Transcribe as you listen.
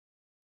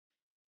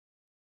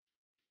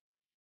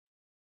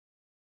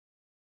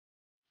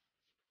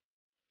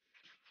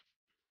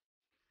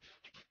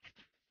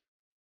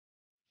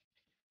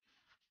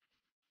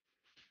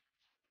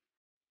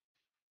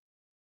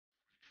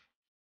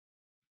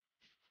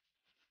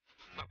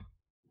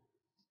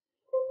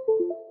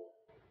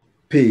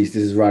Peace.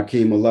 This is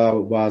Rakeem Allah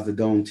with Wise the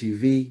Dome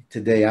TV.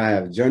 Today I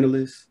have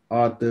journalist,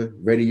 author,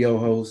 radio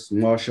host,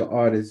 martial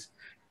artist,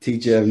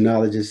 teacher of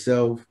knowledge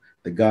itself,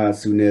 the God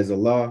Sunez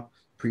Allah.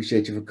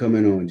 Appreciate you for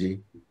coming on,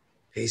 G.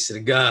 Peace to the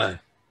God.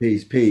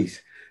 Peace,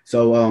 peace.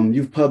 So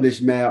you've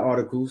published mad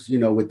articles,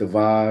 with the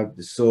Vibe,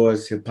 the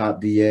Source, Hip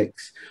Hop DX.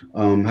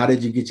 How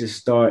did you get your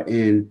start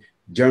in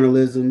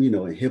journalism,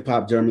 in hip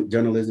hop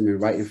journalism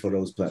and writing for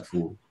those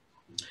platforms?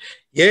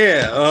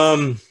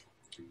 Yeah,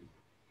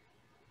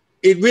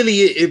 it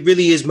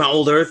really is my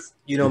old earth.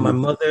 My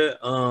mother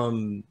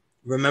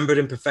remembered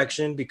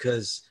imperfection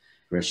because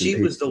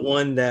she was the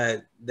one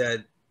that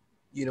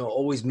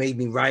always made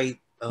me write.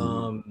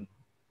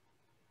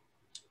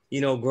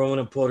 Growing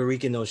up Puerto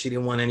Rican, though, she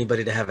didn't want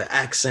anybody to have an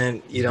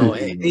accent,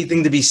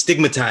 anything to be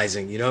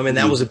stigmatizing,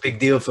 that was a big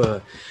deal for her.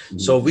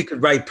 So if we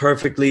could write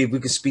perfectly, we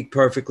could speak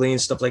perfectly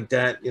and stuff like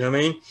that, you know what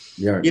I mean?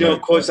 Yeah.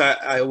 Of course,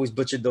 I always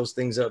butchered those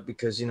things up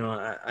because,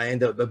 I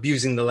end up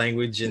abusing the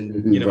language and,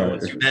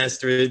 once you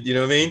master it, you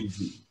know what I mean?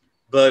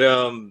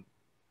 But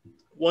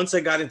once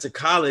I got into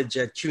college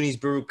at CUNY's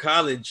Baruch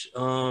College,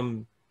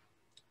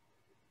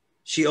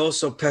 she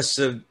also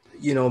pestered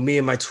me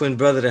and my twin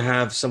brother to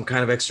have some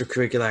kind of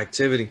extracurricular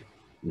activity.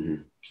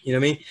 You know what I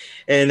mean?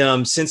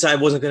 And since I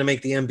wasn't going to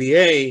make the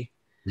NBA,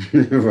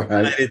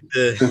 I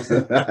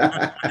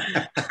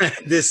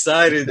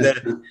decided that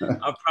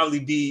I'll probably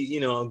be,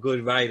 a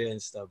good writer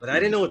and stuff. But I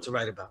didn't know what to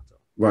write about, though.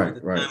 Right, At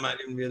the time, I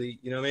didn't really,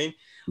 you know what I mean?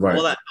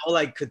 Right. All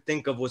I could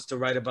think of was to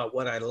write about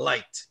what I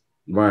liked.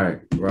 Right.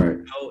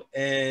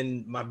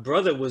 And my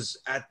brother was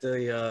at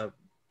the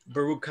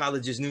Baruch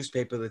College's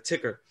newspaper, The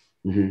Ticker.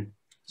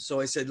 So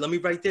I said, let me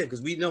write there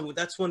because we know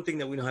that's one thing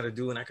that we know how to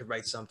do, and I could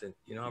write something.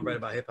 I'll write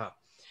about hip hop.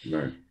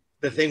 Right.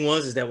 The thing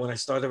is that when I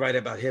started writing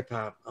about hip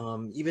hop,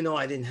 even though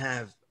I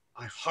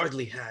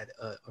hardly had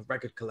a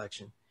record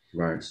collection.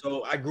 Right.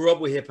 So I grew up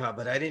with hip hop,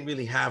 but I didn't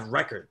really have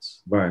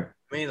records. Right.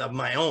 I mean, of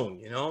my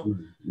own.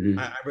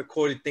 I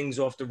recorded things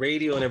off the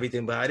radio and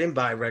everything, but I didn't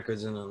buy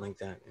records and nothing like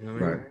that. You know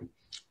what I mean?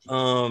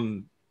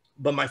 Right.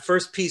 But my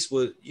first piece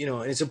was,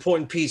 and it's an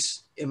important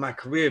piece in my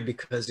career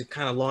because it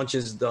kind of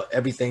launches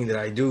everything that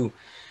I do.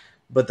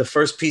 But the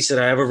first piece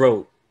that I ever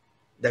wrote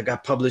that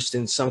got published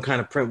in some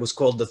kind of print was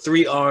called The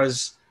 3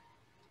 R's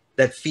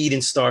That Feed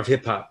and Starve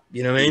Hip Hop.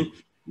 You know what I mean?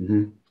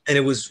 And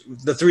it was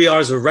the 3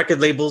 R's were record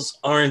labels,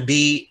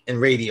 R&B, and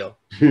radio.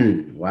 Wow. You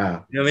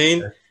know what I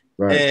mean?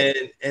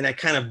 Right. And I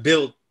kind of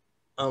built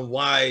on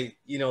why,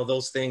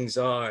 those things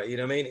are, you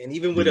know what I mean? And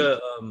even with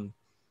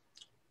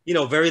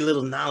very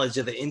little knowledge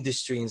of the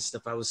industry and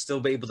stuff, I was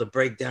still able to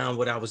break down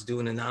what I was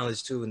doing in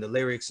knowledge too, and the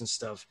lyrics and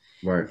stuff,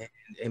 right,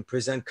 and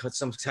present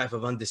some type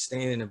of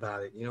understanding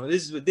about it.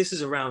 This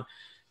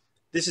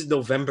is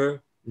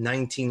November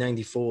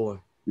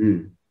 1994.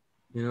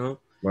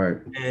 Right.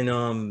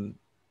 And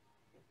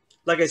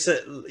like I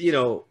said,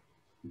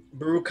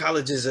 Baruch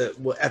College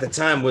at the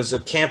time was a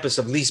campus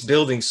of leased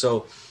buildings,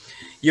 so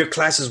your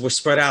classes were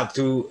spread out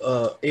through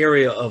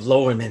area of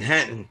Lower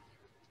Manhattan.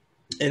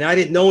 And I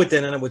didn't know it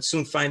then, and I would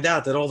soon find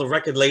out that all the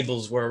record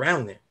labels were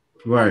around there.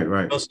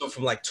 Right. So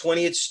from like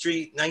 20th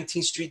Street,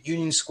 19th Street,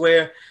 Union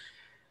Square,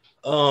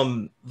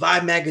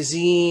 Vibe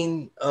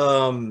magazine,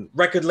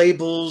 record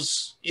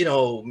labels,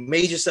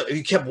 major stuff. If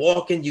you kept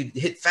walking, you'd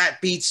hit Fat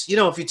Beats.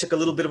 If you took a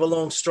little bit of a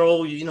long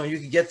stroll, you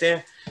could get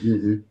there.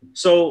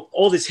 So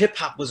all this hip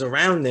hop was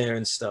around there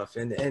and stuff.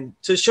 And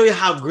to show you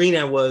how green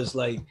I was,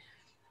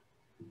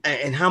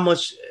 and how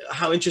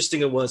interesting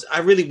it was,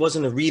 I really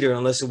wasn't a reader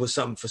unless it was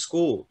something for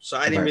school. So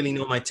I didn't really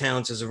know my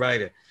talents as a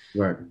writer.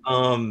 Right.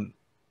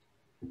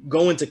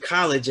 Going to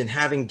college and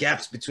having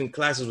gaps between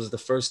classes was the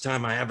first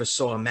time I ever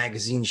saw a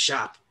magazine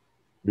shop.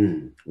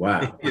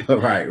 Wow.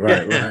 Right.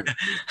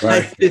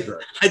 I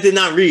did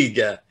not read,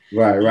 yeah.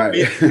 Right.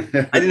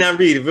 I did not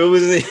read. If it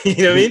wasn't,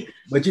 you know what I mean?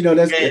 But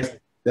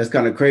that's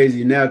kind of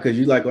crazy now because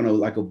you like on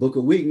a book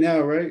a week now,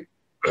 right?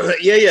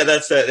 Yeah.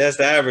 That's the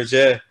average,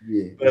 yeah.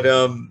 But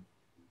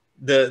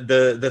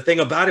the thing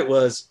about it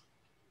was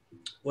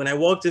when I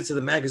walked into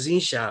the magazine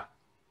shop,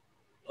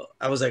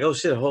 I was like, oh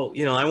shit,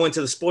 I went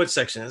to the sports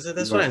section. I said,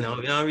 that's what I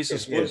know. I read some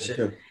sports shit.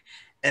 Sure.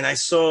 And I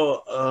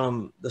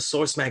saw the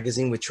Source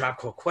magazine with Tribe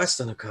Called Quest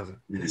on the cover.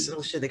 And I said,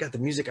 oh shit, they got the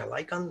music I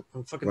like on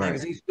fucking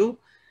magazines too.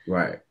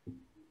 Right.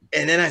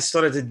 And then I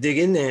started to dig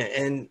in there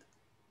and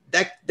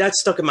that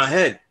stuck in my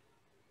head.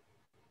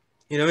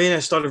 You know what I mean? I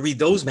started to read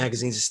those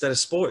magazines instead of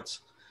sports.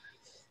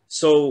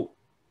 So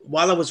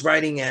while I was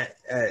writing I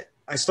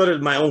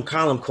started my own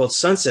column called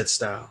Sunset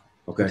Style.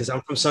 Okay. Because I'm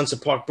from Sunset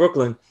Park,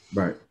 Brooklyn.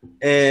 Right.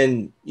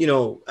 And,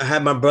 I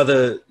had my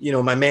brother,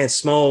 my man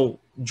Smo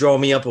draw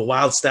me up a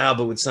wild style,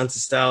 but with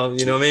Sunset Style,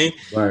 you know what I mean?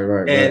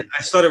 Right. And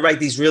I started to write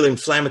these really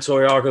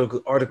inflammatory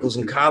articles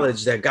in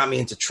college that got me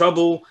into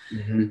trouble.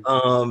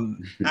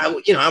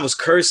 I was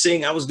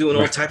cursing. I was doing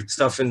all types of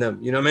stuff in them.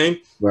 You know what I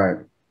mean? Right.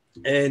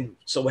 And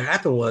so what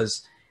happened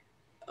was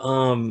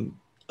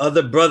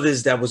other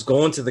brothers that was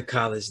going to the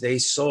college, they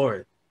saw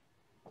it.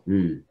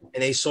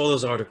 And they saw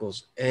those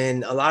articles.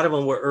 And a lot of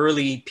them were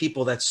early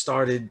people that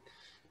started.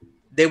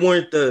 They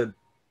weren't the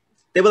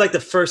they were like the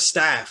first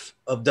staff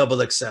of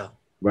Double XL.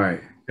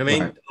 Right. I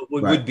mean, Right.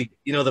 would be,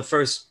 you know, the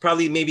first,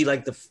 probably maybe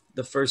like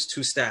the first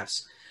two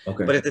staffs.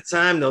 Okay. But at the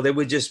time, though, they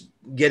were just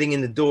getting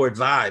in the door at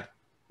Vibe.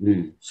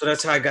 Mm. So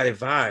that's how I got at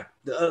Vibe.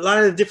 A lot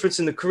of the difference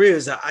in the career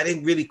is that I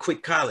didn't really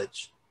quit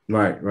college.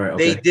 Right. Right.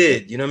 They Okay.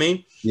 did, you know what I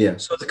mean? Yeah.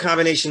 So it's a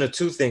combination of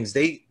two things.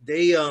 They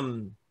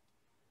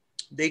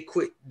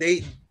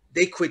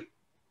quit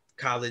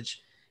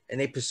college and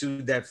they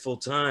pursued that full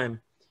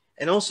time.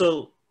 And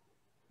also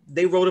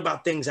they wrote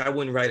about things I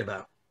wouldn't write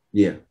about.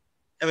 Yeah.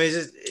 I mean,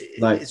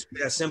 Like, it's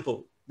that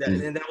simple.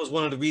 And that was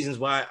one of the reasons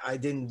why I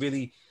didn't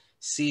really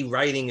see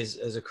writing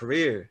as a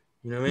career.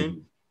 You know what I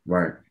mean?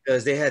 right.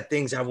 Because they had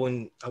things I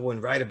wouldn't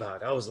write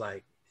about. I was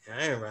like,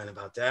 I ain't writing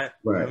about that.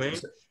 Right. You know what I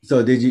mean?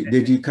 So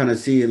did you kind of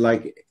see it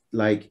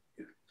like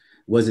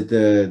was it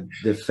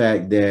the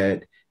fact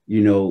that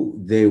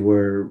they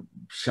were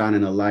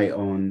shining a light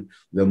on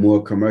the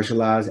more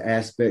commercialized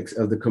aspects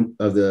of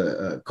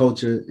the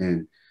culture,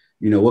 and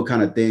what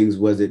kind of things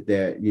was it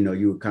that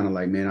you were kind of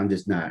like, man,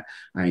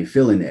 I ain't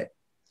feeling that.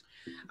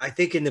 I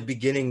think in the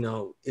beginning,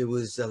 though, it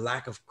was a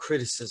lack of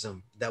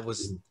criticism that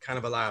was kind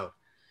of allowed.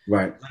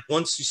 Right. Like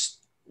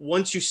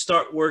once you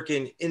start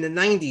working in the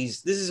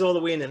 90s, this is all the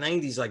way in the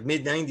 90s, like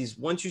mid 90s,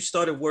 once you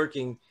started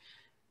working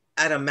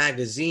at a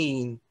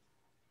magazine,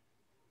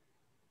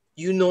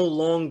 you no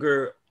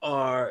longer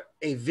are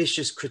a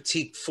vicious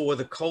critique for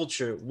the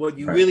culture. What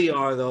you really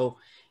are, though,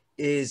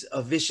 is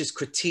a vicious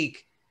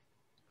critique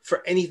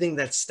for anything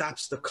that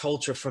stops the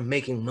culture from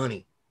making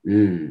money.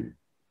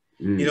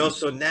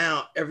 So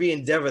now every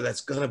endeavor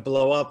that's going to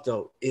blow up,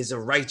 though, is a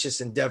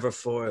righteous endeavor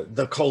for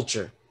the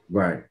culture.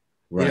 Right.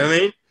 You know what I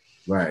mean?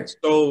 Right.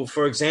 So,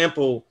 for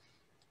example,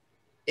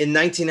 in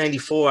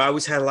 1994, I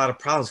always had a lot of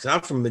problems because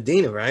I'm from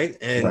Medina, right?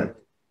 And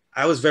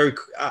I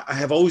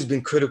have always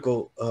been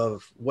critical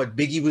of what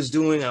Biggie was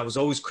doing. I was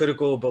always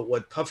critical about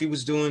what Puffy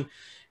was doing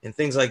and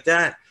things like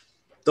that.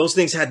 Those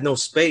things had no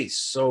space.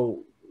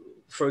 So,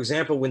 for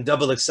example, when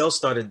Double XL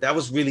started, that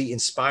was really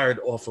inspired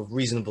off of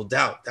Reasonable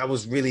Doubt. That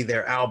was really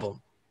their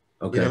album.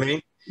 Okay. You know what I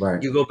mean?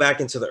 Right. You go back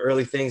into the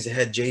early things, it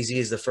had Jay-Z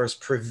as the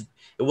first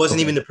it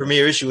wasn't even the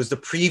premiere issue, it was the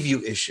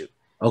preview issue.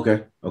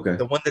 Okay.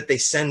 The one that they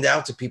send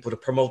out to people to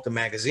promote the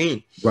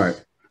magazine.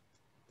 Right.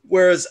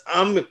 Whereas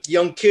I'm a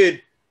young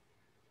kid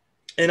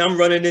and I'm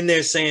running in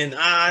there saying,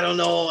 I don't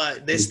know,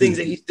 there's things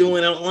that he's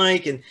doing I don't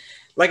like. And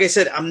like I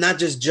said, I'm not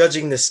just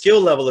judging the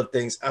skill level of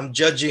things. I'm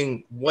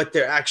judging what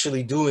they're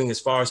actually doing as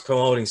far as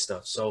promoting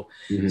stuff. So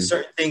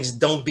certain things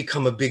don't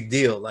become a big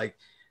deal. Like,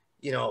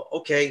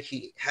 okay,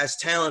 he has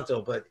talent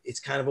though, but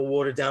it's kind of a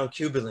watered down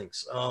Cuban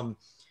Links.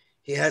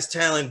 He has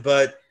talent,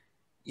 but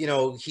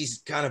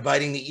he's kind of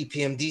biting the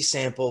EPMD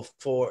sample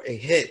for a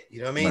hit. You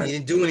know what I mean? Right. He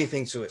didn't do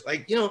anything to it.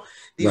 Like,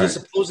 these are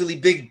supposedly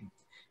big.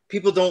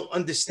 People don't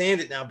understand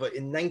it now, but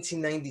in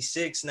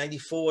 1996,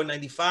 94,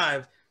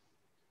 95,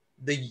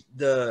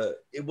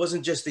 it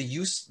wasn't just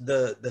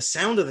the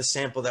sound of the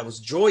sample that was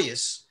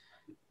joyous,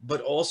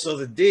 but also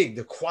the dig,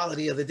 the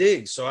quality of the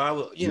dig. So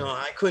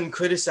I couldn't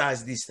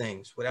criticize these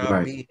things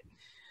without being,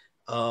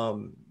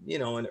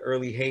 an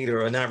early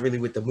hater or not really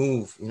with the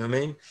move. You know what I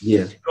mean?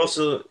 Yeah.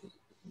 Also,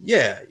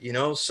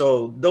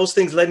 so those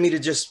things led me to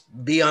just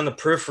be on the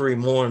periphery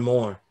more and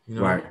more.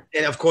 Right.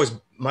 And of course,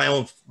 my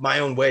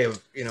own way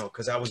of,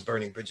 because I was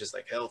burning bridges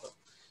like hell though.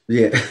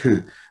 Yeah.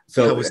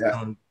 So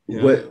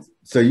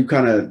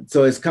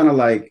so it's kind of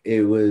like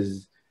it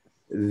was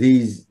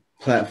these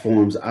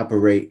platforms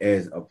operate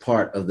as a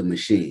part of the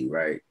machine,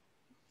 right?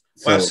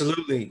 So,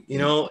 absolutely.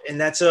 And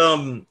that's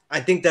I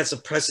think that's a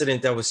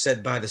precedent that was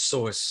set by the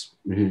Source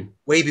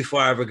way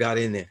before I ever got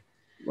in there.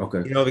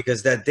 Okay.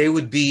 Because that they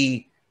would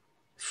be,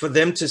 for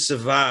them to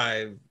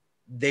survive,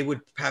 they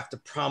would have to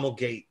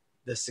promulgate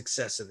the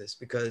success of this,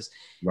 because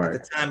at the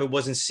time it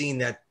wasn't seen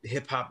that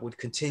hip hop would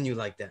continue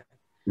like that,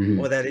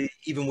 or that it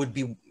even would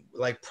be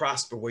like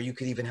prosper, where you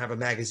could even have a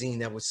magazine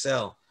that would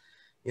sell,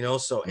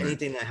 so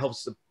anything that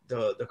helps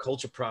the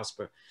culture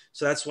prosper.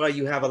 So that's why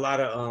you have a lot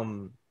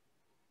of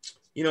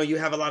you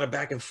have a lot of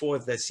back and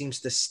forth that seems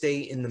to stay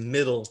in the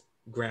middle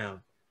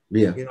ground.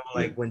 Yeah.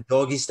 Like when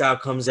Doggy Style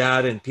comes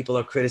out and people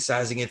are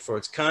criticizing it for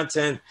its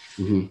content,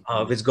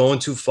 if it's going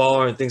too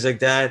far and things like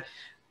that.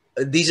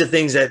 These are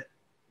things that,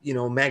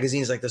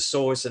 magazines like The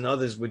Source and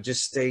others would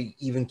just stay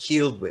even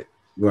keeled with.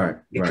 Right.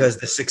 Because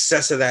the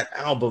success of that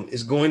album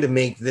is going to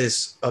make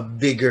this a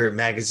bigger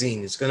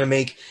magazine. It's going to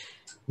make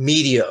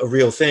media a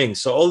real thing.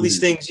 So all these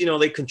things,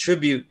 they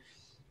contribute.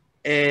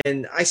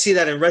 And I see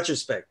that in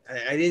retrospect.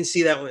 I didn't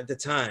see that one at the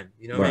time.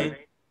 You know what I mean?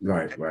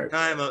 Right. At the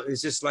time,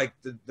 it's just like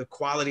the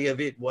quality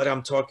of it, what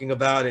I'm talking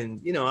about. And,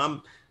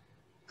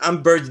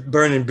 I'm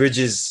burning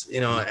bridges,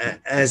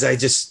 as I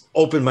just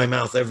open my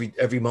mouth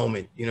every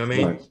moment. You know what I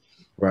mean?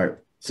 Right.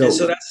 So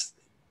that's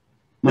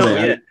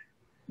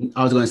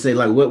I was going to say,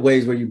 like, what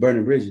ways were you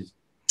burning bridges?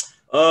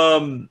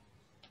 Well,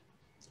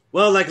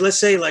 like, let's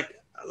say, like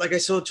I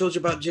told you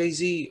about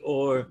Jay-Z,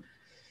 or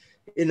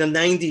in the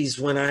 90s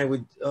when I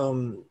would,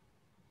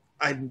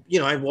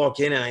 I'd walk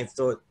in and I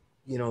thought,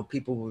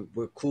 people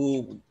were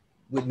cool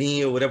with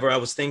me or whatever I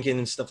was thinking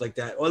and stuff like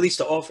that, or at least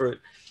to offer it.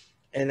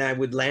 And I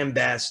would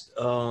lambast,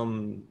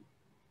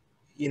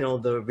 you know,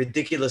 the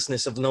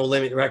ridiculousness of No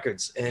Limit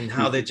Records and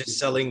how they're just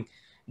selling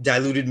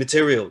diluted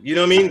material. You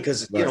know what I mean?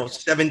 Because you know,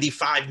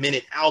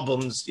 75-minute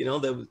albums. You know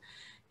that,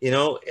 you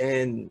know,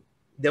 and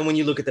then when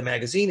you look at the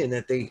magazine and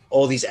that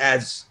all these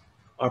ads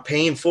are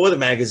paying for the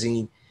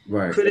magazine,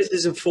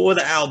 criticism for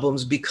the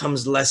albums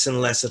becomes less and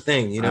less a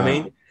thing. You know what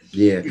I mean?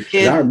 Yeah,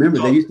 I remember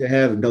they used to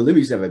have No Limit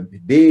used to have a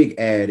big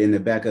ad in the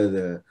back of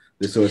the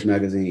Source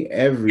magazine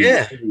and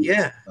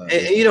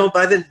you know,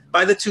 by the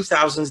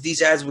 2000s,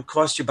 these ads would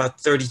cost you about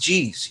 30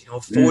 G's, you know,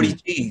 40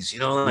 G's, you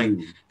know, like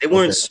they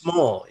weren't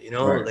small, you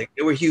know, like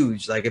they were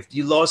huge. Like if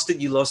you lost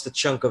it, you lost a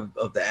chunk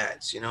of the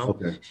ads, you know,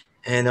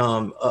 and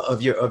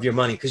of your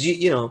money, because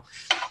you know,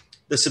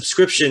 the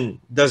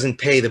subscription doesn't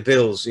pay the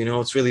bills, you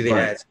know, it's really the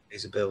ads that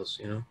pays the bills,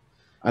 you know.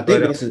 I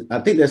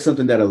think that's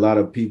something that a lot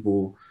of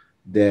people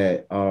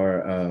that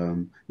are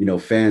you know,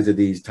 fans of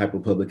these type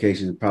of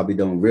publications probably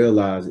don't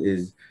realize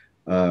is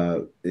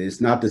it's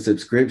not the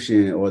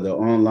subscription or the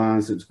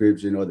online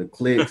subscription or the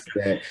clicks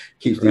that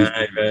keeps these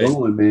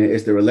going, man.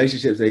 It's the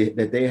relationships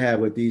that they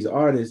have with these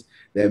artists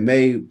that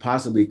may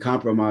possibly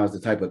compromise the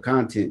type of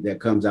content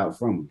that comes out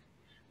from them.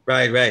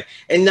 Right.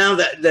 And now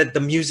that the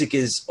music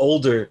is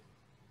older,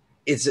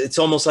 it's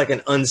almost like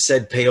an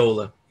unsaid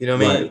payola. You know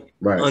what I mean?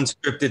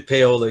 Unscripted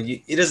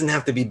payola. It doesn't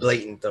have to be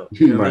blatant though.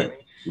 You know what I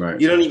mean?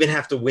 You don't even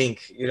have to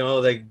wink, you know,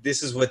 like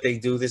this is what they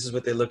do. This is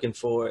what they're looking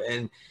for.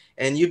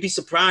 And you'd be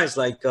surprised,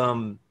 like,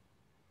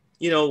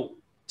 you know,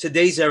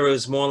 today's era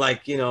is more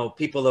like, you know,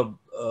 people are,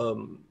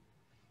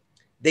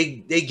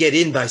 they get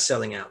in by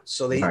selling out.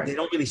 So they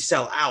don't really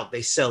sell out.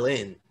 They sell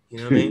in, you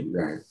know what I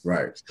mean?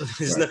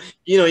 So no,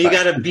 you know, you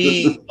got to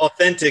be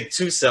authentic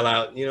to sell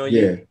out, you know,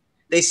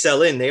 they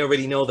sell in. They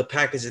already know the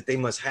package that they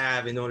must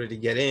have in order to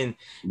get in,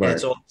 and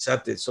it's all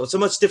accepted. So it's a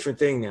much different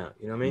thing now,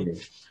 you know what I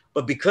mean?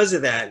 But because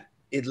of that,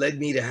 it led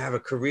me to have a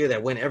career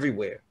that went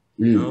everywhere.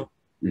 You know,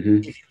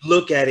 if you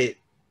look at it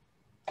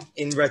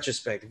in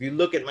retrospect, if you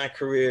look at my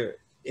career,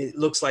 it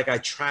looks like I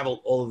traveled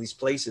all of these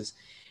places,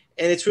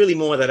 and it's really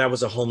more that I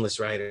was a homeless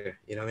writer.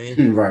 You know what I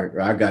mean? Right.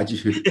 I got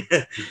you.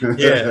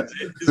 Yeah,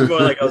 it's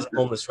more like I was a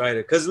homeless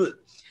writer. Because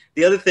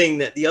the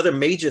other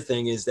major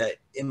thing is that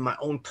in my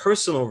own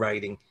personal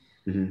writing,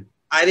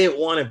 I didn't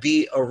want to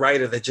be a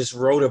writer that just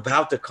wrote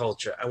about the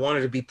culture. I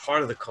wanted to be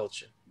part of the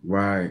culture.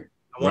 I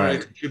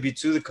wanted to contribute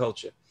to the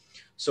culture.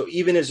 So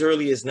even as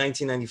early as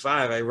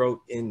 1995, I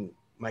wrote in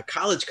my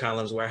college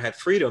columns where I had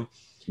freedom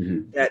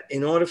that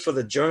in order for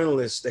the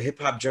journalists, the hip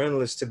hop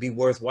journalists, to be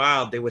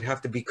worthwhile, they would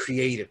have to be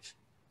creative.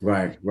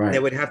 They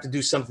would have to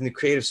do something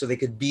creative so they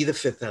could be the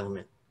Fifth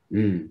Element.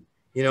 You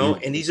know,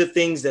 and these are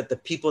things that the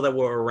people that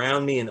were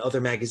around me in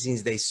other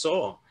magazines, they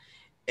saw.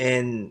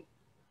 And,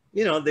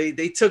 you know,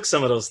 they took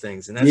some of those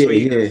things. And that's where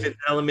you get the Fifth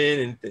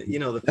Element and, you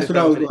know, the That's Fifth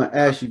what Element. I was going to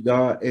ask you,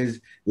 God,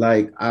 is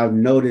like, I've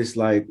noticed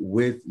like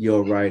with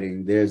your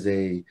writing, there's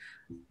a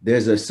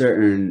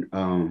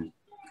certain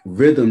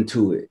rhythm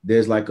to it.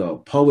 There's like a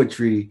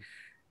poetry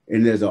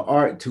and there's an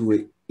art to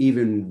it,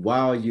 even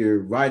while you're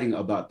writing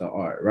about the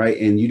art, right?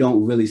 And you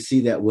don't really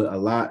see that with a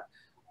lot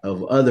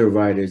of other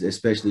writers,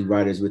 especially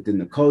writers within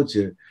the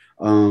culture.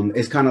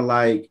 It's kind of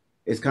like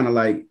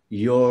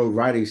your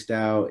writing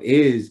style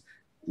is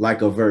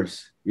like a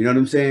verse. You know what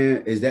I'm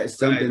saying? Is that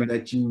something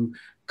that you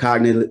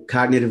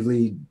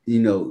cognitively,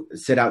 you know,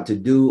 set out to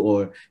do,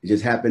 or it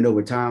just happened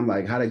over time?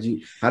 Like, how did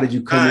you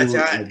come on?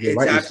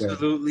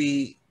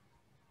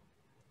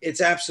 It's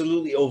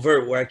absolutely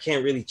overt where I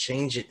can't really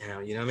change it now.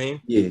 You know what I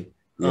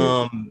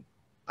mean?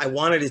 I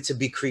wanted it to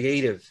be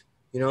creative,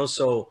 you know?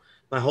 So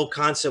my whole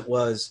concept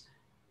was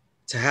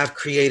to have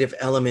creative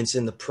elements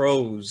in the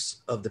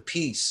prose of the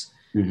piece.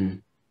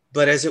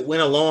 But as it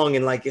went along,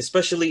 and like,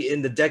 especially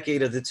in the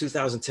decade of the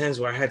 2010s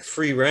where I had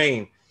free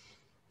reign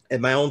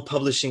and my own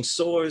publishing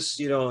source,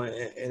 you know,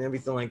 and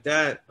everything like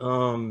that,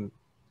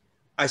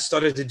 I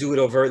started to do it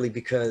overtly,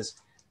 because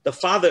the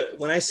father,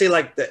 when I say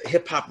like the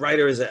hip hop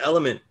writer is an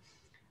element,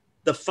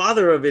 the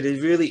father of it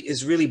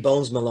is really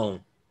Bones Malone.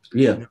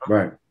 You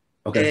know?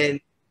 And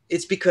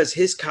it's because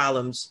his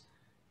columns,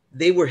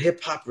 they were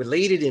hip hop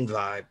related in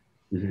vibe,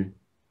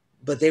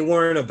 but they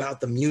weren't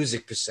about the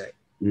music per se.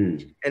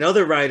 And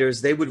other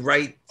writers, they would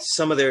write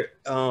some of their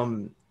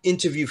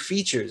interview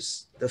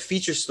features, the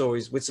feature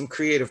stories with some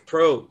creative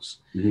prose,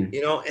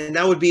 you know, and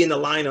that would be in the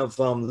line of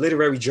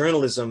literary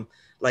journalism,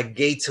 like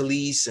Gay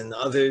Talese and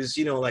others,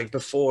 you know, like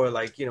before,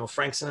 like, you know,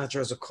 Frank Sinatra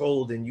has a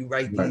cold, and you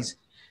write these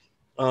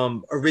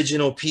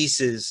original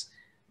pieces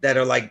that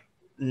are like,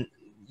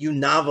 you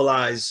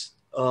novelize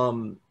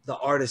the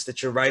artist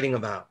that you're writing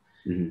about.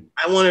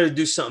 I wanted to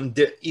do something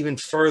even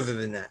further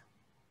than that.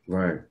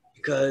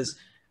 Because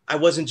I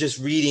wasn't just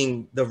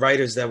reading the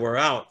writers that were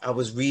out. I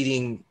was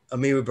reading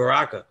Amiri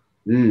Baraka.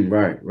 You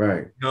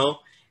know?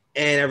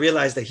 And I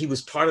realized that he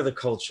was part of the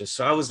culture.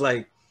 So I was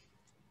like,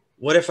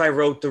 what if I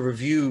wrote the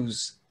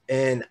reviews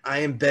and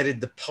I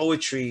embedded the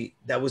poetry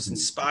that was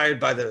inspired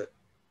by the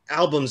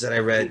albums that I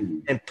read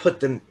and put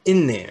them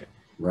in there?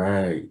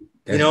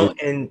 you That's know,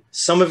 it. and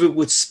some of it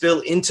would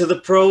spill into the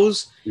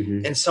prose,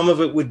 Mm-hmm. and some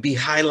of it would be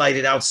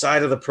highlighted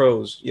outside of the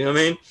prose. You know what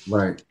I mean?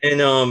 Right.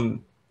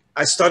 And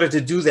I started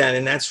to do that,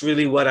 and that's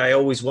really what I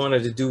always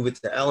wanted to do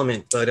with the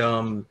element. But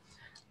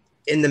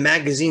in the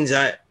magazines,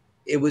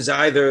 it was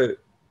either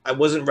I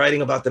wasn't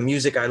writing about the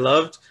music I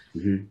loved,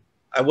 Mm-hmm.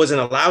 I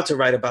wasn't allowed to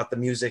write about the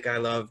music I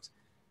loved,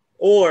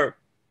 or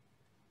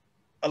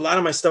a lot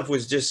of my stuff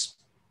was just,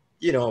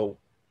 you know,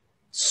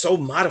 so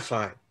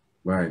modified,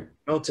 Right. you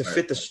know, to Right.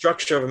 fit the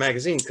structure of a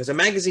magazine, because a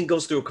magazine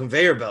goes through a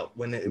conveyor belt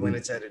when Mm-hmm.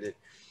 it's edited,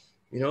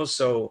 you know.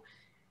 So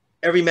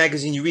every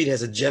magazine you read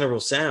has a general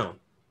sound,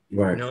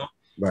 you Right. know.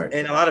 Right.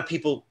 And a lot of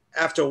people,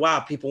 after a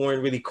while, people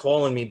weren't really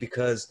calling me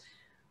because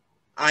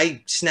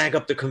I snag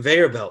up the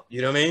conveyor belt.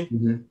 You know what I mean?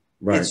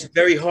 Mm-hmm. It's Right.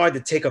 very hard to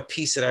take a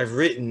piece that I've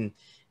written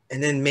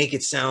and then make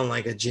it sound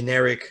like a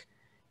generic,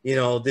 you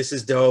know, this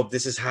is dope,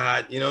 this is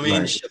hot, you know what I mean?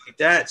 Right. Shit like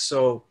that.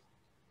 So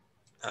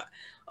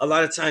a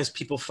lot of times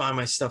people find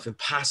my stuff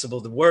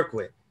impossible to work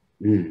with,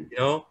 Mm. you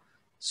know?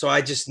 So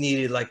I just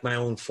needed like my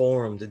own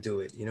forum to do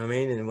it, you know what I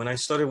mean? And when I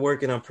started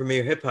working on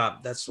Premiere Hip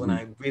Hop, that's when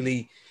I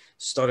really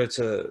started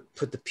to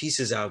put the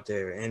pieces out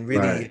there and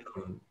Right.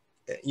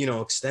 really, you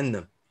know, extend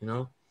them, you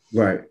know?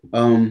 Right.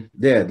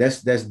 Yeah,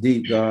 that's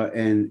deep, God.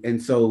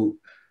 And so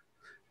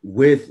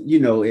with, you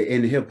know,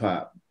 in hip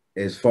hop,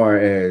 as far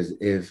as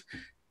if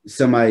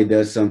somebody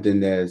does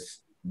something that's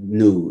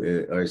new,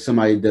 or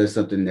somebody does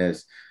something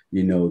that's,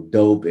 you know,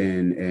 dope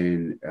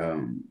and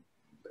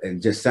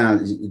just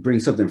sounds, bring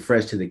something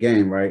fresh to the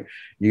game, right?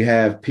 You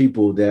have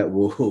people that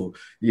will,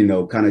 you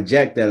know, kind of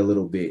jack that a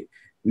little bit.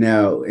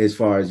 Now, as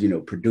far as, you know,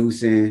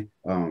 producing,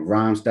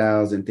 rhyme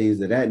styles and things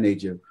of that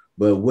nature,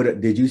 but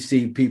what did you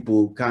see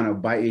people kind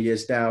of biting your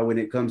style when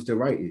it comes to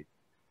writing?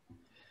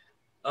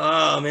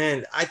 Oh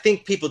man, I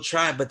think people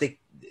try, but they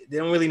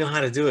don't really know how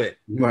to do it.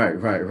 Right,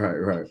 right, right,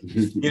 right.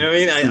 You know what I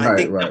mean? I Right,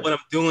 think that right, what I'm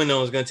doing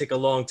though is gonna take a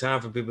long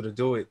time for people to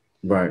do it.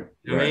 right,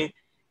 You know what I right.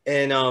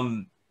 mean?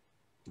 And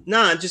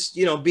nah, just,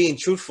 you know, being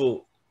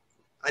truthful.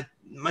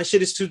 My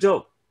shit is too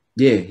dope.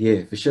 Yeah,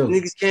 yeah, for sure.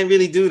 Niggas can't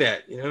really do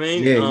that. You know what I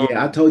mean? Yeah,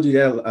 yeah. I told you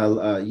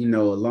that, you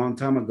know, a long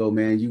time ago,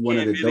 man. You one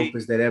of Can't the really.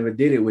 dopest that ever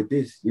did it with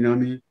this. You know what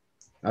I mean?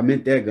 I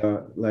meant that,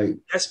 God. Like,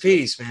 That's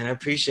peace, man. I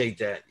appreciate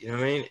that. You know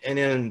what I mean? And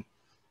then,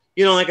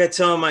 you know, like I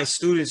tell my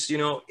students, you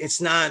know,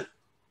 it's not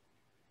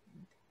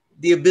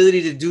the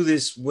ability to do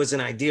this was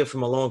an idea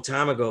from a long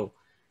time ago,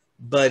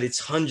 but it's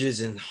hundreds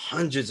and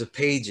hundreds of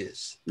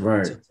pages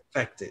right, to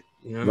perfect it.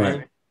 You know what I right,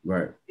 mean?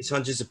 right. It's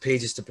hundreds of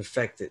pages to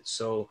perfect it.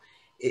 So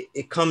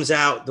it comes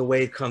out the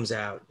way it comes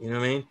out. You know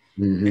what I mean?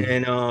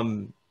 Mm-hmm.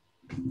 And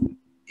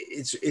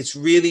it's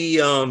really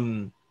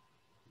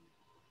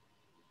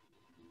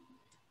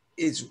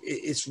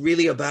it's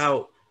really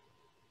about,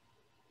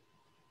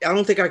 I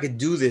don't think I could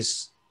do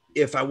this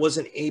if I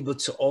wasn't able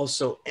to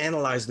also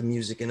analyze the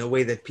music in a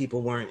way that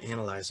people weren't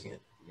analyzing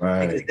it.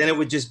 Because Right, then it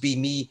would just be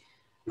me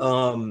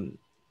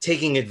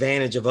taking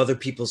advantage of other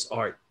people's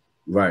art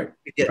right,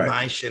 to get right,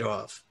 my shit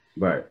off.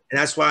 right, And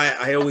that's why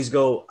I always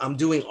go, I'm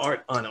doing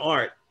art on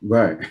art,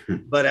 right.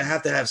 but I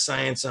have to have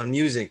science on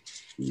music.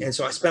 And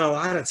so I spent a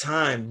lot of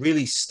time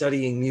really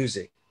studying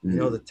music, you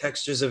know, the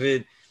textures of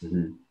it,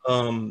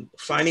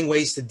 finding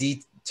ways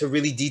to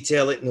really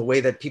detail it in a way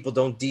that people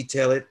don't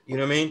detail it. You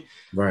know what I mean?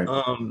 Right,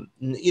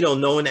 You know,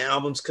 knowing the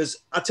albums. Because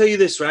I'll tell you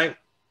this, right?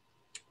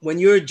 When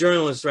you're a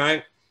journalist,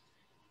 right,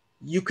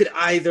 you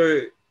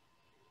either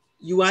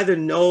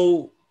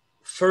know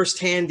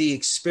firsthand the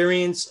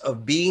experience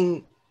of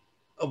being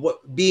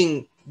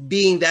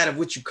that of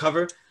which you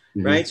cover,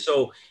 right?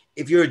 So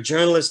if you're a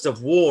journalist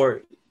of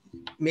war,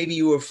 maybe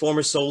you were a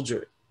former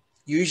soldier.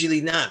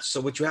 Usually not. So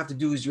what you have to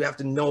do is you have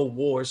to know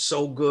war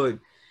so good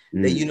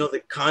that you know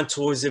the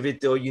contours of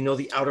it, though, you know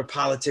the outer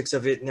politics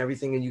of it and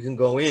everything, and you can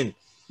go in.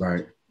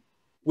 right.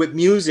 With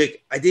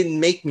music, I didn't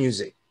make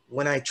music.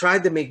 When I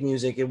tried to make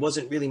music, it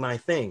wasn't really my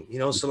thing, you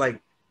know? So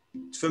like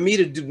for me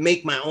to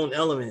make my own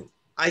element,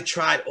 I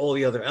tried all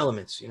the other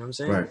elements, you know what I'm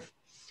saying? Right.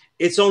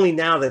 It's only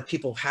now that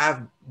people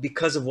have,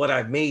 because of what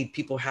I've made,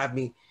 people have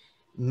me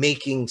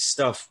making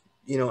stuff,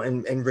 you know,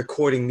 and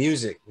recording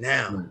music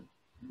now.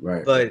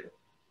 Right.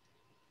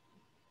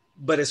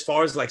 But as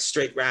far as like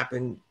straight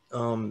rapping,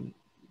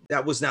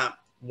 that was not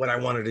what I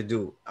wanted to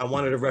do. I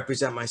wanted to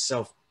represent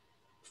myself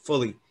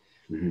fully.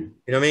 You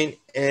know what I mean?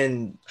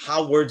 And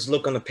how words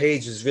look on the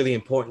page is really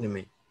important to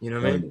me. You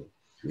know what I mean?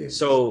 Yeah.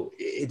 So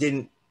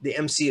the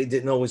MC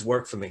didn't always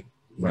work for me.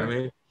 You know what I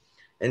mean?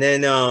 And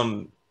then,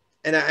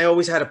 and I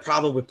always had a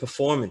problem with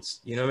performance.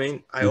 You know what I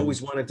mean? I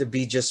always wanted to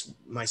be just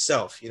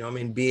myself, you know what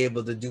I mean? Be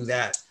able to do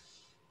that.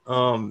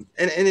 And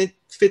it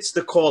fits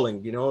the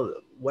calling, you know.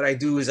 What I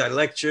do is I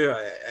lecture,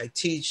 I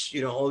teach,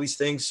 you know, all these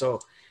things. So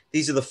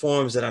these are the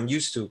forms that I'm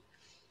used to.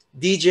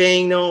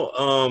 DJing,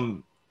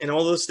 though, and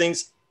all those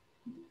things,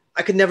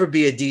 I could never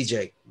be a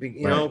DJ,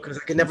 you know, because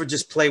I could never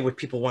just play what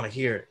people want to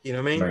hear. You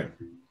know what I mean? Right.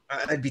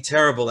 I'd be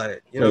terrible at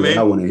it. You know what I mean?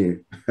 I want to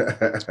hear.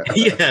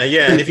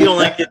 Yeah. And if you don't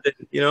like it, then,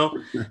 you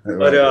know,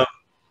 but,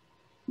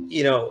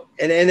 you know,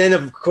 and then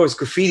of course,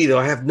 graffiti, though,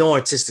 I have no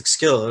artistic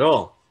skill at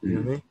all. You know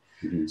what I mean?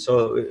 Mm-hmm.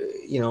 So,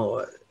 you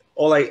know,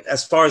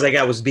 as far as I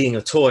got was being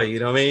a toy, you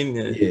know what I mean?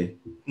 Yeah.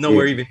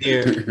 Nowhere even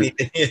near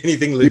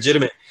anything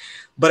legitimate.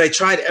 But I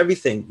tried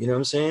everything, you know what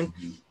I'm saying?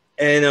 Mm-hmm.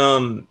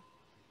 And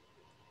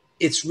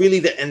it's really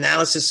the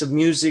analysis of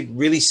music,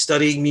 really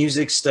studying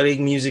music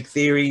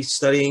theory,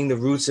 studying the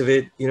roots of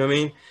it, you know what I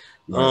mean?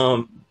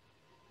 Right.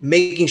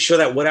 Making sure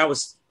that what I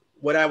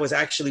was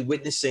actually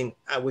witnessing,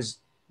 I was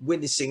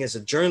witnessing as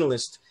a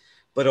journalist,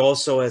 but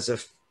also as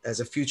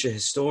a future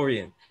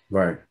historian.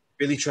 Right.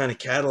 Really trying to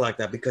catalog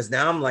that, because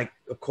now I'm like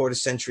a quarter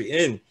century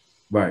in.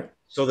 Right.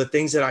 So the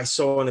things that I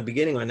saw in the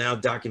beginning are now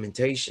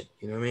documentation.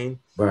 You know what I mean?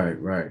 Right.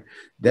 Right.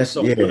 That's,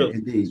 So yeah,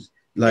 indeed.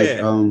 Like,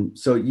 yeah.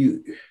 so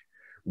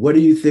what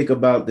do you think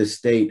about the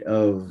state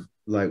of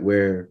like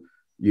where,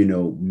 you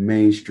know,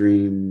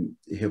 mainstream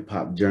hip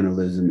hop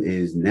journalism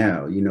is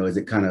now? You know, is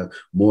it kind of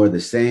more the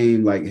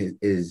same? Like,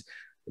 is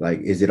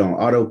it on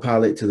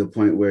autopilot to the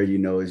point where, you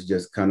know, it's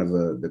just kind of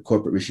the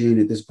corporate machine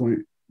at this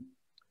point?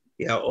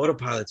 Yeah,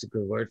 autopilot's a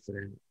good word for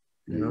that.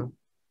 You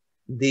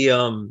Mm-hmm.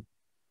 know,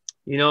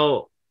 you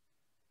know,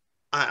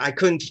 I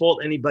couldn't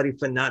fault anybody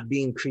for not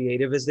being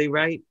creative as they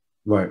write.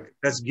 Right.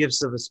 That's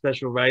gifts of a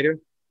special writer.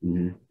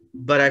 Mm-hmm.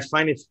 But I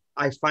find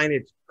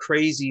it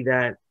crazy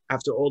that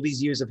after all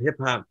these years of hip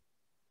hop,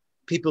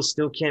 people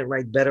still can't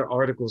write better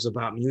articles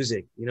about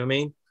music. You know what I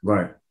mean?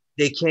 Right.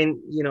 They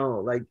can, you know,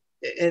 like,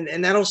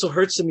 and that also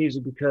hurts the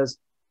music, because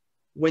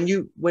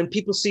when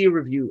people see a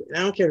review, and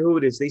I don't care who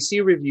it is, they see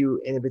a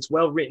review, and if it's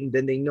well written,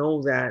 then they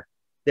know that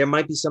there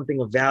might be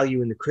something of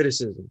value in the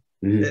criticism.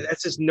 Mm-hmm.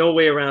 That's just no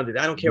way around it.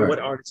 I don't care Right. what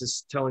artist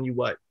is telling you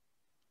what.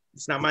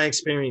 It's not my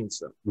experience,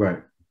 though.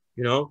 Right.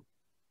 You know,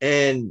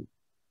 and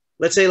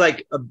let's say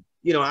like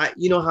you know,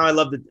 how I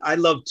love the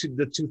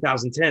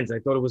 2010s. I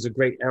thought it was a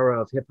great era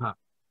of hip hop.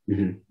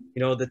 Mm-hmm.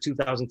 You know, the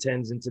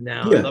 2010s into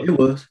now. I Yeah, love it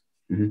was.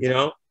 Mm-hmm. you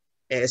know,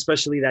 and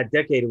especially that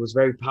decade. It was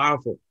very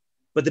powerful.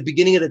 But the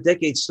beginning of the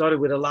decade started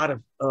with a lot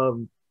of,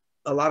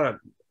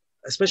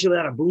 especially a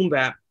lot of boom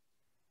bap,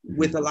 Mm-hmm.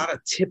 with a lot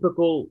of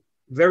typical,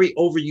 very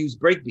overused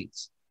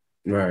breakbeats.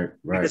 Right.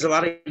 Right. Because a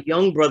lot of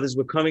young brothers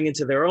were coming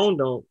into their own,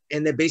 though,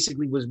 and they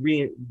basically were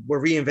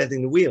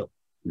reinventing the wheel.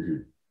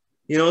 Mm-hmm.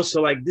 You know,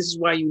 so like this is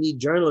why you need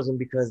journalism,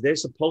 because they're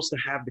supposed to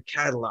have the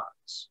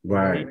catalogs.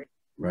 Right.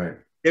 Right.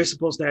 They're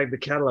supposed to have the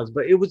catalogs,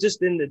 but it was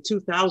just in the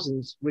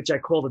 2000s, which I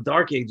call the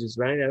dark ages,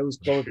 right? I always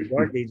call it the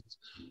dark ages.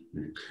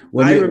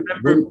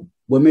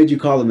 What made you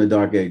call them the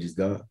dark ages,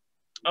 God?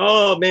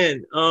 Oh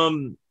man,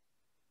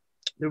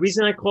 the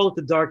reason I call it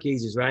the dark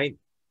ages, right?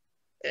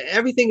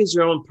 Everything is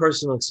your own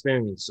personal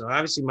experience. So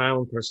obviously my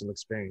own personal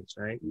experience,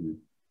 right?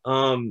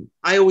 Mm-hmm.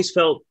 I always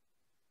felt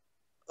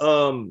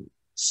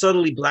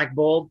subtly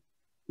blackballed.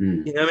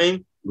 Mm. You know what I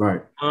mean?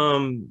 Right.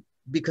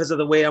 Because of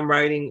the way I'm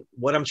writing,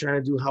 what I'm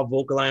trying to do, how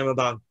vocal I am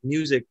about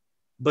music,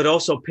 but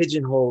also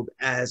pigeonholed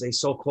as a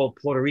so-called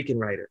Puerto Rican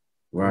writer.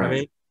 Right. You know what I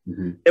mean?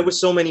 Mm-hmm. There were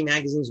so many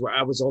magazines where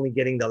I was only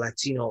getting the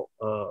Latino,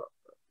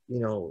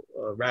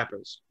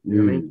 rappers. You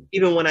know what I mean?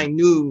 Even when I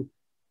knew,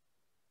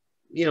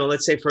 you know,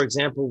 let's say, for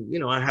example, you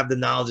know, I have the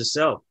knowledge of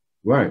self.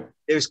 Right.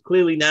 There's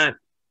clearly not,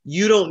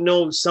 you don't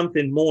know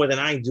something more than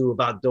I do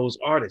about those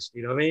artists.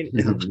 You know what I mean?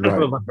 And I'm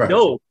talking about,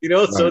 no, you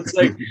know, so it's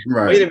like,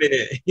 wait a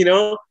minute, you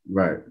know?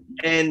 Right.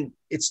 And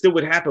it still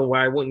would happen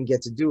where I wouldn't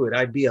get to do it.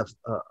 I'd be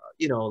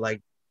you know,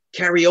 like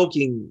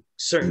karaokeing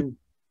certain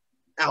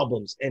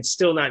albums and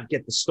still not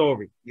get the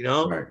story, you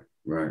know? Right.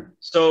 Right.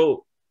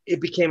 So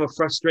it became a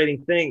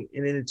frustrating thing.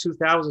 And in the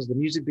 2000s, the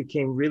music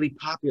became really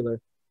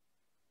popular.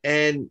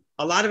 And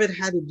a lot of it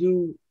had to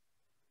do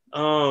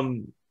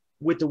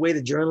with the way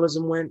the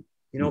journalism went.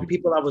 You know,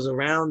 people I was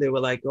around, they were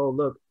like, oh,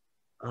 look,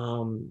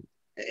 and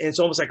it's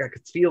almost like I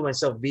could feel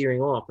myself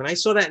veering off. And I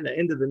saw that in the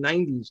end of the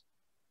 90s.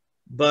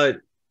 But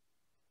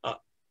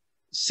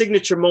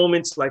signature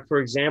moments, like, for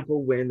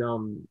example,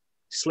 when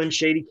Slim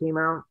Shady came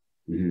out,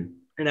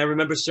 and I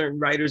remember certain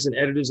writers and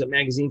editors at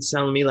magazines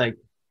telling me, like,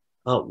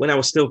 when I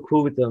was still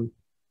cool with them,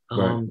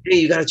 hey,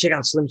 you got to check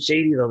out Slim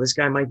Shady, though. This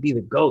guy might be the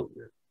GOAT,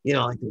 you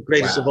know, like the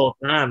greatest of all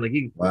time. Like,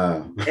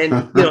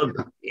 and, you know,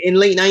 in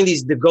late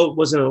 90s, the GOAT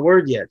wasn't a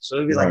word yet. So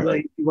it'd be like, well,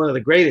 he's one of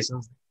the greatest. I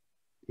was like,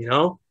 you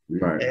know?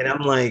 Right. And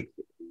I'm like,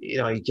 you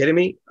know, are you kidding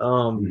me?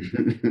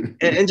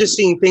 And just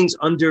seeing things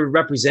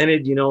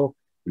underrepresented, you know,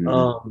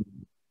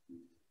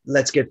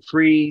 Let's Get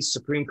Free,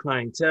 Supreme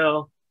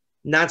Clientele,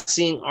 not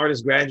seeing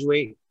artists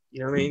graduate, you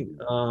know what I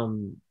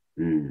mean?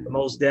 The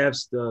Mos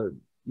Defs,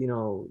 you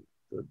know,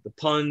 the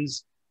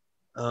Puns,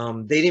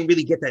 they didn't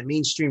really get that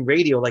mainstream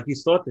radio like you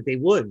thought that they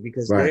would,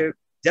 because they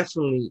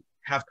definitely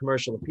have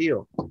commercial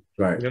appeal.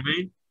 Right. You know what I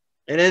mean?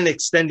 And then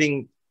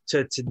extending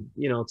to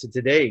you know, to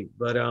today.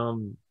 But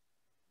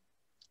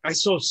I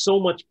saw so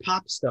much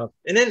pop stuff.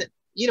 And then,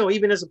 you know,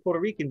 even as a Puerto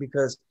Rican,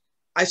 because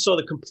I saw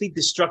the complete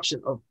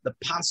destruction of the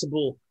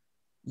possible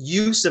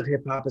use of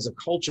hip hop as a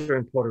culture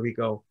in Puerto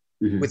Rico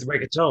with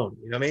reggaeton.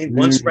 You know what I mean?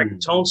 Once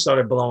reggaeton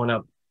started blowing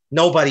up,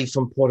 nobody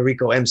from Puerto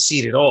Rico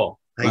MC'd at all.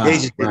 Like they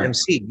just did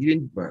MC.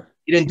 You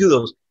didn't do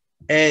those.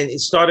 And it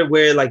started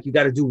where, like, you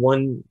got to do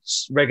one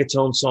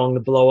reggaeton song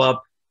to blow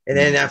up. And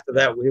then after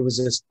that, it was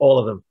just all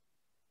of them.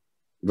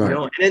 you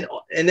know,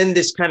 and then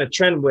this kind of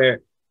trend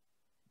where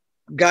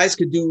guys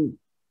could do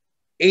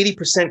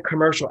 80%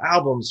 commercial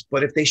albums,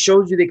 but if they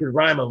showed you they could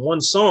rhyme on one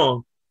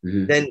song,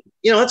 then,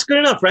 you know, that's good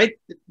enough, right?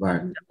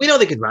 Right. We know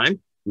they could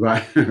rhyme.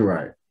 Right.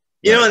 Right.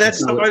 You know, and that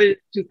started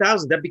in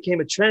 2000. That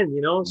became a trend,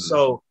 you know?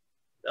 So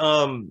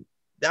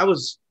that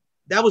was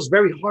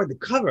very hard to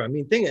cover. I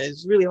mean,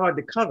 it's really hard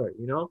to cover,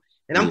 you know?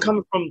 And I'm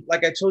coming from,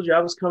 like I told you, I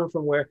was coming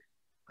from where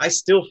I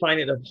still find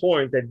it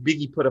abhorrent that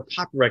Biggie put a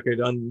pop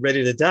record on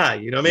Ready to Die.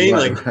 You know what I mean?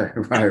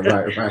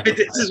 Right.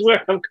 This is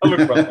where I'm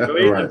coming from. You know what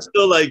I mean? I'm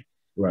still like,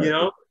 you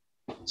know?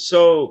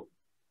 So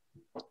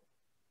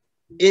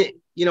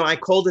you know, I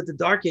called it the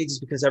Dark Ages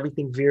because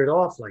everything veered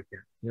off like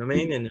that. You know what I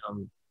mean? And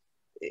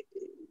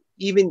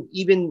even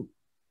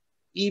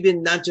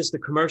not just the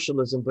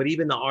commercialism, but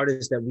even the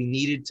artists that we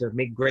needed to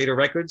make greater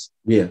records,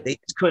 they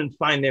just couldn't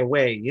find their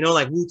way. You know,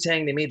 like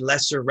Wu-Tang, they made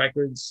lesser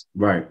records.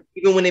 Right.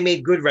 Even when they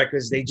made good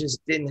records, they just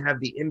didn't have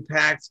the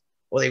impact,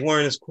 or they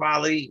weren't as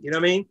quality. You know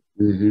what I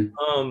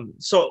mean?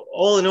 So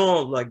all in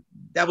all, like,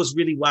 that was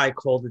really why I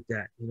called it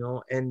that, you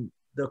know. And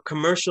the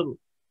commercial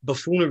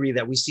buffoonery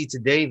that we see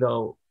today,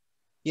 though,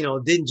 you know,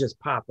 didn't just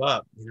pop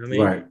up. You know what I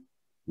mean? Right.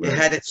 It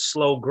had its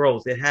slow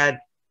growth. It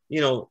had,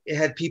 you know, it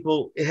had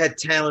people, it had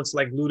talents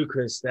like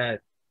Ludacris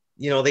that,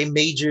 you know, they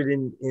majored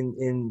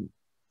in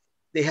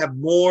they have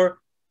more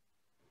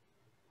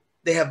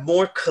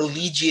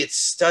collegiate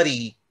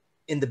study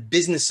in the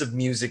business of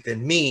music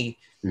than me.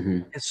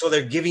 And so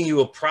they're giving you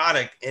a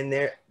product, and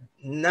they're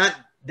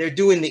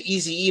doing the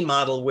Eazy-E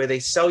model where they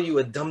sell you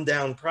a dumbed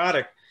down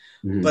product,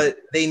 but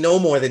they know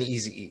more than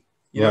Eazy-E.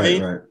 You know what I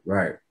mean?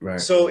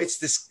 Right. So it's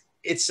this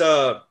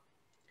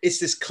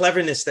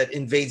cleverness that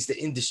invades the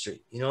industry,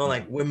 you know,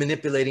 like we're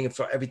manipulating it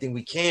for everything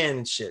we can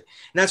and shit.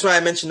 And that's why I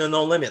mentioned the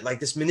No Limit, like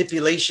this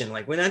manipulation.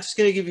 Like, we're not just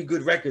going to give you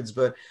good records,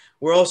 but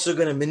we're also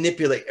going to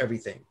manipulate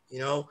everything, you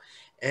know?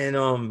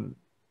 And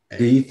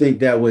do you think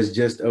that was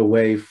just a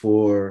way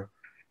for,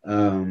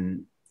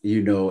 you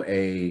know,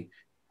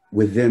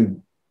 with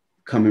them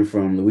coming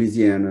from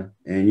Louisiana,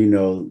 and, you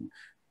know,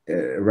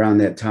 around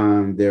that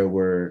time there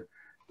were,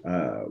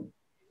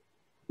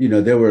 you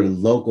know, there were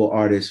local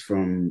artists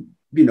from,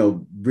 you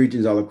know,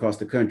 regions all across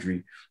the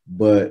country,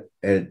 but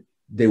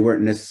they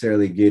weren't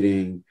necessarily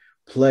getting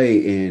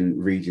play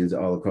in regions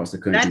all across the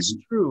country. That's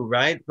true,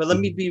 right? But let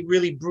me be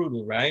really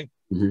brutal, right?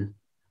 In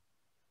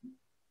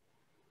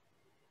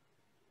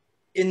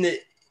the,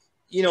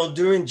 you know,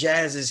 during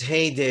jazz's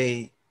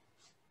heyday,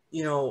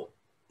 you know,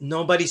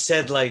 nobody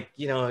said, like,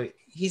 you know,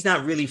 he's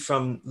not really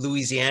from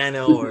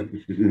Louisiana or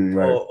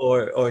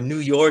or New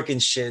York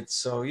and shit.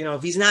 So, you know,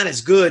 if he's not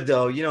as good,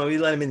 though, you know, we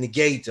let him in the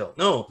gate, though.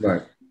 No.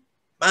 Right.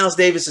 Miles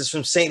Davis is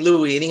from St.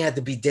 Louis, and he had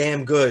to be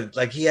damn good.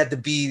 Like, he had to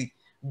be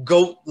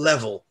GOAT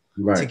level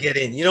to get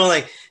in. You know,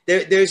 like,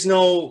 there's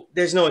no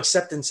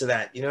acceptance of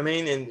that. You know what I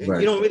mean? And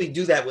you don't really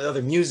do that with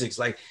other musics.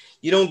 Like,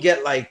 you don't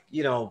get, like,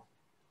 you know,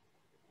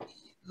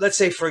 let's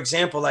say, for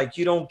example, like,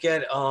 you don't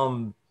get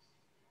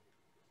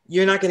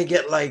you're not going to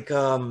get, like,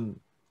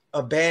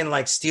 a band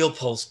like Steel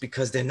Pulse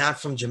because they're not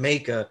from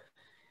Jamaica.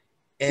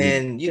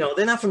 And, you know,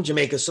 they're not from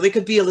Jamaica, so they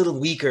could be a little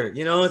weaker.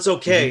 You know, it's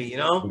okay, you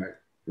know?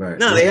 Right.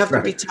 No, they have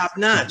to be top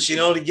notch, you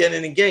know, to get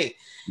in the gate.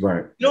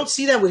 Right. You don't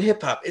see that with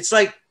hip hop. It's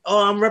like,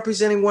 oh, I'm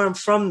representing where I'm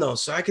from, though,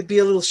 so I could be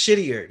a little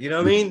shittier. You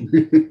know what I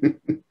mean?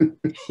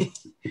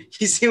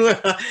 You see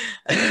where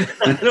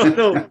I don't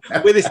know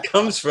where this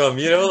comes from.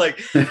 You know,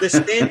 like, the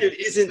standard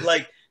isn't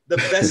like the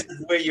best of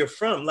where you're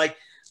from. Like,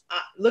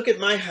 look at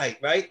my height,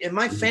 right? In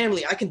my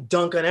family, I can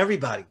dunk on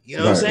everybody. You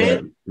know what I'm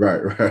saying?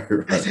 Right.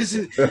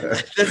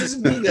 That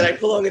doesn't mean that I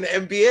belong in the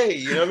NBA.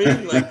 You know what I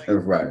mean? Like,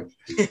 right.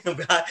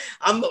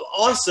 I'm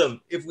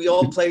awesome if we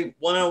all play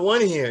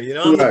one-on-one here. You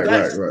know, I'm the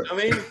best. You know what I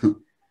mean?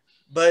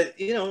 But,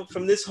 you know,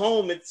 from this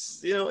home,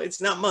 it's, you know, it's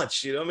not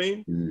much. You know what I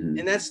mean?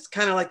 And that's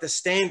kind of like the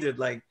standard.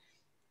 Like,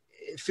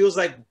 it feels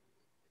like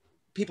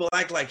people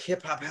act like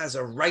hip hop has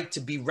a right to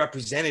be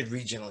represented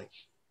regionally.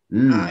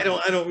 I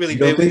don't really. You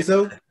don't think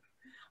so?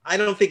 I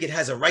don't think it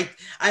has a right.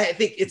 I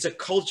think it's a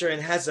culture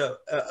and has a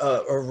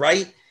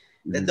right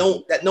that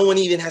no one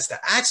even has to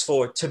ask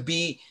for to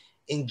be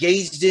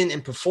engaged in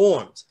and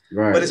performed.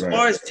 Right, but as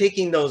far as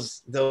taking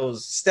those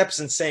steps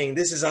and saying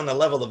this is on the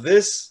level of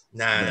this,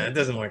 it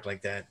doesn't work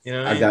like that. You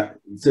know what I mean?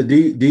 So do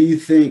you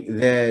think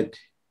that,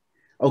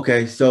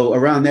 okay, so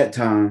around that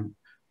time,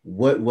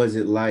 what was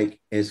it like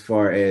as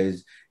far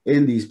as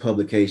in these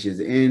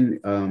publications, in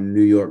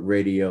New York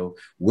radio?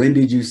 When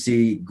did you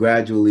see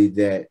gradually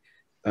that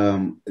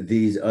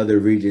these other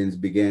regions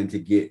began to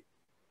get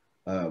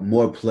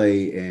more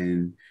play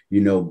and, you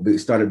know,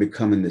 started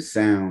becoming the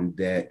sound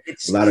that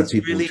a lot of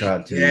people really,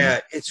 tried to? Yeah,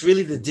 it's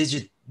really the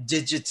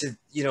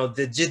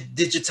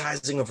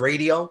digitizing of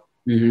radio.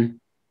 You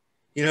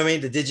know what I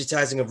mean? The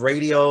digitizing of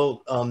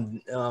radio.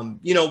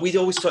 You know, we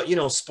always thought, you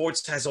know,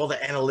 sports has all the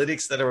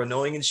analytics that are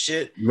annoying and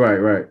shit.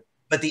 Right.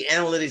 But the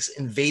analytics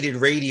invaded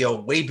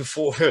radio way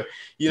before,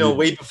 you know,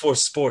 way before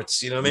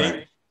sports. You know what I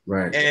mean?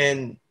 Right.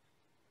 And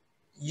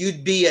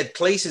you'd be at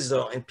places,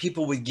 though, and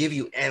people would give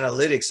you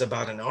analytics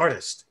about an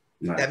artist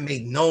that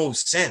made no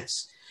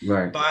sense.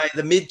 Right. By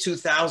the mid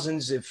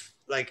 2000s, if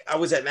like I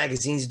was at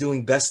magazines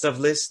doing best of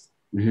list,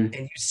 and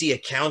you see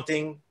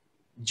accounting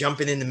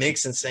jumping in the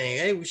mix and saying,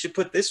 "Hey, we should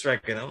put this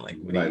record." I'm like,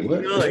 "What are Like you,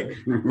 what? like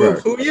Right.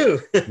 who are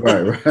you?"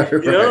 Right. Right.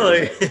 You know,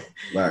 Right. like,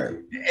 Right.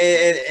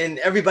 and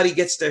everybody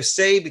gets their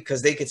say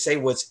because they could say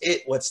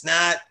what's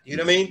not. You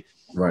know what I mean?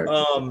 Right.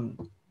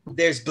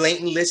 There's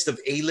blatant list of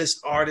A-list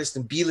artists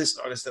and B-list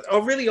artists that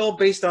are really all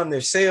based on their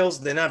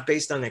sales. They're not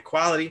based on their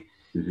quality.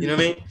 You know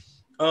what I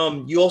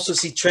mean? You also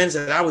see trends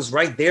that I was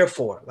right there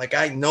for. Like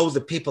I know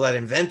the people that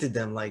invented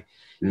them. Like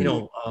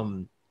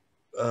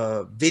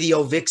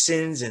video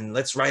vixens, and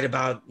let's write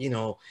about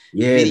video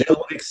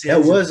vixens.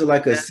 That was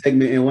like a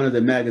segment in one of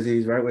the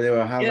magazines, right, where they were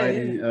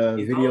highlighting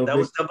video. That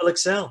was Double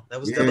XL. That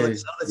was Double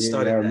XL that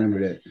started. I remember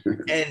that.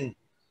 And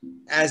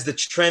as the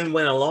trend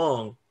went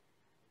along,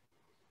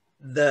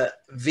 the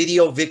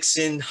video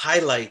vixen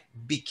highlight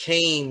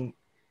became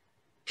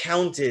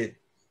counted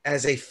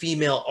as a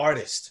female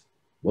artist.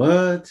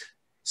 What?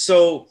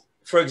 So,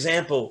 for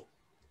example,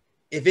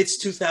 if it's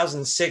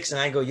 2006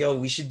 and I go, yo,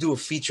 we should do a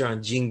feature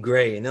on Jean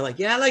Grey. And they're like,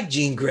 yeah, I like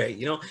Jean Grey,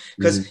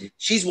 because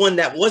she's one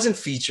that wasn't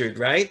featured,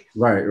 right?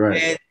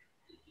 Right.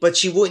 But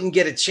she wouldn't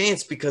get a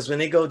chance because when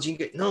they go, Jean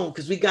Grey, no,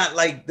 because we got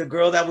like the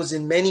girl that was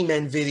in Many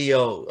Men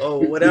video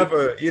or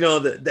whatever,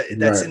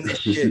 that's in this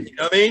shit, you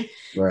know what I mean?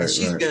 Right. And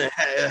she's going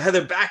to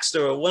Heather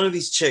Baxter or one of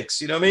these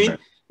chicks, you know what I mean?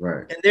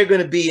 Right. And they're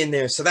going to be in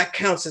there. So that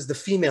counts as the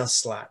female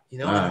slot,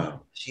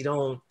 Wow. She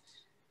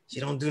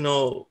don't do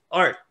no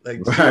art.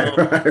 Like,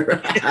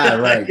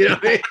 right. You know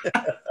what I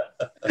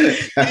mean?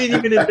 She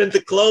didn't even invent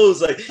the clothes.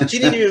 Like, she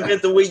didn't even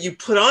invent the way you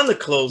put on the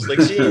clothes.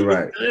 Like, she didn't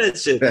even do that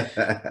shit.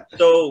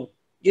 So,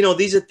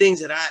 these are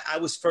things that I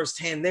was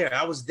firsthand there.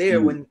 I was there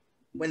when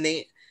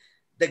the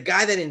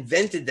guy that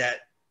invented that,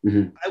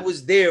 I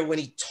was there when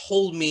he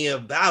told me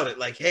about it.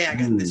 Like, hey, I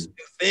got this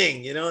new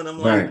thing, and I'm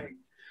like,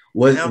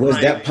 was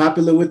that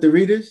popular with the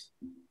readers?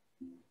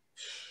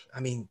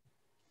 I mean,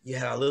 you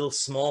had a little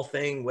small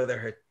thing, whether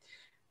her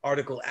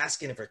article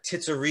asking if her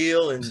tits are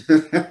real, and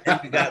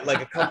we got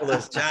like a couple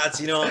of shots,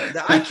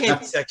 the eye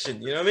candy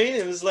section, you know what I mean?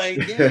 It was like,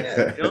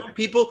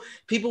 people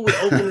would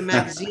open the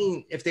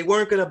magazine. If they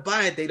weren't going to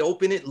buy it, they'd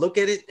open it, look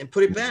at it, and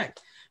put it back.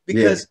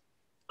 Because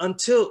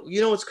until,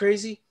 what's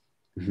crazy?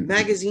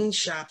 Magazine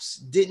shops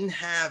didn't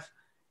have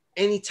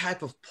any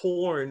type of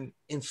porn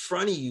in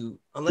front of you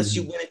unless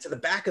you went into the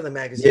back of the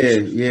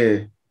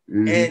magazine.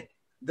 And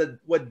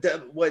what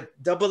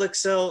Double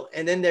XL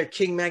and then their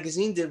King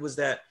magazine did was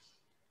that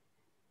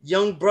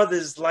young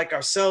brothers like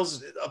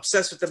ourselves,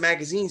 obsessed with the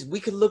magazines, we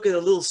could look at a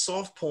little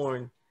soft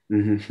porn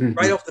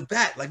right off the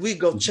bat. Like we'd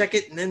go check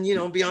it and then,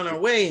 be on our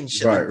way and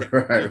shit. Right.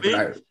 And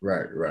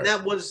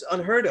that was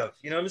unheard of.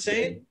 You know what I'm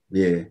saying?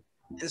 Yeah.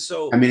 And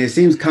so, I mean, it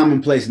seems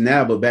commonplace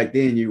now, but back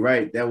then, you're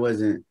right. That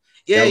wasn't.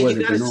 Yeah,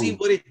 you got to see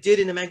what it did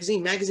in the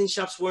magazine. Magazine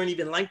shops weren't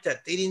even like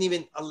that. They didn't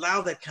even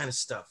allow that kind of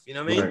stuff. You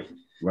know what I mean?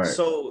 Right.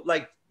 So,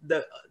 like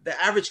the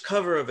average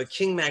cover of a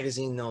King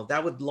magazine, though,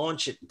 that would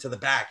launch it to the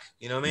back.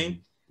 You know what I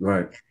mean?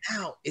 Right. And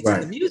now it's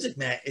in the music,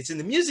 It's in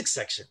the music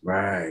section.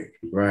 Right.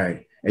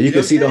 And you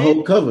can see the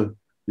whole cover.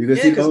 You can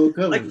see the whole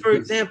cover. Like, for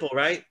example,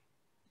 right?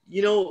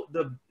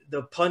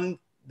 The pun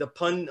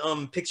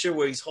picture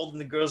where he's holding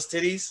the girl's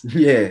titties.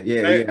 Yeah.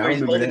 Where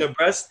he's holding her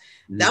breast.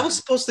 That was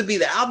supposed to be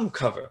the album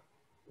cover.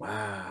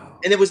 Wow.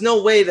 And there was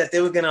no way that they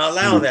were going to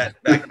allow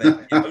that back then. You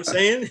know what I'm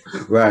saying?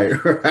 Right.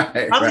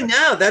 Probably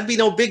now that'd be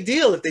no big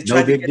deal if they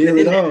tried to get it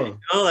in there.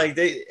 Like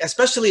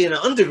especially in an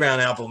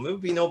underground album, it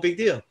would be no big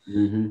deal.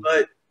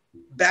 But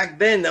back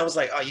then, that was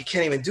like, oh, you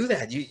can't even do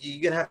that.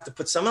 You're gonna have to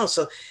put something else.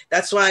 So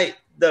that's why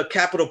the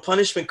Capital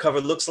Punishment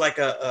cover looks like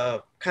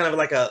a kind of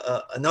like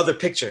another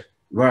picture.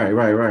 Right.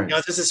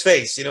 It's just his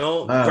face,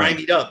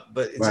 grimied up,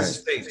 but it's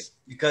just his face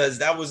because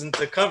that wasn't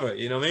the cover.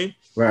 You know what I mean?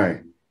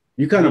 Right.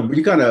 You kind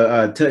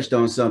of touched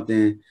on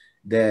something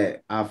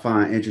that I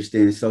find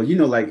interesting. So,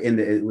 like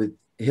with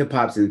hip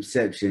hop's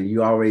inception,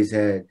 you always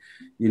had,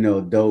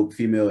 dope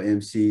female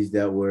MCs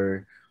that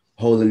were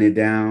holding it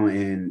down,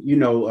 and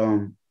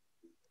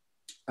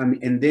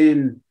and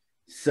then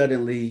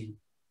suddenly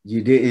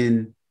you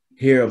didn't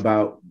hear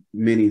about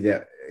many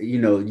that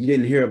you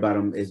didn't hear about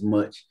them as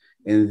much,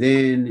 and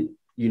then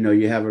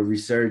you have a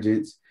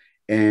resurgence,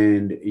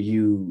 and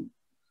you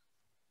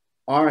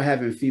are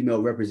having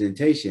female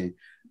representation.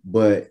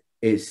 But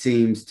it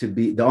seems to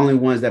be the only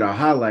ones that are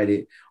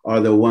highlighted are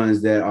the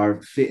ones that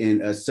are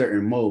fitting a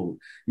certain mold.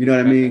 You know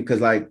what I mean?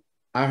 Because like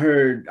I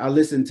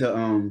listened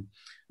to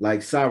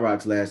like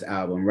Cyrock's last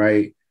album,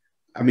 right?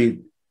 I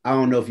mean, I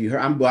don't know if you heard.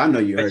 I know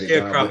you heard it.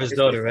 Sharecropper's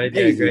daughter, right?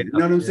 Yeah, great. You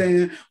know what I'm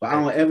saying? But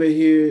I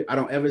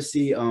don't ever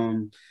see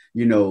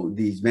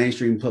these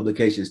mainstream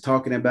publications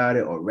talking about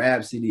it, or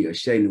Rhapsody or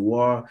Chez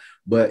Noir.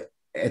 But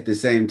at the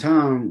same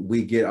time,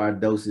 we get our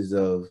doses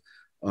of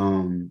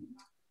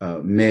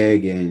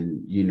Meg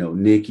and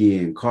Nicki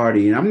and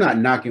Cardi, and I'm not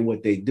knocking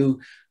what they do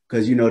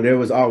because there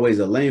was always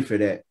a lane for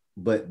that.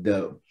 But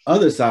the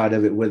other side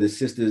of it, where the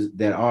sisters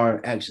that are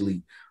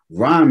actually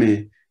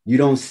rhyming, you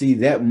don't see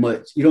that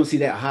much, you don't see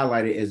that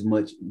highlighted as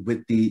much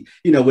with the,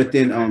 you know,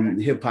 within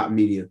hip hop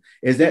media.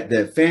 Is that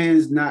the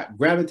fans not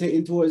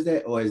gravitating towards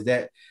that, or is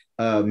that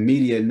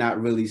media not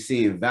really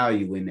seeing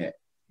value in that?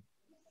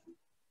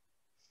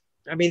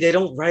 I mean, they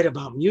don't write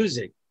about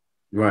music.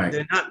 Right.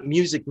 They're not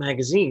music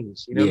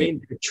magazines. You know what I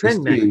mean? They're It's trend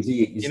TMZ,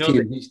 magazines. it's You know,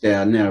 TMZ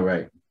style now,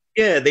 right?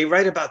 yeah, they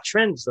write about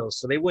trends though,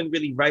 so they wouldn't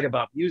really write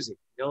about music.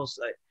 You know,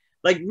 so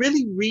like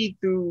really read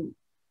through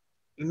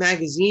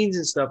magazines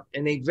and stuff,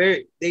 and they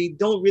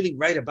don't really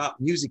write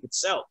about music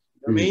itself.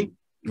 You know what I mean?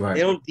 Right.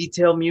 They don't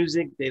detail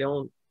music.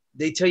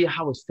 They tell you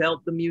how it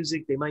felt, the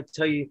music. They might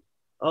tell you,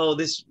 oh,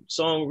 this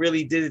song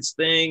really did its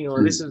thing,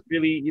 or this is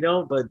really, you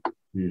know, but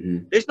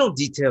there's no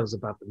details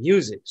about the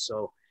music.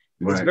 So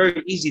it's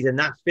very easy to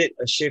not fit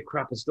a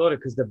sharecropper's daughter,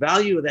 because the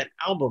value of that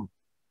album,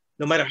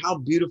 no matter how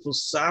beautiful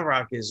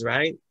Cyrock is,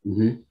 right?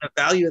 The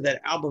value of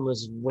that album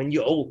is when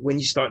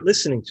you start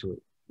listening to it.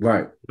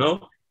 Right. You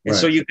know? And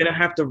so you're gonna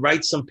have to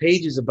write some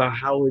pages about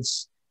how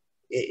it's,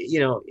 you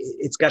know,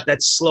 it's got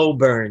that slow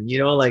burn, you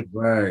know, like,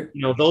 you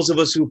know, those of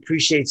us who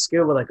appreciate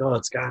skill, we're like, oh,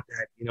 it's got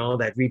that, you know,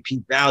 that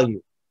repeat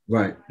value.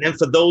 Right. And then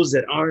for those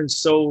that aren't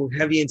so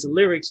heavy into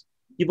lyrics,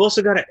 you've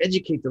also got to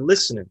educate the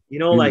listener, you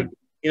know, like,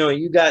 you know,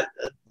 you got,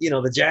 you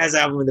know, the jazz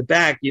album in the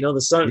back, you know,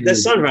 that's Sun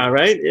Ra,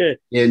 right? Yeah.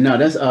 Yeah, no,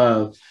 that's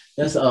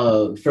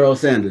Pharoah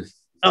Sanders.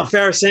 Oh,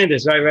 Pharoah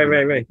Sanders,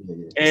 right.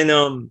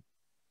 And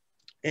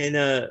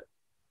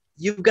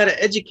you've got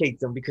to educate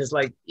them, because,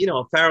 like, you know,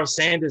 a Pharoah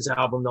Sanders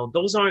album, though,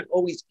 those aren't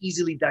always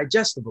easily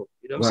digestible.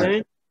 You know what I'm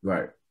saying?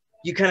 Right.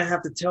 You kind of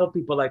have to tell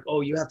people, like, oh,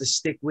 you have to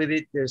stick with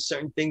it. There's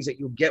certain things that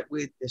you'll get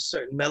with. There's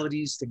certain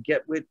melodies to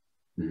get with.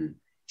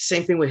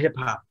 Same thing with hip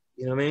hop.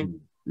 You know what I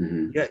mean?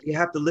 You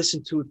have to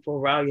listen to it for a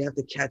while. You have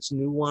to catch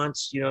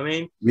nuance. You know what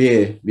I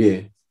mean?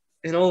 Yeah.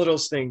 And all of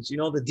those things, you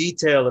know, the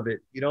detail of it,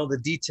 you know, the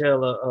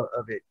detail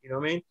of it, you know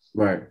what I mean?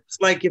 Right. It's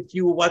like if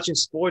you were watching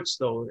sports,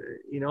 though,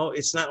 you know,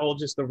 it's not all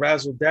just the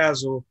razzle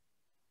dazzle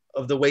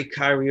of the way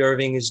Kyrie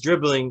Irving is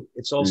dribbling.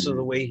 It's also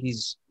the way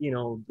he's, you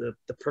know, the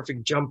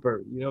perfect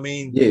jumper, you know what I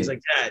mean? Things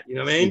like that, you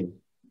know what I mean?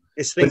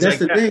 It's things like that.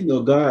 But that's the thing,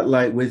 though, God,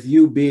 like with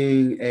you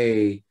being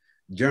a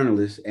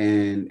journalist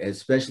and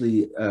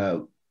especially,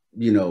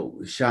 you know,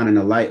 shining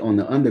a light on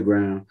the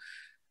underground,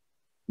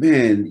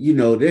 man, you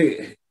know,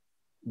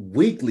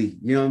 weekly,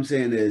 you know what I'm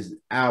saying, there's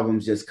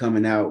albums just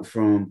coming out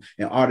from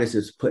an artist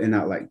that's putting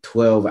out like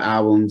 12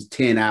 albums,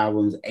 10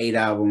 albums, 8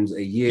 albums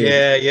a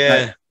year.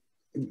 Yeah.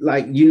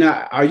 Like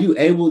are you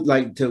able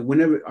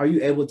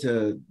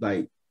to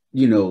like,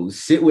 you know,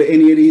 sit with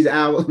any of these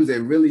albums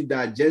and really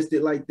digest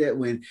it like that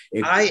when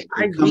I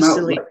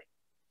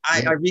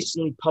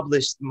recently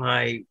published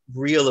my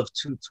reel of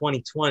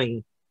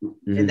 2020,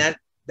 and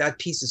that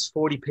piece is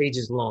 40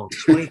 pages long,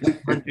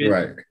 2,200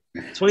 right.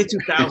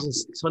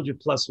 22,600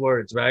 plus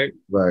words, right?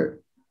 Right.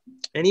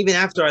 And even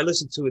after I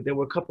listened to it, there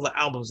were a couple of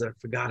albums that I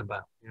forgot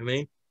about. You know what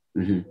I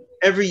mean?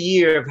 Every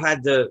year I've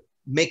had to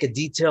make a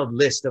detailed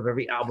list of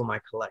every album I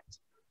collect,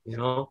 you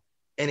know?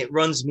 And it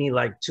runs me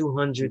like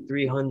 200,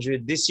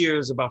 300. This year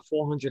is about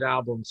 400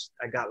 albums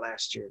I got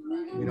last year,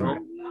 you know?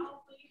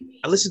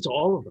 I listen to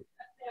all of them,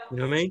 you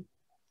know what I mean?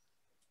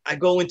 I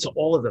go into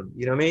all of them,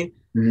 you know what I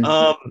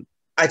mean?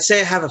 I'd say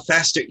I have a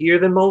faster ear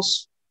than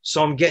most.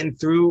 So I'm getting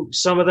through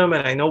some of them,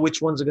 and I know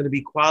which ones are going to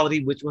be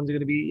quality, which ones are going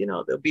to be, you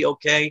know, they'll be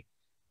okay,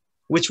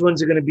 which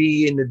ones are going to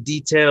be in the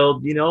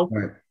detailed, you know.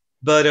 Right.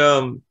 But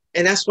and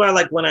that's why,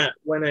 like, when I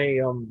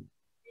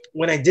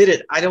did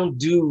it, I don't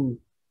do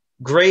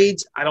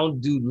grades, I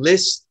don't do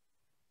lists,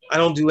 I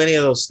don't do any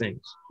of those things.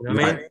 You know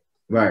what I mean?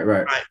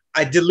 Right.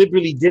 I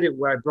deliberately did it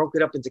where I broke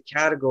it up into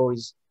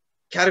categories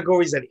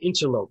that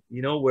interlope,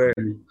 you know, where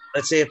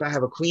let's say if I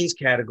have a Queens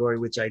category,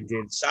 which I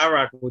did,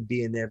 Cyrock would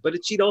be in there, but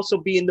she'd also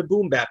be in the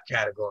boom bap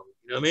category,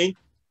 you know what I mean?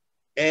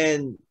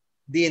 And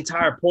the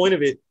entire point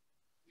of it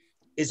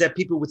is that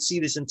people would see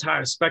this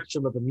entire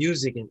spectrum of the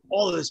music and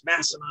all of this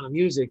massive amount of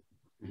music,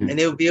 and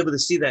they would be able to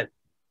see that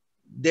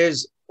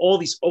there's all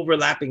these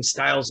overlapping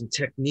styles and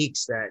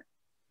techniques that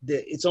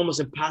it's almost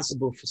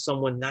impossible for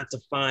someone not to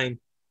find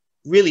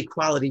really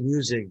quality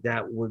music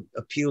that would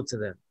appeal to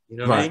them, you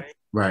know what I mean?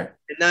 Right.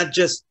 And not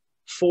just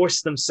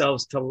force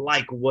themselves to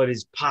like what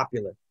is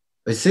popular.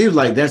 It seems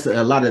like that's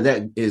a lot of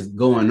that is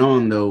going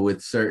on, though,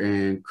 with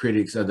certain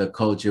critics of the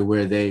culture,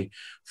 where they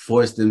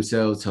force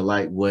themselves to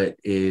like what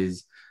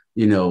is,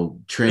 you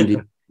know,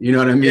 trendy. You know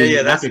what I mean?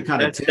 Yeah, I can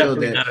kind of tell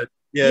that.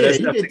 You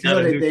can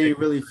tell that they ain't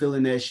really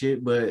feeling that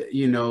shit, but,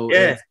 you know,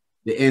 it's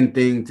the end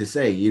thing to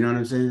say. You know what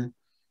I'm saying?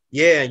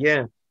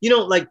 Yeah. You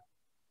know, like,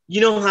 you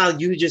know how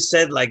you just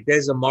said, like,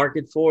 there's a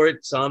market for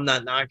it, so I'm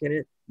not knocking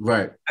it.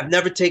 Right. I've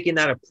never taken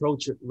that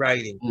approach with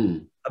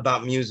writing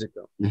about music,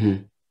 though.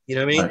 You know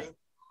what I mean? Right.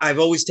 I've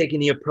always taken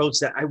the approach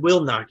that I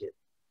will knock it.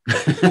 You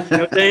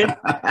know what I'm saying?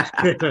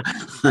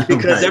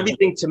 Because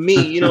everything to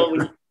me, you know,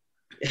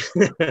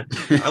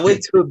 I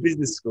went to a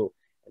business school.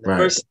 And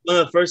one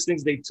of the first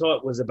things they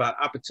taught was about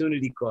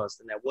opportunity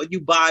cost, and that what you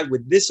buy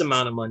with this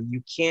amount of money,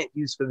 you can't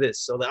use for this.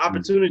 So the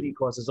opportunity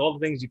cost is all the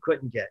things you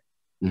couldn't get.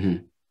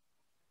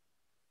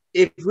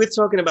 if we're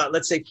talking about,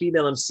 let's say,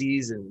 female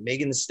MCs and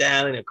Megan Thee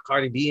Stallion and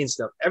Cardi B and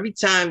stuff, every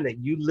time that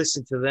you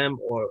listen to them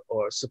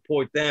or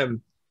support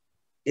them,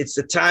 it's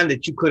the time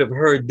that you could have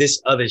heard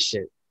this other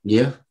shit.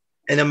 Yeah.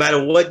 And no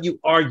matter what you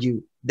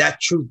argue, that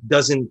truth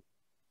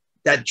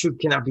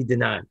cannot be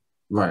denied.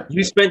 Right.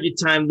 You spent your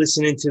time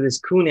listening to this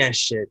coon ass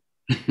shit.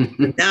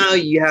 And now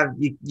you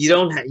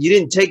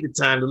didn't take the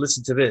time to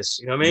listen to this.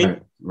 You know what I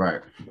mean?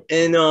 Right.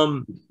 And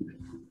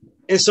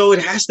so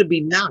it has to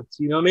be knocked,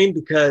 you know what I mean?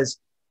 Because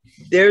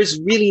there's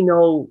really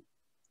no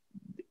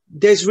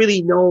gauge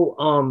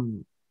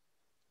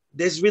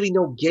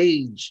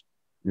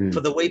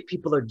for the way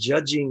people are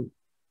judging,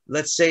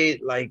 let's say,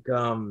 like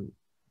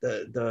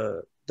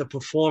the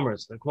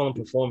performers. I call them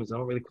performers. I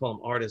don't really call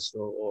them artists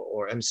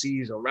or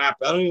MCs or rap.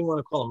 I don't even want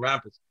to call them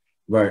rappers.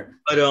 Right.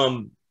 But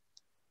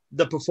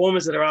the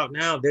performers that are out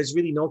now, there's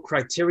really no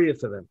criteria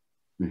for them.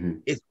 Mm-hmm.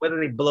 It's whether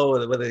they blow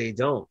or whether they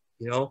don't,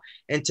 you know?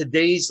 And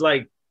today's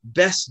like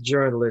best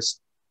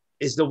journalist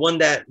is the one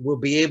that will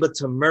be able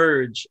to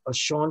merge a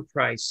Sean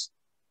Price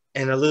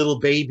and a Little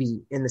Baby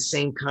in the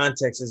same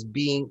context as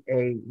being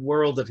a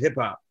world of hip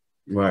hop.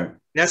 Right. And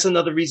that's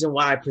another reason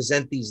why I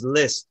present these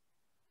lists,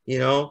 you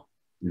know,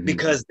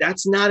 because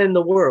that's not in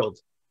the world.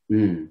 You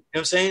know what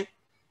I'm saying?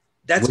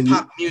 That's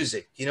pop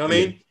music. You know what I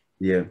mean?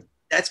 Yeah.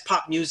 That's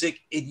pop music.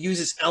 It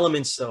uses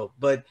elements though,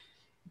 but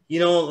you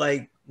know,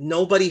 like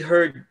nobody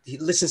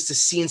listens to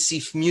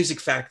CNC Music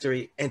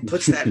Factory and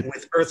puts that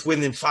with Earth,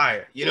 Wind, and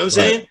Fire. You know what I'm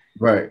saying?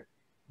 Right.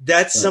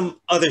 That's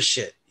some other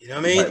shit. You know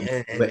what I mean?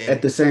 Right. But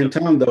at the same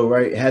time though,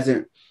 right?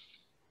 Hasn't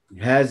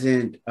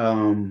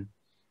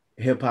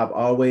hip hop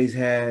always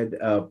had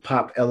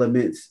pop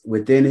elements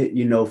within it,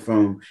 you know,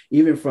 from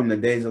the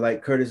days of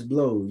like Curtis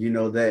Blow, you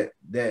know, that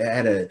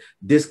had a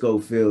disco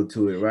feel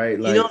to it, right?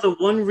 Like, you know, the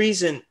one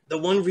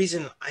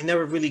reason I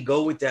never really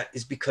go with that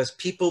is because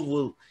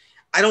people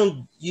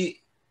see,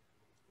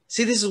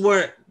 this is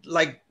where,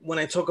 like, when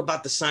I talk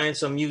about the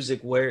science of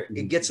music, where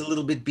it gets a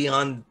little bit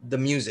beyond the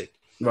music.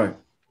 Right.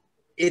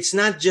 It's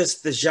not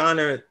just the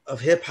genre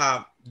of hip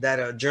hop that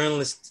a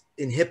journalist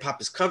in hip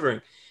hop is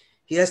covering.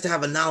 He has to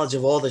have a knowledge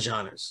of all the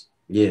genres.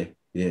 Yeah.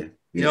 You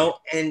know,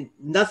 and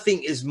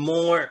nothing is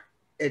more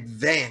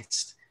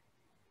advanced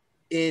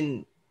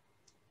in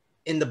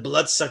the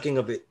blood sucking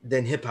of it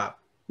than hip hop.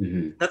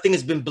 Nothing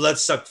has been blood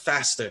sucked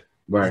faster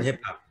than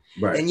hip hop.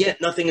 Right. And yet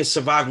nothing has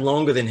survived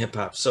longer than hip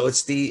hop. So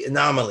it's the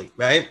anomaly,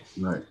 right?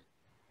 Right.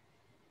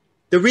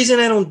 The reason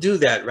I don't do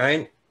that,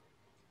 right,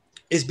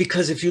 is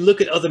because if you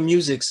look at other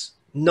musics,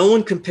 no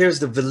one compares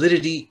the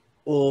validity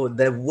or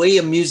the way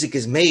a music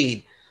is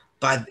made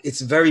by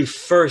its very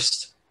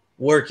first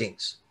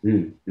workings.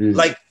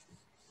 Like,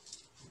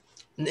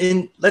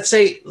 let's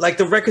say, like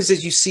the records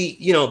that you see,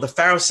 you know, the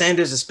Pharoah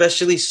Sanders,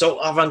 especially, so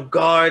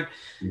avant-garde,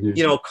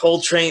 you know,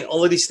 Coltrane,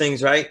 all of these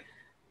things, right?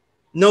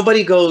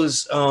 Nobody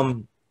goes,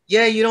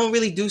 yeah, you don't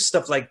really do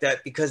stuff like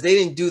that because they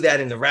didn't do that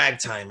in the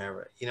ragtime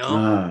era, you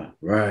know?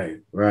 Right.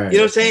 You know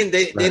what I'm saying?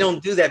 They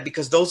don't do that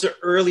because those are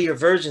earlier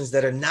versions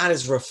that are not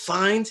as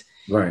refined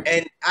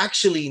and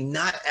actually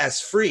not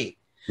as free.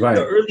 Right.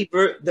 The early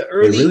they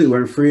really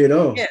weren't free at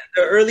all. Yeah,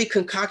 the early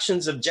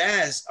concoctions of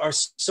jazz are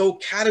so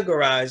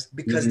categorized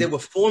because there were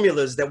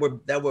formulas that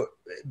were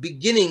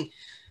beginning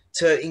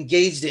to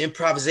engage the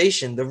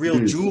improvisation, the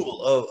real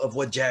jewel of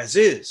what jazz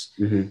is.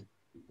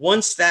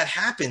 Once that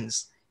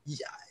happens,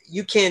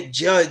 you can't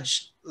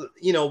judge,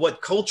 you know,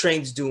 what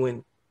Coltrane's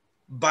doing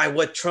by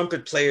what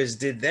trumpet players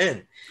did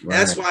then.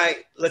 That's why,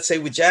 let's say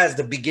with jazz,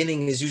 the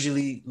beginning is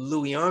usually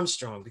Louis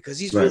Armstrong, because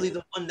he's really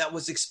the one that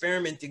was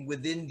experimenting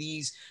within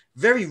these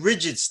very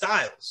rigid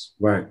styles.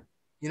 Right.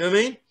 You know what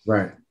I mean?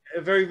 Right.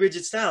 Very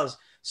rigid styles.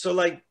 So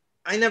like,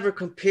 I never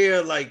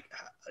compare, like,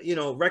 you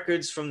know,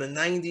 records from the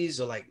 90s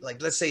or like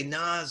let's say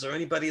Nas or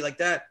anybody like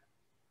that,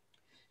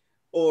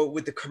 or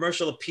with the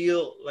commercial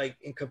appeal, like,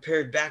 and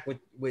compared back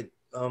with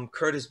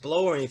Curtis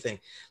Blow or anything.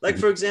 Like,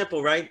 for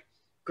example, right?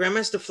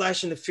 Grandmaster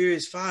Flash and the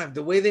Furious Five,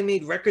 the way they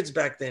made records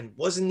back then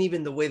wasn't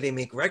even the way they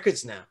make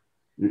records now.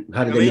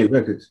 How did they make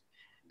records?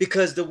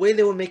 Because the way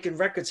they were making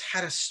records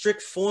had a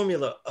strict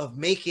formula of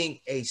making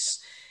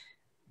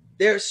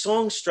their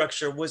song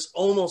structure was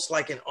almost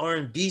like an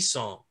R&B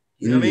song.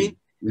 You know what I mean?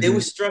 They were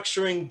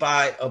structuring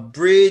by a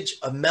bridge,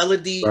 a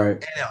melody,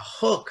 and a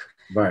hook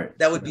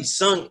that would be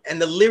sung.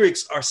 And the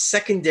lyrics are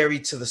secondary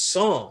to the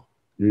song.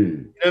 You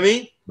know what I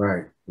mean?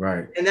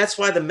 Right. And that's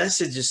why the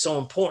message is so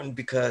important,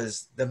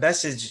 because the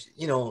message,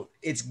 you know,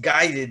 it's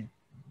guided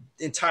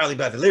entirely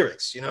by the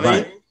lyrics, you know what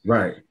I mean?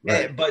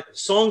 Right. But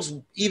songs,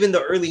 even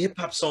the early hip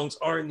hop songs,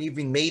 aren't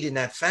even made in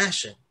that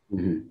fashion. You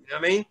know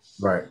what I mean?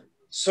 Right.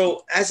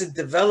 So as it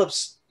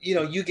develops, you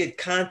know, you get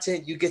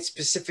content, you get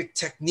specific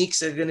techniques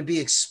that are going to be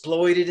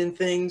exploited in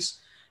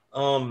things,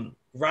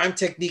 rhyme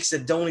techniques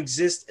that don't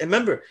exist. And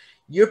remember,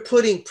 you're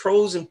putting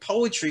prose and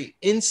poetry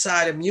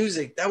inside of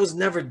music that was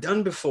never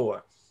done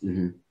before.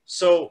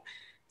 So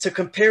to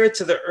compare it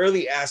to the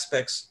early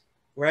aspects,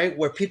 right,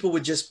 where people were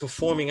just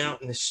performing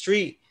out in the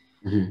street,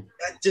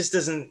 that just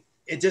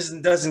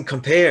doesn't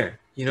compare.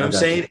 You You know I what I'm got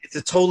saying? you. It's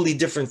a totally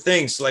different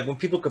thing. So like when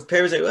people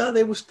compare, it's like, well,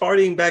 they was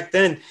partying back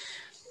then.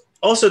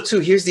 Also, too,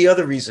 here's the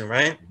other reason,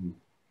 right? Mhm.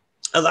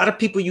 A lot of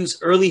people use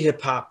early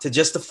hip hop to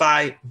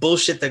justify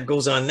bullshit that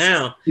goes on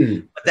now,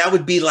 Mhm. but that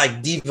would be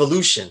like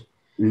devolution.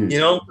 You Mhm.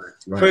 know,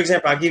 for Right.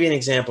 example, I'll give you an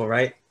example,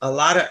 right? A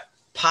lot of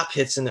pop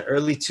hits in the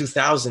early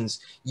 2000s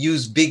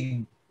use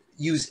big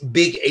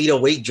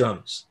 808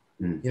 drums.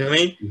 Mhm. You know what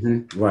I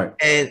mean? Right.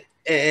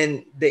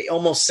 And they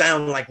almost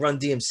sound like Run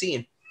DMC.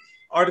 And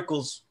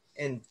articles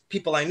and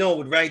people I know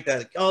would write that,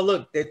 like, oh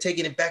look, they're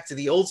taking it back to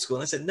the old school.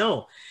 And I said,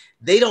 no,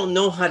 they don't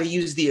know how to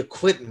use the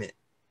equipment.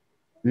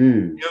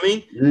 Mm. You know what I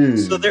mean?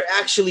 So Mm. they're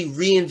actually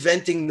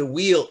reinventing the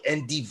wheel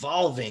and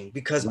devolving,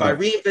 because by Right.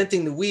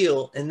 reinventing the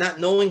wheel and not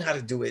knowing how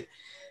to do it,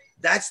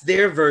 that's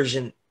their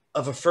version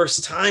of a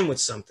first time with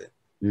something.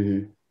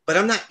 Mhm. But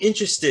I'm not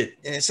interested,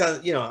 and it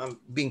sounds, you know, I'm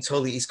being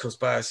totally East Coast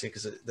biased here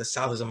because the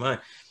South is on mine.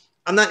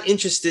 I'm not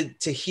interested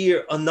to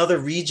hear another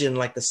region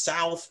like the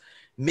South,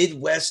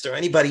 Midwest, or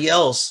anybody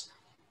else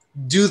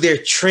do their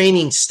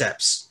training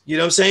steps. You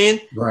know what I'm saying?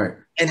 Right.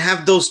 And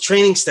have those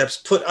training steps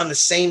put on the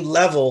same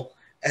level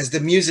as the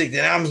music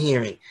that I'm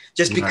hearing,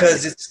 just Right.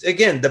 because it's,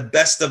 again, the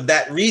best of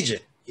that region.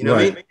 You know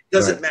what I Right. mean? It Right.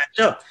 doesn't match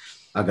up.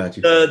 I got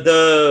you.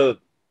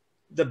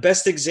 The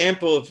best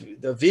example of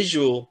the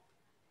visual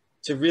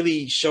to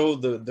really show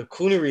the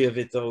coonery of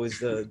it, though, is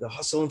the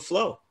Hustle and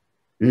Flow.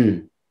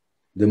 Mm.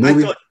 The I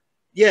movie. thought,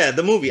 yeah,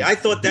 the movie. I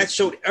thought that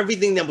showed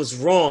everything that was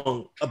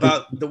wrong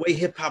about the way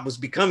hip hop was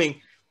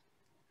becoming.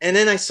 And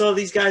then I saw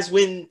these guys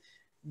win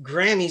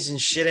Grammys and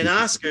shit and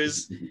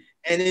Oscars,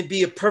 and it'd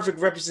be a perfect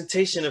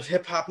representation of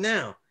hip hop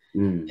now.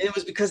 Mm. And it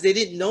was because they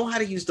didn't know how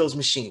to use those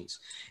machines.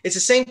 It's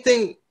the same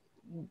thing,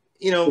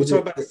 you know, we Is talk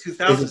it about the is it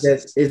 2000s.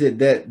 that is it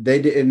that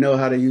they didn't know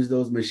how to use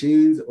those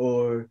machines,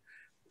 or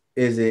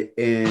is it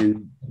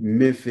in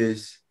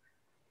Memphis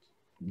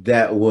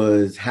that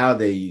was how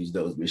they used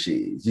those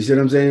machines? You see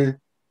what I'm saying?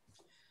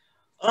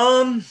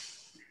 Um,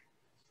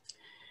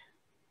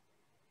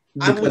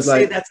 I would Because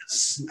say like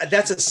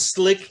that's a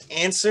slick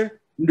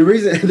answer. the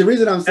reason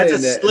I'm That's a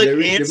saying that slick the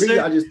reason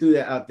answer. I just threw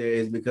that out there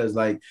is because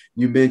like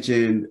you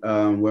mentioned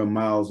where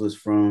Miles was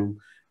from,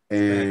 Right,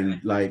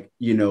 and like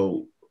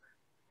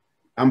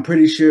I'm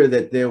pretty sure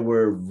that there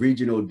were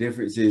regional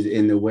differences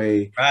in the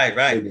way right, they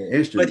right. play the But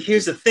instruments.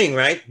 here's the thing,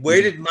 right?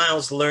 Where did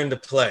Miles learn to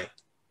play?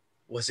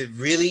 Was it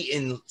really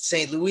in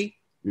St. Louis?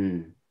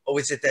 Mm, Or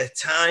was it that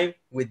time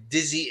with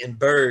Dizzy and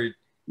Bird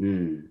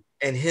mm,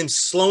 and him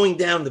slowing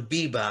down the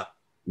bebop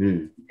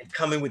mm. and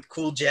coming with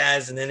cool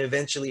jazz, and then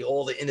eventually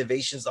all the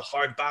innovations, the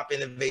hard bop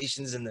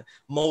innovations and the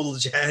modal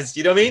jazz?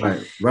 You know what I mean? Right,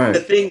 The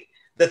right. thing,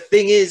 the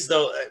thing is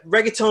though,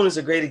 reggaeton is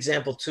a great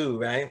example too,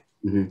 right?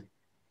 Mm-hmm.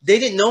 They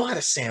didn't know how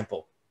to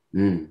sample.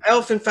 Mm, I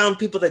often found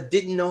people that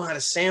didn't know how to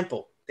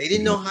sample. They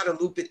didn't know mm-hmm. how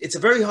to loop it. It's a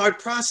very hard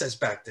process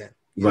back then.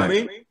 You know what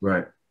Right, I mean?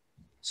 right.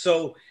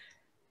 So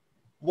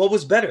what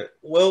was better?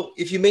 Well,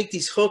 if you make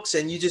these hooks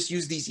and you just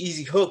use these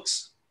easy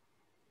hooks,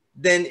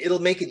 then it'll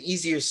make an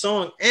easier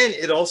song, and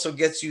it also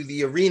gets you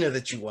the arena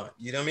that you want.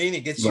 You know what I mean?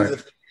 It gets you Right.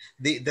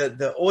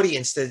 the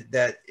audience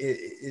that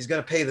is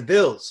going to pay the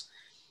bills.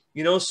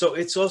 You know, so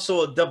it's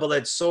also a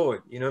double-edged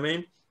sword. You know what I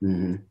mean?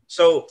 Mm-hmm.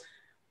 So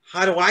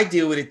how do I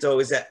deal with it though?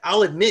 Is that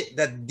I'll admit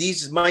that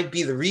these might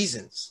be the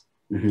reasons,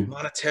 Mm-hmm.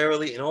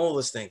 monetarily and all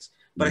those things,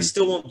 but I Mm-hmm.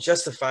 still won't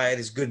justify it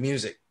as good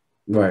music.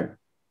 Right.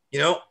 You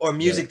know, or Right.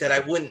 music that I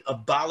wouldn't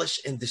abolish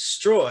and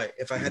destroy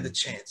if I had the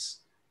Mm-hmm. chance.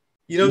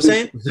 You know what I'm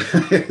saying?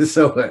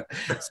 so,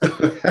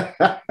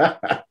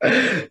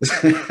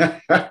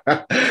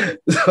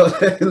 so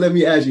let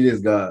me ask you this,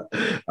 God.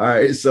 All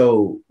right.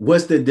 So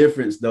what's the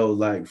difference though,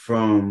 like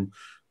from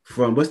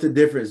what's the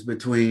difference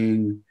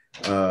between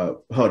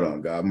hold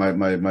on, God,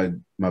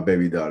 my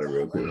baby daughter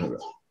real quick. Hold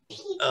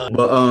on.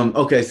 But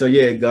okay, so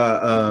yeah,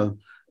 God,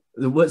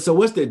 what's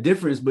the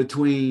difference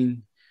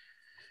between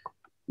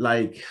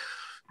like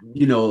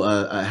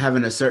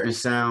having a certain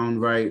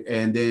sound, right?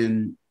 And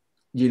then,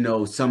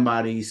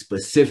 somebody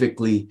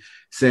specifically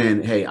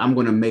saying, hey, I'm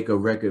going to make a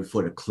record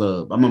for the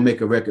club. I'm going to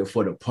make a record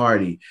for the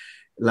party.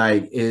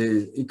 Like,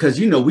 is because,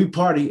 we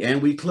party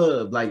and we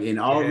club, like in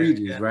all Yeah,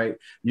 regions, yeah, right?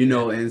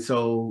 yeah. And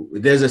so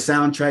there's a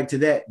soundtrack to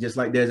that, just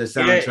like there's a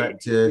Yeah, soundtrack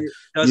to, it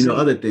doesn't.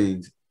 other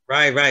things.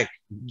 Right, right.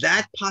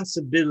 That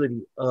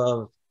possibility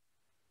of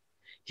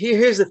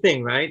here's the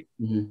thing, right?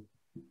 Mm-hmm.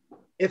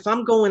 If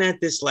I'm going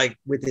at this like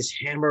with this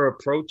hammer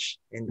approach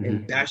and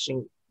Mm-hmm.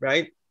 bashing,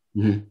 right?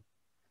 Mm-hmm.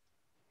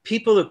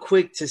 People are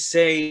quick to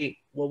say,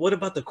 well, what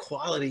about the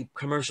quality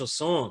commercial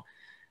song?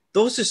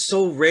 Those are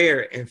so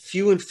rare and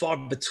few and far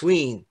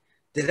between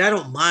that I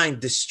don't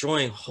mind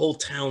destroying whole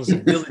towns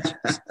and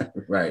villages,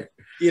 Right.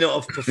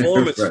 of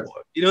performance Right. for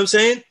it. You know what I'm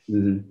saying?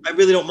 Mm-hmm. I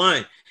really don't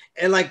mind.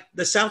 And like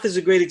the South is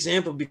a great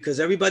example because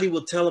everybody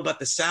will tell about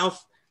the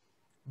South,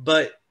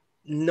 but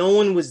no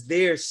one was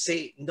there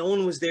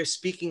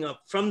speaking up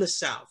from the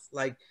South,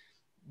 like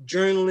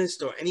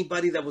journalists or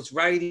anybody that was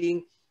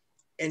writing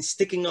and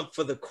sticking up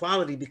for the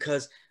quality,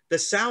 because the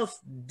South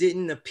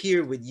didn't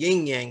appear with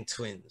yin yang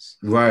twins.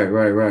 Right.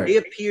 They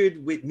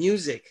appeared with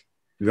music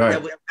that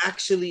Right. would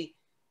actually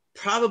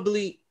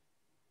probably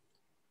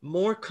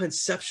more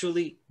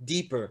conceptually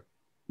deeper,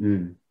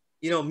 you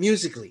know,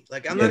 musically.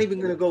 Like, I'm not even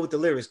going to go with the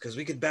lyrics because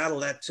we could battle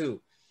that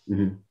too.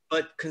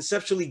 But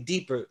conceptually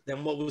deeper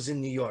than what was in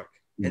New York.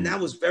 And that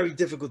was very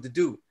difficult to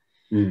do.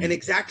 And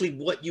exactly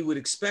what you would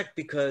expect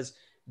because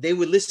they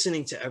were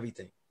listening to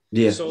everything.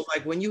 Yeah. So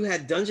like when you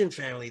had Dungeon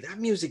Family, that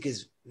music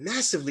is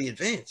massively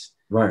advanced.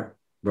 Right.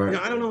 Right. You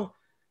know, I don't know,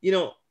 you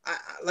know,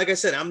 like I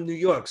said, I'm New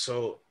York,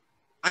 so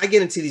I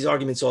get into these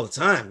arguments all the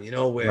time, you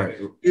know,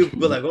 where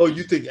people are like, "Oh,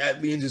 you think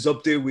Atlians is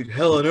up there with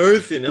Hell on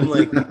Earth?" And I'm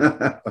like,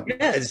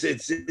 "Yeah,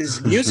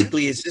 it's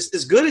musically, it's just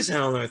as good as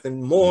Hell on Earth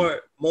and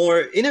more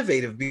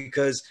innovative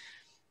because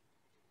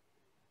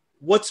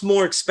what's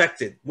more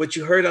expected? What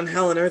you heard on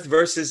Hell on Earth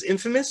versus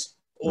Infamous,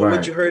 or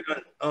what you heard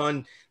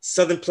on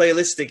Southern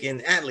Playalistic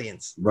in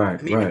Atlians? Right.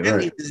 I mean,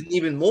 Atlians is an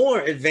even more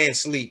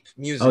advanced leap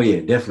music. Oh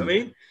yeah,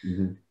 definitely. I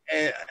mean,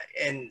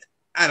 and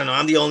I don't know.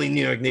 I'm the only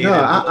New York native. No,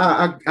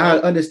 I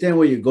understand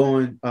where you're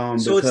going.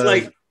 So it's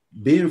like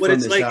being what from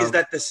it's the like South, is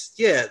that this,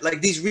 like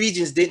these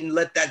regions didn't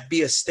let that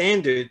be a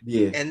standard.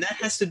 Yeah. And that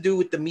has to do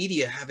with the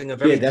media having a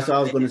very that's what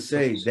I was going to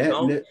say.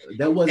 Influence,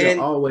 That wasn't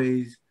and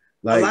always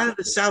like a lot of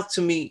the South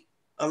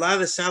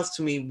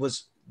to me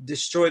was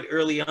destroyed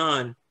early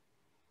on.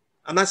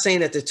 I'm not saying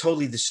that they're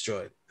totally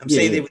destroyed. I'm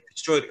saying they were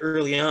destroyed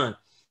early on,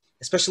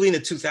 especially in the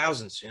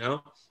 2000s, you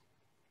know,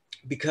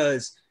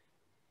 because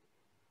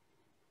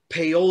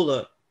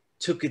payola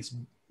took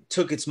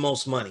its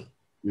most money.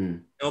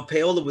 You know,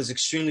 payola was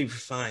extremely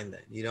refined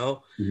then, you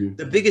know.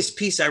 The biggest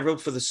piece I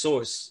wrote for The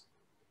Source,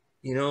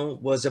 you know,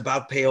 was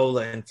about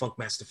payola and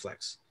Funkmaster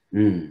Flex.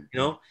 You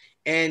know,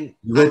 and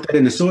you wrote that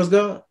in The Source,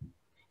 God?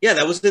 Yeah,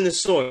 that was in The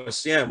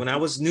Source. Yeah, when I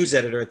was news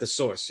editor at The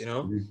Source, you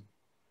know.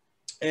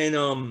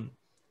 And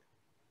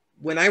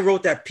when I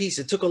wrote that piece,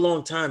 it took a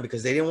long time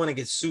because they didn't want to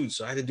get sued.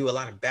 So I had to do a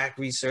lot of back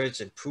research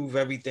and prove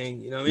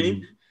everything, you know what I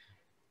mean?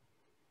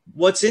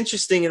 What's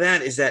interesting in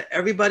that is that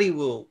everybody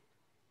will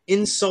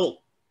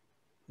insult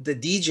the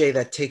DJ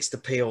that takes the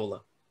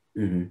payola.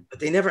 But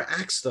they never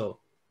ask, though,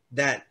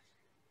 that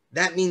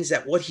means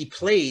that what he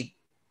played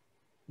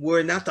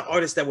were not the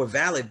artists that were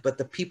valid, but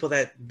the people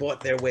that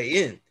bought their way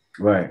in.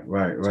 Right.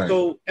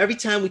 So every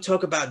time we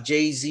talk about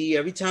Jay-Z,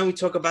 every time we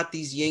talk about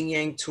these Yin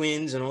Yang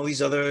Twins and all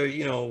these other,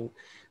 you know,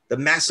 the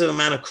massive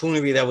amount of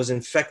coonery that was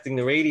infecting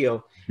the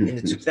radio in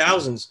the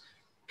 2000s,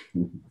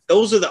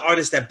 those are the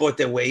artists that bought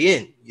their way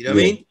in. You know what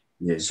I mean?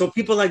 Yeah. So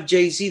people like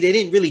Jay-Z, they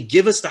didn't really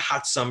give us the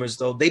hot summers,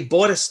 though. They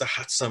bought us the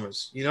hot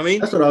summers. You know what I mean?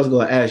 That's what I was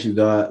going to ask you,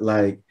 God.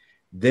 Like,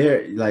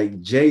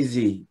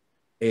 Jay-Z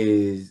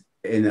is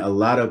in a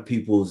lot of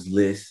people's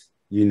lists,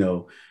 you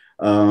know,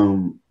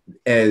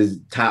 as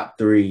top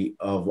 3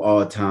 of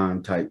all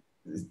time type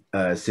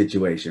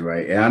situation,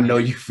 right? And I know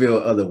you feel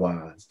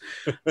otherwise,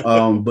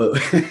 but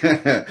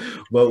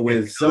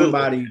with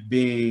somebody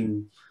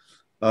being,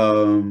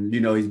 you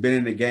know, he's been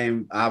in the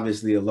game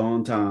obviously a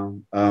long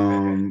time,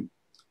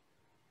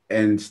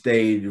 and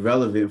stayed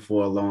relevant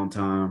for a long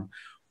time.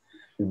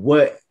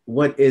 What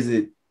is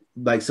it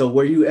like? So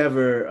were you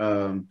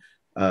ever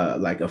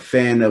like a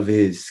fan of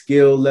his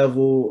skill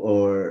level,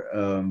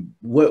 or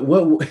what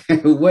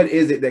what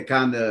is it that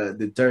kind of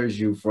deters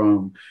you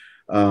from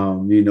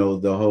you know,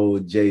 the whole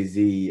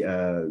Jay-Z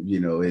you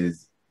know,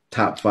 is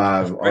top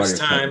 5 artists?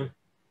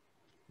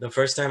 The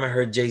first time I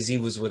heard Jay-Z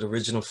was with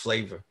Original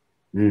Flavor,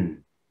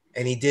 and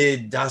he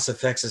did Das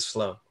FX's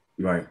Flow.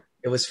 Right.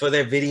 It was for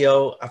their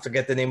video. I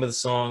forget the name of the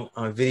song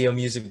on Video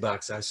Music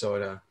Box. I saw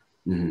it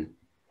on.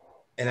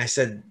 And I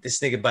said, this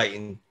nigga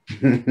biting.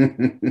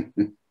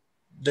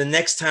 The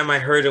next time I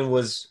heard him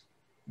was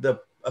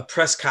a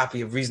press copy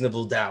of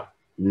Reasonable Doubt.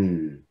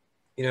 You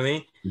know what I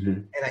mean?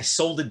 And I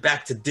sold it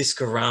back to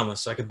Discorama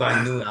so I could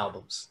buy new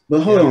albums.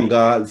 But hold on,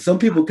 God. Some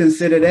people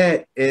consider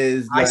that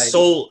as like...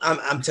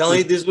 I'm telling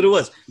you, this is what it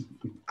was.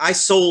 I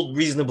sold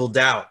Reasonable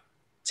Doubt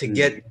to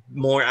get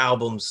more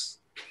albums,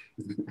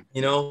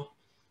 you know?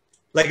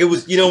 Like it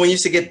was, you know, when you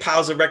used to get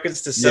piles of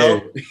records to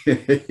sell,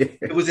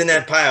 it was in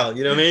that pile.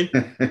 You know what I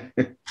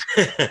mean?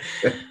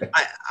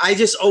 I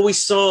just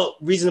always saw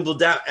Reasonable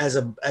Doubt as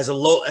a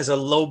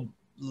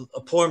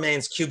poor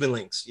man's Cuban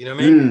Links. You know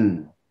what I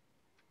mean?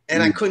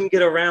 And I couldn't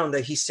get around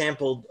that he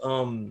sampled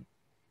the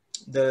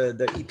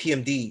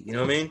EPMD. You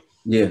know what I mean?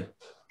 Yeah.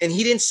 And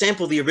he didn't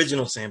sample the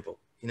original sample.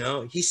 You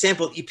know, he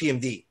sampled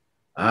EPMD. You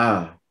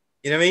know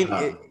what I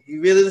mean?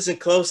 You really listen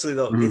closely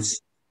though.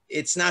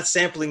 It's not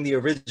sampling the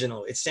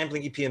original, it's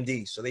sampling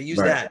EPMD. So they use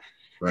that.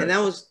 And that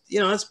was, you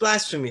know, that's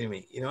blasphemy to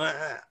me. You know,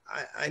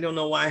 I don't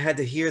know why I had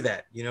to hear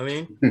that. You know what I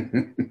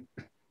mean?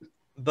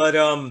 But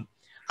I'll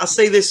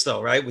say this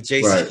though, right? With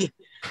Jay-Z,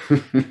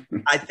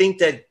 I think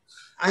that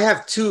I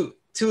have two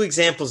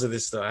examples of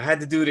this though. I had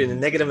to do it in a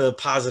negative and a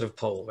positive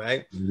pole,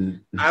 right?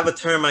 I have a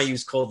term I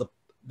use called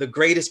the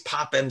greatest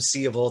pop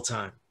MC of all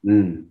time,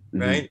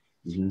 right?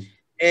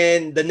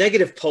 And the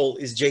negative pole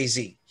is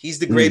Jay-Z. He's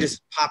the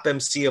greatest pop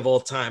MC of all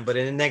time, but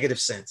in a negative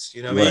sense.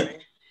 You know what I mean?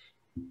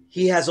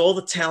 he has all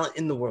the talent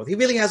in the world. He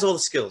really has all the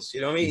skills.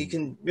 You know what I mean? He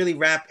can really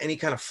rap any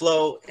kind of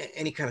flow,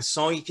 any kind of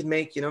song he can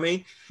make. You know what I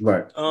mean?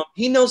 Right.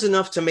 He knows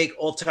enough to make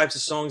all types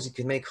of songs. He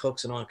can make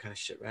hooks and all that kind of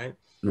shit, right?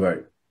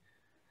 Right.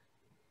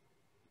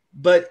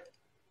 But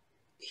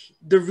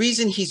the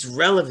reason he's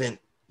relevant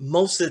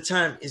most of the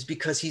time is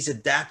because he's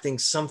adapting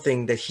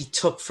something that he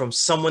took from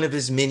someone of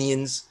his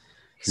minions,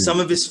 some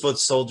of his foot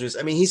soldiers.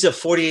 I mean, he's a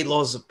 48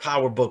 Laws of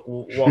Power book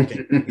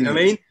walking. You know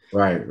what I mean?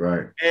 Right,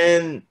 right.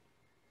 And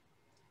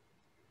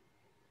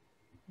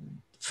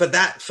for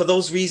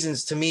those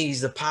reasons, to me,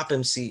 he's the pop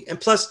MC. And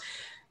plus,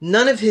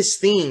 none of his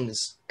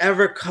themes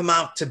ever come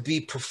out to be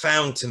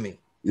profound to me.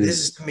 This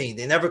is to me.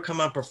 They never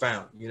come out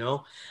profound, you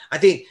know? I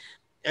think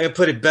I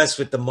put it best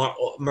with the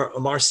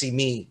Marcy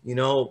Me, you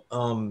know?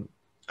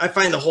 I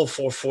find the whole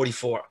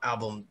 444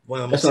 album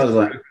one of the most.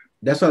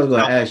 That's what I was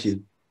going to ask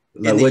you.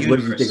 Like, what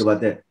did you think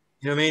about that?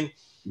 You know what I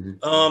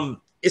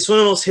mean? It's one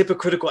of the most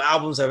hypocritical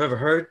albums I've ever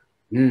heard.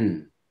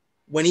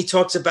 When he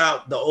talks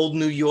about the old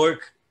New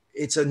York,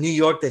 it's a New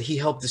York that he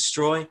helped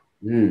destroy.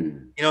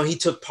 You know, he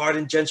took part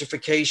in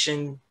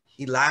gentrification.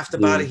 He laughed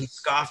about it. He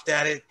scoffed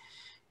at it.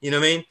 You know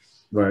what I mean?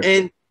 Right.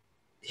 And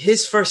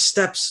his first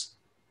steps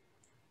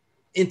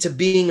into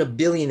being a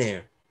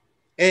billionaire,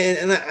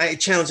 and I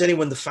challenge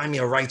anyone to find me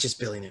a righteous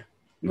billionaire.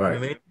 Right. You know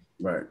what I mean?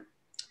 Right.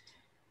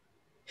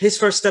 His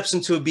first steps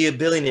into be a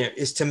billionaire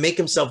is to make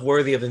himself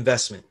worthy of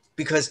investment,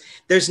 because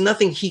there's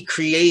nothing he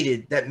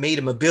created that made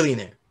him a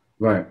billionaire.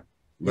 Right.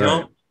 You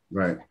know?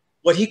 Right.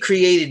 What he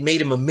created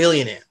made him a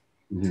millionaire.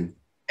 And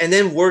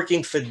then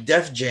working for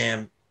Def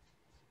Jam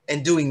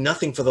and doing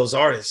nothing for those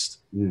artists,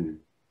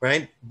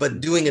 right? But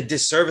doing a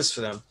disservice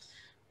for them.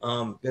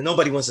 And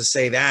nobody wants to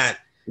say that.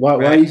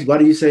 Why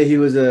do you say he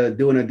was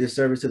doing a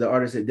disservice to the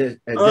artists at Def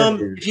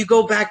Jam? If you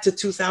go back to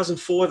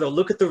 2004, though,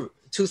 look at the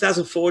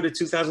 2004 to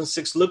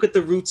 2006. Look at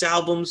the Roots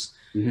albums.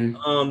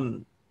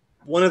 One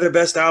of their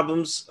best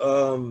albums.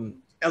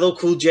 LL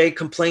Cool J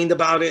complained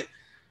about it.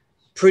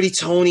 Pretty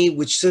Tony,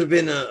 which should have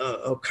been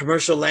a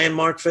commercial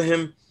landmark for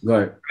him.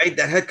 Right.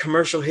 That had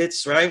commercial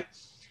hits, right?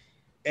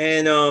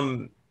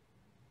 And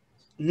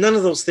none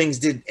of those things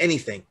did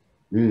anything.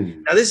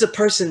 Now, this is a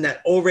person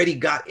that already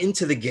got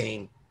into the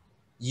game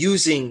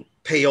using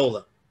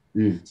payola.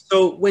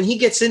 So when he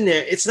gets in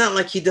there, it's not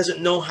like he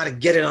doesn't know how to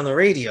get it on the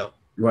radio.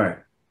 Right.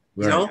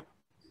 You know,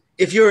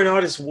 if you're an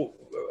artist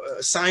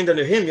signed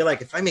under him, you're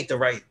like, if I make the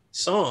right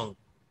song,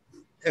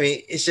 I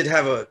mean, it should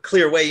have a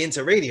clear way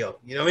into radio.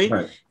 You know what I mean?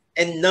 Right.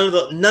 And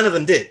none of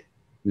them did.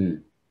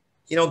 You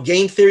know,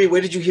 Game Theory.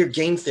 Where did you hear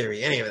Game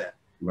Theory? Any of that?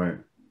 Right.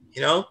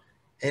 You know,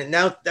 and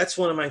now that's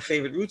one of my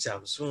favorite Roots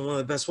albums. One of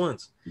the best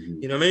ones.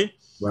 You know what I mean?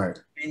 Right.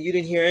 And you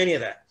didn't hear any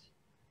of that.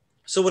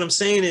 So what I'm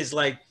saying is,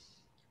 like,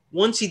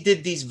 once he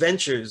did these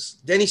ventures,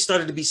 then he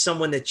started to be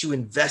someone that you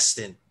invest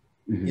in.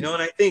 You know,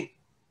 and I think,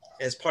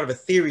 as part of a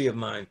theory of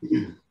mine,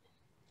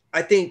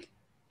 I think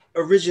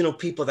original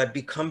people that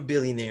become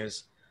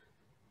billionaires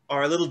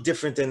are a little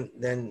different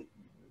than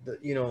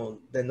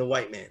the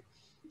white man.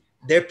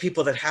 They're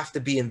people that have to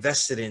be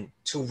invested in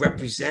to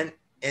represent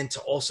and to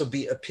also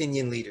be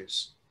opinion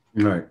leaders.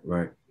 Right,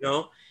 right. You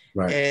know?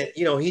 Right. And,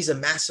 you know, he's a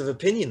massive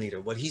opinion leader.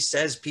 What he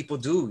says, people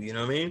do, you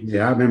know what I mean?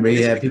 Yeah, I remember he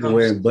had people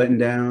wearing button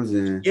downs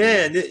and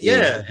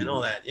and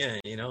all that. Yeah,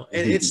 you know.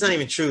 And it's not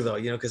even true, though,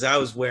 you know, because I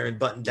was wearing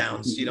button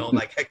downs, you know,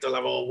 like Hector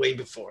Lavoe way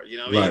before, you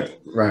know what I mean?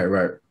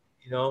 Right.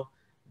 You know,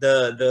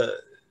 but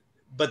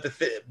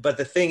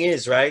the thing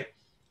is, right?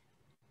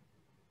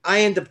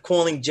 I end up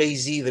calling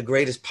Jay-Z the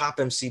greatest pop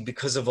MC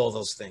because of all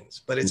those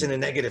things, but it's in a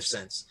negative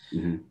sense.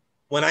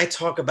 When I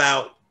talk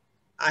about,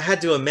 I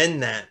had to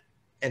amend that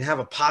and have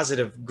a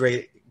positive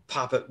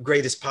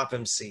greatest pop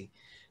MC,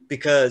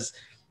 because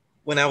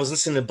when I was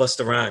listening to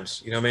Busta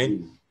Rhymes, you know what I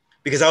mean?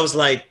 Because I was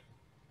like,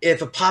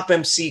 if a pop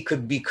MC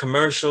could be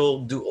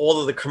commercial, do all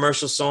of the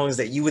commercial songs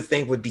that you would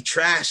think would be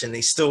trash and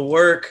they still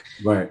work.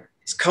 Right.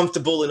 It's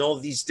comfortable in all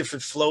these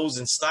different flows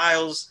and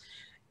styles.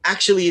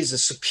 Actually is a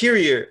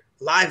superior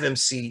live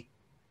MC,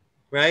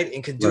 right?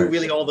 And could do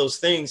really all those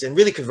things and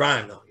really could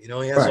rhyme, though. You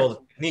know, he has all the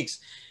techniques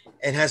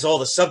and has all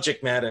the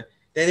subject matter.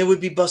 Then it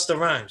would be Busta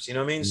Rhymes, you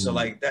know what I mean? So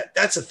like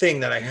that's a thing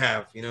that I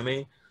have, you know what I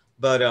mean?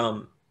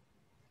 But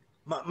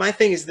my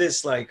thing is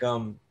this, like,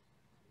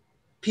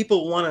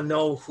 people want to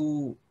know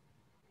who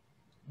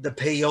the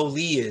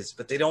payolee is,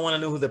 but they don't want to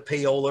know who the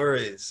payoler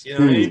is, you know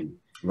what I mean?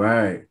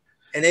 Right.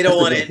 And they don't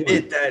want to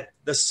admit that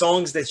the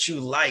songs that you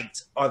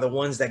liked are the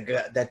ones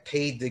that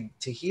paid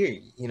to hear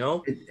you, you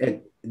know?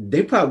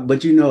 They probably,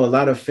 but you know, a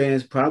lot of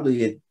fans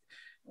probably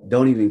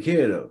don't even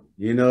care though.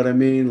 You know what I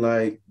mean?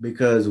 Like,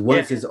 because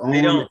once it's on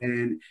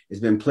and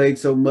it's been played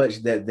so much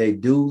that they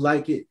do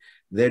like it,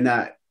 they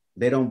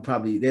don't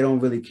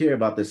really care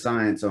about the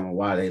science on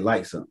why they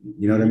like something.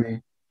 You know what I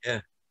mean?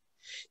 Yeah.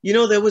 You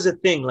know, there was a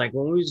thing, like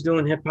when we was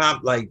doing hip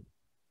hop, like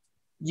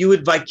you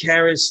would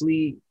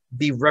vicariously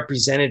be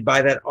represented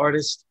by that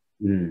artist.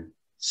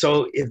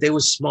 So if they were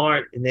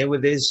smart and they were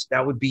this,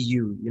 that would be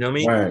you. You know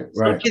what I mean?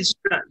 Right.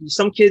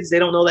 Some kids, they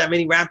don't know that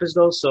many rappers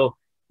though. So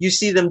you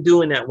see them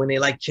doing that when they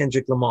like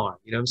Kendrick Lamar.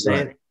 You know what I'm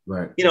saying?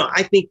 Right. You know,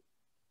 I think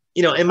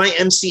you know, in my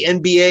MC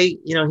NBA,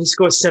 you know, he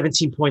scores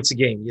 17 points a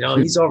game. You know,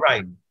 he's all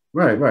right.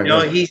 Right, right. You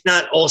know, right. he's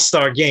not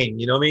all-star game.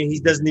 You know what I mean? He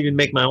doesn't even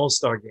make my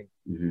all-star game,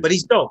 but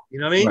he's dope. You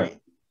know what I mean? Right.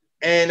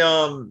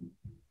 And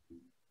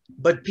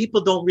but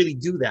people don't really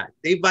do that.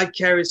 They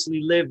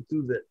vicariously live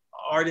through the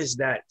artist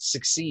that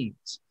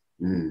succeeds.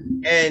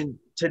 And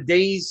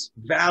today's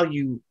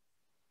value,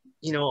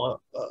 you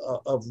know,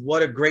 of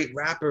what a great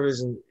rapper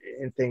is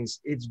and things,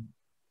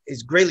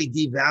 it's greatly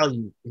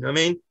devalued. You know what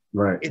I mean?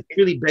 Right. It's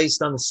really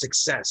based on the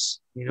success,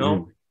 you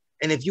know?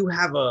 And if you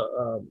have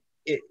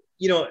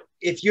you know,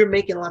 if you're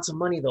making lots of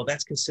money though,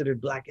 that's considered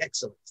Black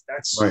excellence.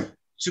 That's right.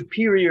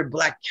 superior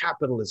Black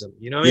capitalism.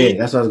 You know what I mean?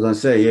 Yeah, that's what I was gonna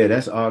say. Yeah,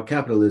 that's all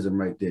capitalism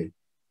right there.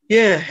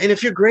 Yeah, and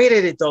if you're great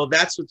at it though,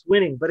 that's what's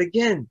winning. But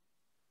again,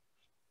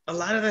 a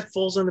lot of that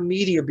falls on the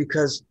media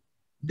because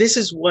this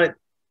is what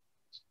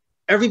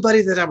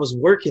everybody that I was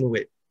working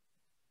with,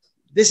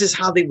 this is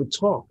how they would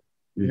talk.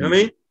 You know what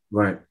I mean?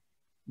 Right.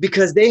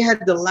 Because they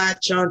had to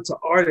latch on to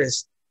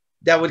artists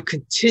that would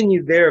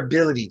continue their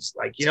abilities.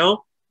 Like, you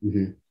know,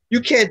 you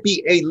can't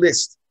be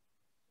A-list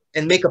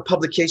and make a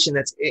publication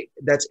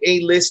that's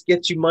A-list,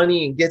 gets you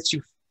money and gets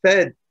you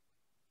fed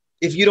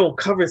if you don't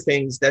cover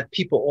things that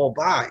people all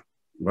buy.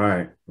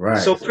 Right, right.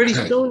 So pretty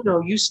soon,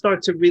 though, you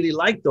start to really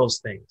like those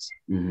things.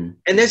 And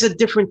there's a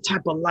different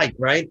type of like,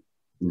 right?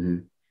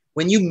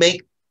 When you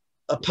make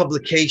a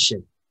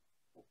publication,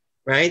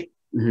 right?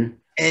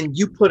 And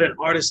you put an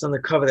artist on the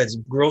cover that's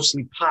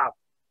grossly pop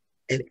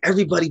and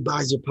everybody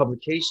buys your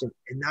publication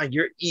and now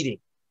you're eating.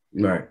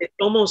 Right. It's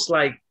almost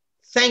like,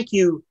 thank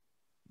you,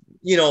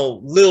 you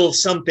know, Lil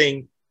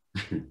something,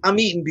 I'm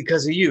eating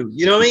because of you.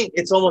 You know what I mean?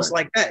 It's almost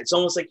like that. It's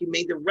almost like you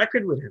made the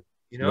record with him,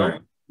 you know?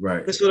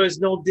 Right. So there's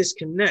no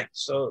disconnect.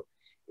 So,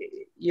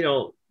 you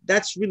know,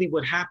 that's really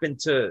what happened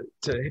to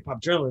hip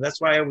hop journalists. That's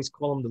why I always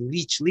call them the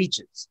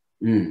leeches.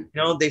 You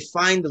know, they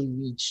find the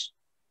leech,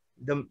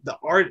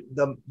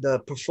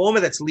 the performer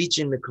that's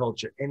leeching the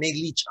culture, and they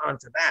leech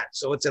onto that.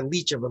 So it's a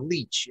leech of a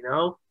leech, you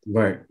know?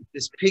 Right.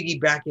 This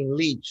piggybacking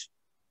leech,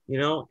 you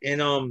know,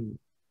 and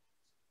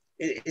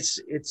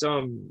it's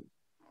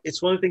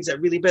one of the things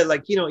that really bad.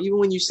 Like, you know, even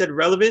when you said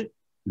relevant,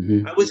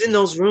 I was in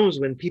those rooms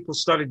when people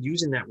started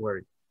using that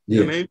word.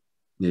 You know what I mean?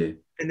 Yeah.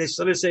 And they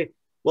started to say,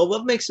 well,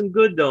 what makes him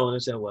good though? And I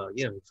said, well,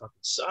 you know, he fucking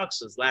sucks.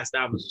 His last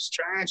album was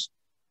trash.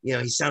 You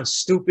know, he sounds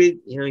stupid.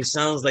 You know, he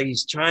sounds like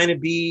he's trying to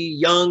be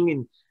young.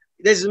 And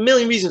there's a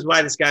million reasons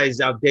why this guy is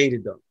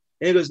outdated though.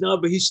 And he goes, no,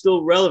 but he's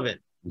still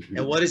relevant.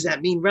 And what does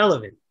that mean,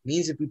 relevant? It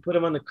means if we put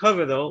him on the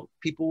cover though,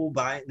 people will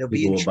buy it. They'll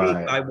be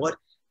intrigued by what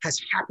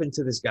has happened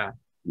to this guy.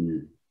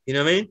 You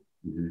know what I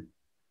mean?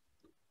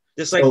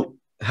 Just like, so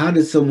how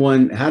does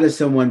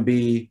someone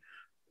be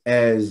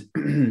as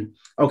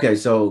okay,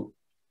 so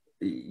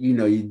you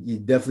know, you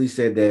definitely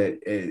said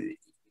that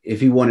if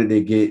he wanted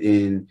to get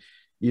in,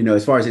 you know,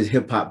 as far as his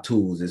hip hop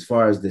tools, as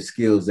far as the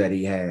skills that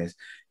he has,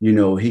 you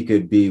know, he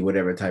could be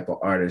whatever type of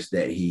artist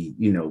that he,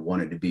 you know,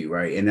 wanted to be,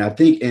 right? And I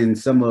think in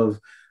some of,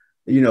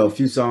 you know, a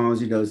few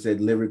songs, you know,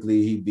 said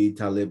lyrically he beat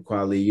Talib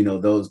Kweli, you know,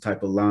 those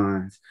type of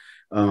lines.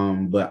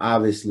 But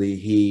obviously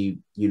he,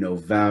 you know,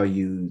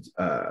 values,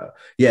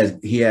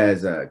 he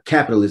has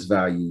capitalist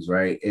values,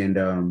 right? And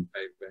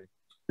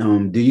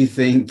do you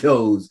think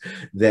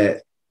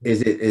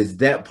is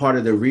that part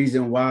of the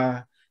reason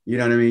why, you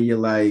know what I mean? You're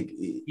like,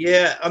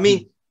 yeah, I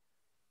mean,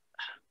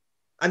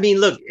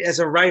 look, as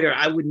a writer,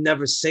 I would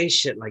never say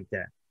shit like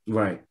that.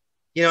 Right.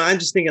 You know, I'm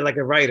just thinking like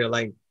a writer,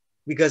 like,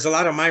 because a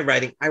lot of my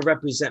writing, I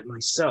represent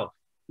myself.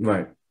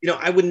 Right. You know,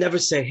 I would never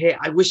say, hey,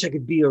 I wish I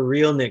could be a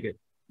real nigga.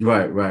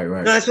 Right.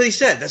 No, that's what he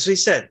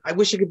said. I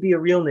wish I could be a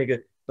real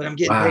nigga, but I'm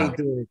getting paid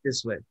doing it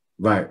this way.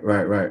 Right. You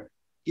know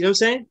what I'm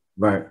saying?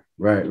 Right.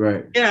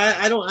 Yeah,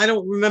 I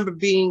don't remember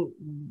being,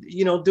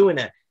 you know, doing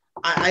that.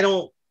 I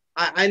don't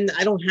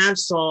have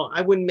song.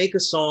 I wouldn't make a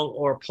song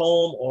or a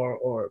poem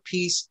or a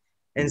piece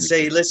and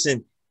say,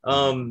 listen,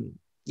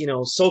 you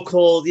know, so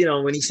cold, you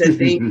know, when he said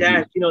Dame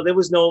Dash, you know,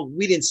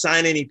 we didn't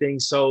sign anything.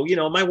 So, you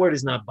know, my word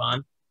is not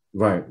bond.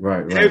 Right.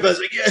 And everybody's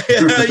like, yeah,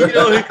 you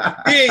know,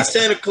 he ain't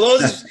Santa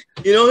Claus.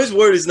 You know, his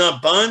word is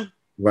not bond.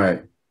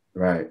 Right.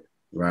 You know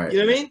what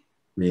I mean?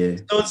 Yeah.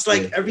 So it's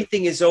like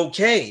everything is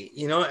okay.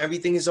 You know,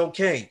 everything is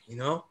okay. You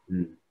know,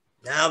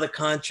 now the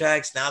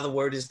contracts, now the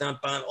word is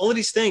not bond. All of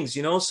these things,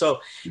 you know.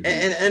 So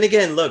and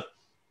again, look,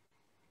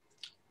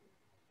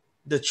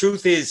 the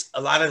truth is,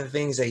 a lot of the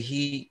things that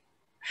he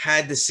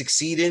had to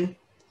succeed in,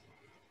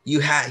 he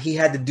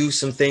had to do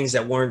some things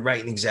that weren't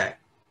right and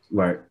exact.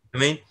 Right. I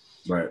mean,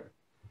 right.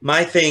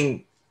 My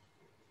thing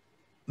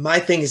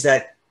is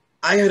that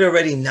I had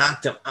already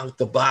knocked him out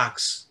the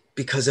box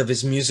because of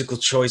his musical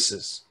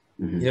choices.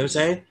 You know what I'm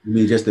saying? You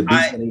mean just the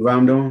beats that he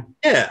rhymed on?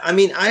 Yeah, I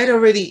mean,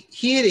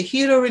 he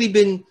had already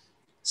been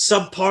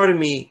subpart of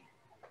me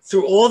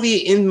through all the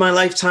In My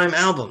Lifetime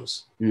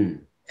albums. And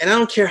I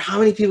don't care how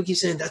many people keep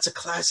saying that's a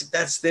classic,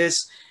 that's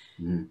this.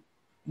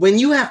 When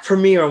you have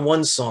Premiere on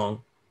one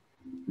song,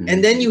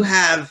 and then you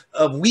have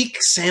a weak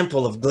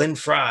sample of Glenn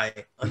Frey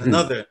on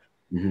another,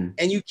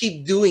 and you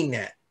keep doing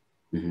that,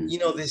 you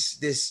know,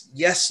 this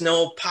yes,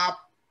 no, pop,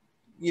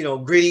 you know,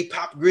 gritty,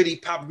 pop gritty,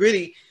 pop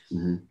gritty.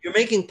 You're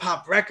making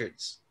pop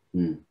records.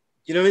 You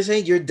know what I'm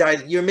saying?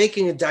 You're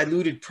making a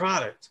diluted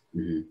product.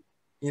 You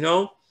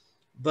know,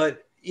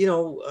 but you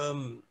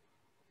know,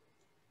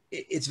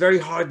 it's very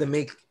hard to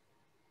make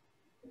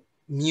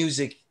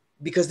music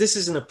because this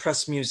isn't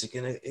oppressed music,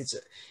 and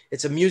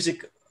it's a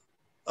music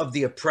of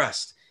the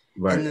oppressed.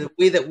 Right. And the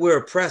way that we're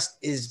oppressed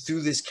is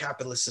through this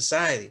capitalist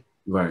society.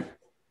 Right.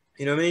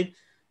 You know what I mean?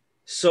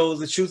 So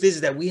the truth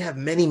is that we have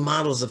many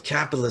models of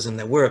capitalism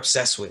that we're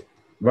obsessed with.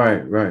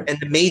 Right, right. And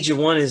the major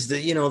one is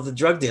the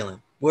drug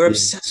dealing. We're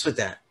obsessed with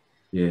that.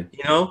 Yeah.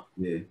 You know?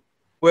 Yeah.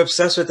 We're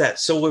obsessed with that.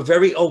 So we're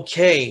very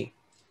okay.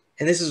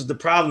 And this is the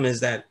problem, is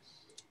that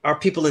our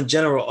people in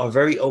general are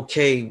very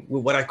okay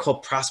with what I call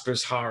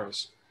prosperous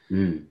horrors.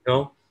 You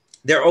know?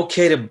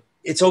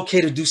 It's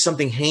okay to do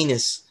something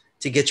heinous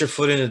to get your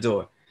foot in the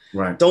door.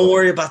 Right. Don't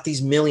worry about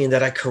these million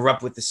that I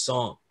corrupt with this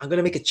song. I'm going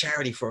to make a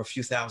charity for a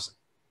few thousand.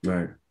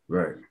 Right.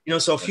 Right. You know,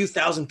 so a few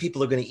thousand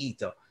people are going to eat,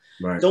 though.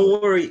 Right.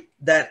 Don't worry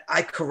that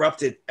I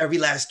corrupted every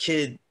last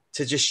kid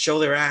to just show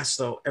their ass,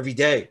 though, every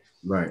day.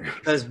 Right.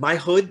 Because my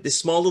hood, this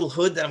small little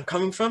hood that I'm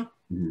coming from,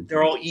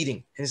 they're all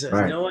eating. And so,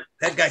 you know what?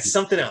 That guy's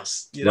something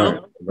else, you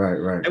know? Right,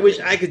 right. I wish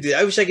I could do that.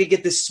 I wish I could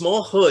get this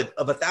small hood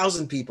of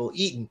 1,000 people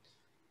eating.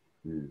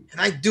 And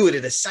I do it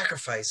at a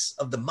sacrifice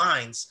of the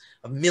minds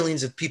of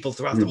millions of people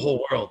throughout the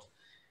whole world.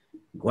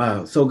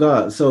 Wow.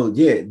 So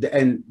yeah,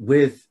 and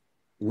with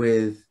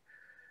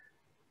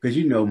because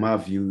you know my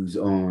views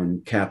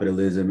on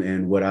capitalism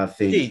and what I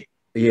think.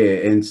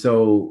 Yeah. And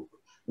so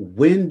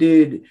when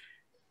did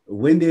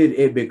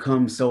it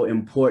become so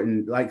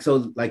important?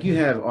 Like you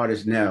have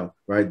artists now,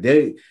 right?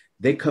 They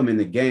come in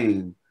the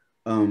game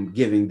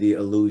giving the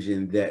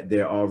illusion that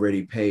they're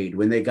already paid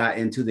when they got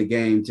into the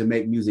game to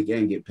make music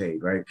and get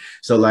paid, right?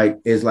 So like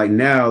it's like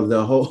now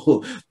the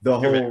whole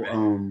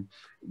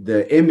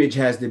the image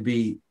has to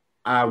be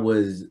I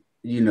was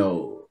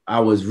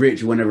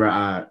rich whenever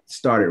I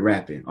started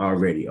rapping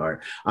already,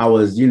 or I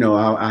was,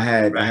 I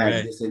had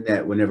this and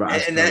that whenever I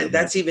started. And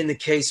that's even the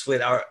case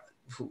with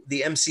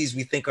the MCs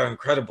we think are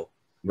incredible.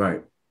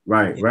 Right.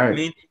 Right. You know what I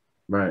mean?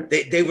 Right.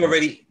 They've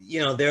already,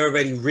 they're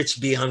already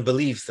rich beyond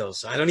belief, though.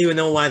 So I don't even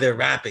know why they're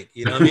rapping.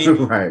 You know what I mean?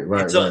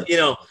 Right. So,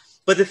 right.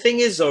 But the thing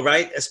is, though,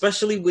 right?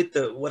 Especially with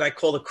what I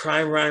call the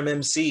crime rhyme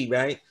MC,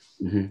 right?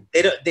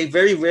 They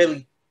very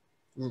rarely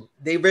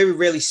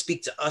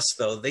speak to us,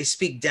 though. They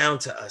speak down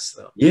to us,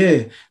 though.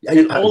 Yeah.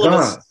 And all of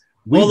us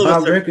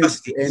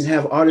records and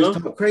have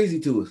artists talk crazy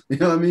to us. You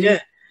know what I mean? Yeah.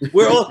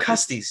 We're all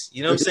custies.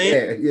 You know what I'm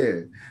saying?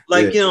 Yeah.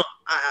 Like,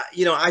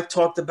 I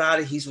talked about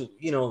it. He's,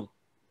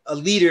 a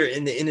leader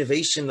in the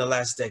innovation the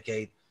last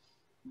decade.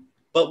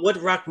 But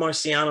what Rock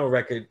Marciano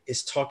record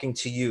is talking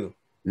to you?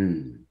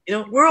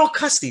 We're all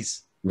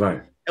custies.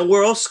 Right. And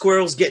we're all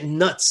squirrels getting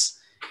nuts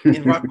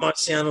in Rock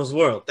Marciano's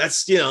world.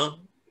 That's,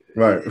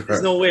 right.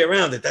 There's no way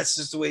around it. That's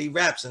just the way he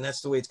raps, and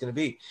that's the way it's going to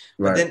be.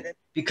 But then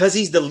because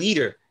he's the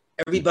leader,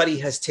 everybody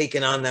has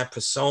taken on that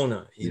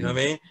persona. You know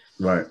what I mean?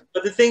 Right.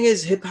 But the thing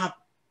is, hip hop,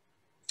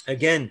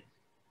 again,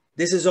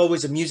 this is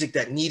always a music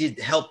that needed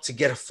help to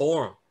get a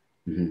forum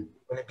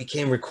when it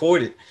became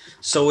recorded.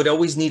 So it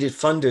always needed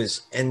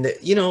funders, and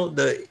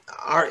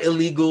our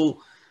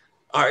illegal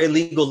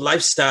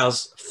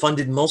lifestyles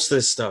funded most of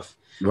this stuff.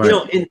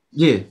 Right.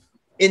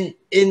 In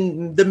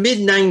the mid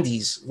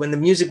 90s, when the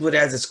music would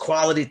have its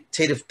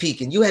qualitative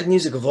peak, and you had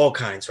music of all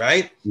kinds,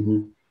 right?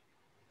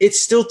 It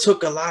still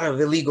took a lot of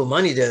illegal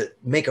money to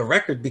make a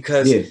record,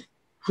 because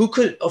who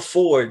could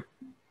afford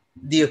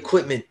the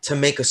equipment to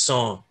make a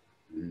song?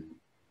 You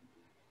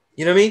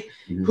know what I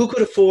mean? Who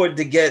could afford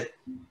to get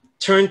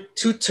two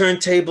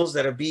turntables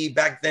that'll be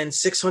back then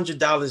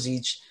 $600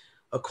 each,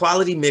 a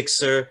quality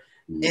mixer,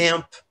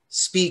 amp,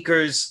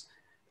 speakers,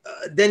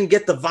 then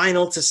get the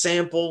vinyl to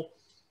sample?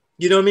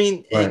 You know what I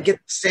mean? Right. And get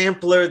the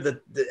sampler. I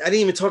didn't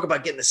even talk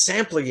about getting the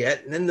sampler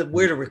yet, and then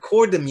where to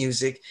record the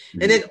music,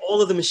 and then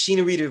all of the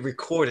machinery to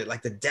record it,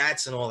 like the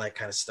DATs and all that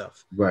kind of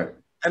stuff. Right.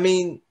 I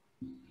mean,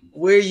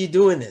 where are you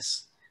doing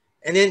this?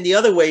 And then the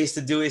other way is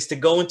to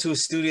go into a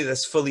studio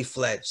that's fully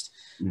fledged,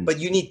 but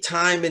you need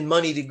time and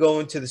money to go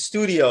into the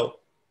studio.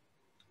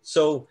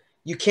 So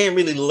you can't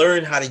really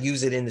learn how to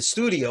use it in the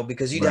studio,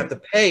 because you'd have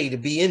to pay to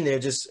be in there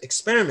just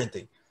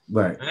experimenting.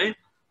 Right.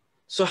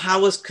 So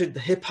how else could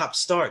hip hop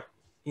start?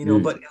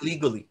 But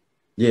illegally.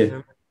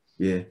 Yeah.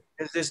 Yeah.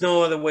 There's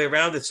no other way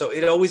around it. So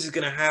it always is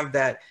going to have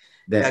that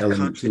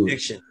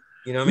contradiction.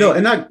 You know what I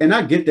mean? No, and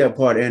I get that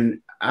part,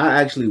 and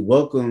I actually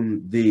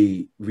welcome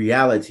the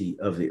reality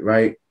of it.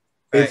 Right.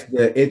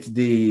 It's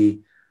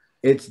the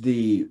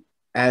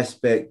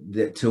aspect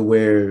that to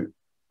where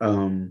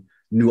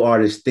new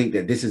artists think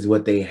that this is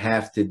what they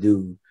have to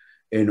do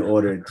in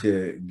order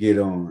to get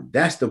on.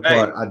 That's the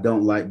part I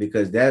don't like,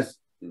 because that's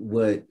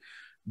what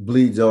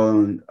bleeds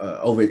on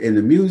over in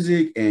the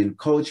music, and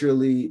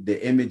culturally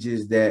the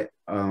images that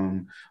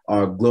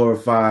are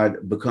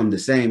glorified become the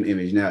same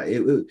image. Now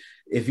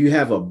if you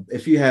have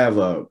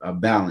a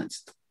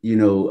balanced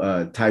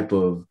type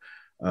of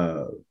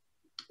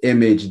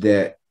image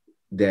that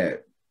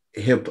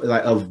hip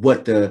like of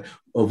what the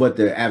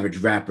average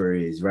rapper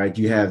is, right?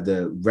 You have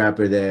the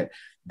rapper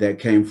that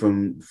came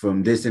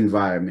from this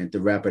environment,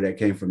 the rapper that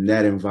came from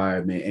that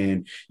environment,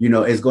 and you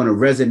know it's going to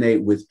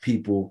resonate with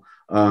people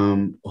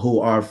who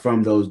are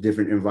from those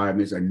different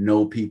environments or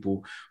know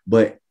people.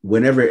 But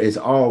whenever it's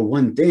all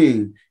one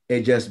thing,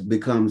 it just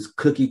becomes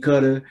cookie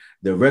cutter.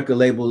 The record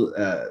label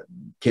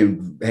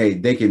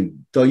they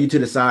can throw you to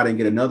the side and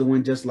get another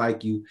one just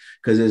like you,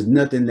 because there's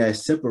nothing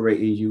that's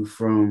separating you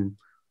from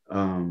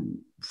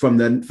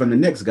the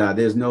next guy.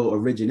 There's no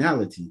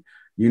originality.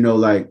 You know,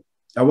 like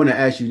I want to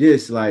ask you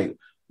this, like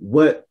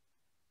what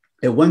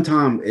at one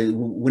time,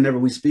 whenever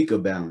we speak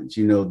of balance,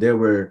 you know, there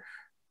were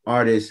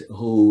artists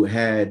who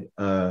had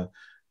a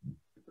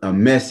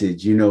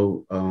message, you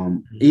know,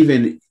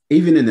 even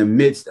in the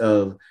midst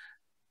of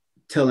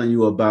telling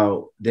you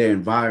about their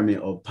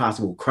environment or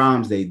possible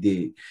crimes they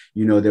did,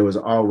 you know, there was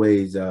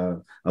always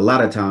a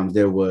lot of times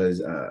there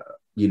was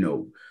you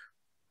know,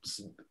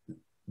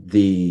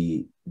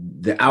 the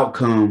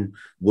outcome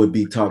would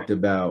be talked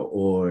about,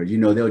 or you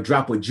know they'll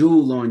drop a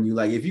jewel on you,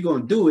 like if you're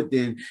gonna do it,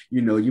 then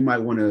you know you might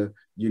want to,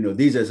 you know,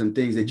 these are some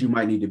things that you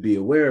might need to be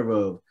aware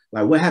of.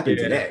 Like what happened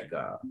to that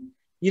guy?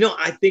 You know,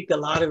 I think a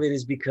lot of it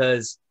is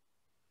because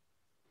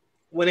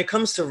when it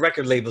comes to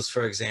record labels,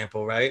 for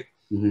example, right,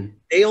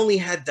 they only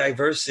had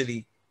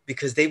diversity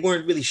because they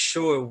weren't really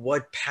sure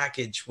what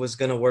package was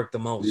going to work the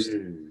most.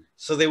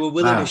 So they were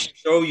willing to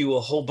show you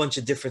a whole bunch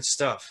of different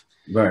stuff.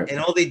 Right. And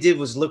all they did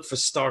was look for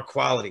star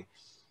quality.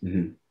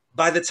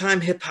 By the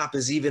time hip hop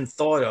is even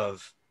thought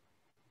of,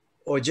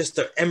 or just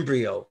the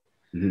embryo,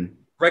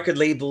 record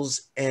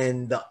labels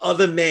and the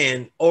other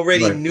man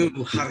already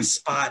knew how to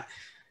spot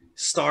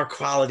star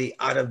quality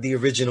out of the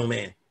original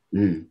man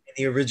and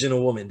the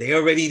original woman. They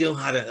already knew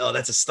how to, oh,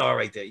 that's a star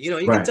right there. You know,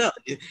 you can tell.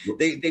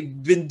 They've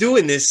been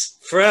doing this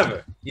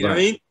forever. You know what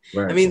I mean?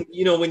 I mean,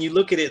 you know, when you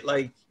look at it,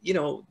 like, you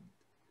know,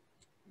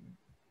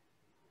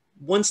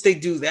 once they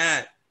do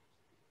that,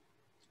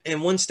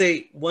 and once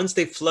they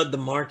flood the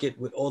market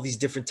with all these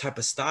different type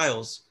of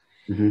styles,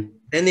 then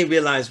they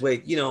realize,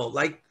 wait, you know,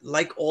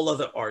 like all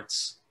other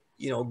arts,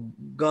 you know,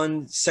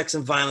 gun, sex,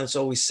 and violence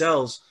always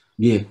sells.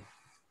 Yeah.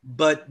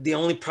 But the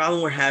only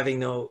problem we're having,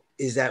 though,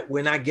 is that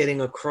we're not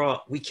getting across.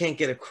 We can't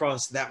get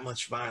across that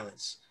much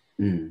violence.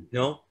 You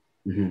know.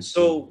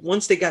 So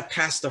once they got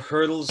past the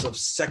hurdles of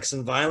sex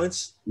and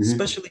violence,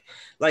 especially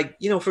like,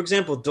 you know, for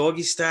example,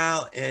 Doggy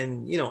Style,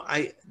 and you know,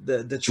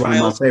 the Trials.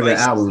 One of my favorite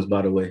albums,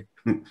 by the way.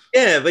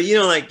 Yeah, but you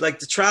know, like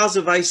the Trials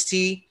of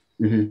Ice-T,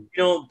 you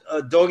know,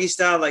 Doggy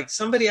Style. Like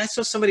I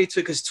saw somebody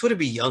tweet, because Twitter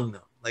be young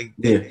though. Like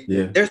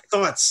their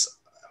thoughts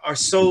are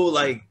so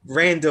like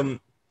random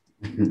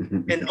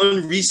and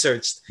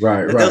unresearched.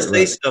 Right. They'll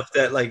say stuff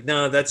that like,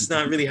 no, that's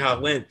not really how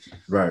it went.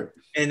 Right.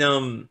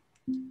 And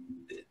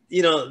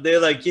you know, they're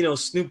like, you know,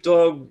 Snoop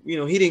Dogg, you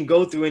know, he didn't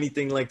go through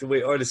anything like the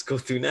way artists go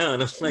through now.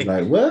 And I'm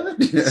like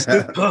what?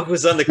 Snoop Dogg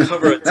was on the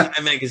cover of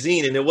Time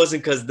magazine, and it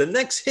wasn't because the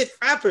next hit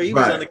rapper, he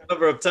was on the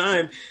cover of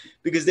Time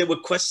because they were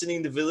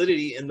questioning the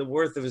validity and the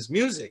worth of his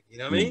music. You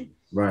know what I mean?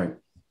 Right.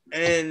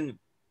 And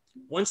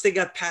once they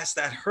got past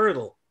that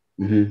hurdle,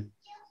 then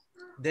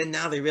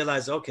now they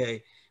realize,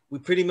 okay, we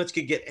pretty much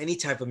could get any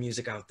type of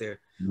music out there.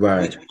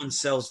 Right. Which one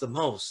sells the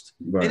most?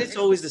 Right. And it's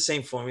always the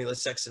same formula.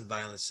 Sex and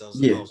violence sells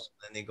the most.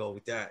 And they go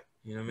with that.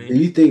 You know what I mean? Do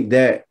you think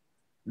that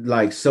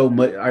like so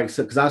much?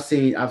 Because I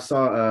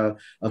saw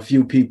a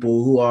few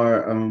people who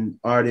are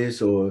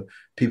artists or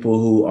people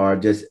who are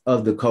just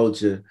of the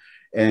culture,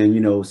 and you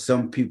know,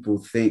 some people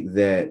think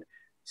that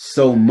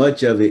so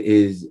much of it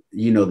is,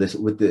 you know, this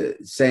with the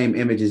same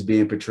images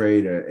being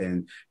portrayed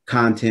and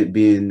content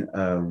being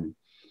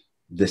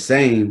the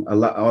same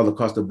all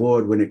across the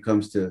board when it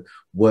comes to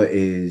what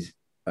is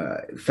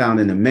found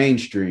in the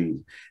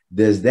mainstream.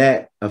 Does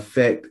that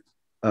affect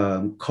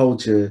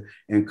culture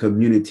and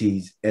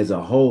communities as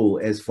a whole,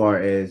 as far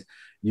as,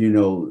 you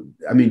know,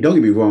 I mean, don't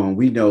get me wrong,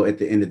 we know at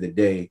the end of the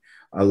day,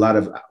 a lot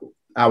of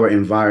our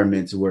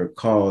environments were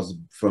caused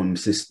from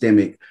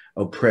systemic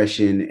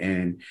oppression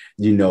and,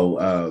 you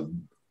know,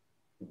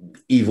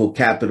 evil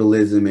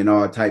capitalism and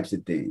all types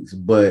of things.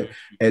 But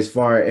as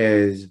far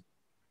as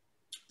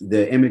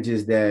the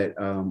images that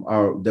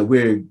that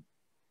we're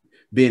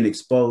being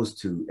exposed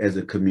to as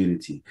a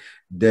community,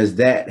 does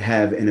that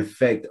have an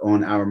effect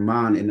on our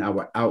mind and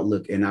our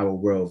outlook and our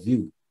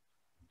worldview?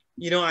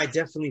 You know, I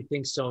definitely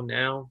think so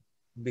now,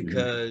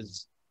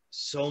 because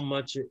so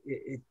much,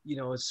 you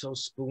know, it's so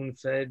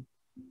spoon-fed.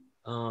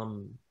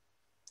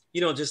 You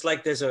know, just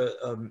like there's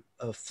a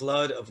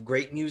flood of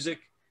great music.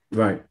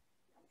 Right.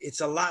 It's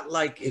a lot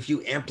like if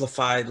you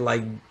amplified,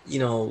 like, you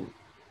know,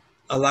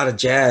 a lot of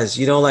jazz,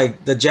 you know,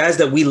 like the jazz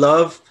that we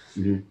love.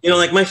 You know,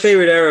 like my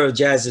favorite era of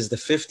jazz is the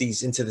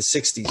 50s into the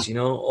 60s, you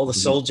know, all the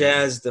soul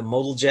jazz, the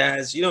modal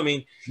jazz, you know what I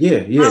mean?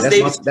 Yeah,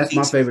 that's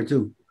my favorite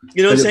too.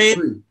 You know what I'm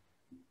saying?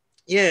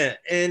 Yeah,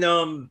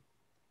 and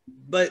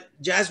but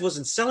jazz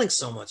wasn't selling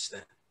so much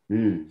then. You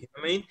know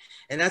what I mean?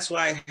 And that's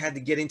why I had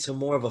to get into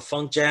more of a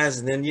funk jazz.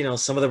 And then, you know,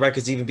 some of the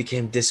records even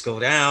became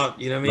discoed out,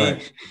 you know what I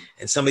mean?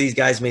 And some of these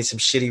guys made some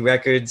shitty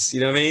records, you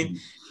know what I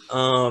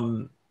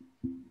mean?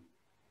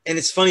 And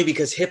it's funny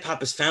because hip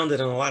hop is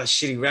founded on a lot of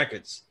shitty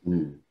records.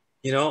 Mm.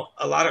 You know,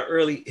 a lot of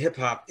early hip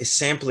hop is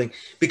sampling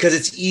because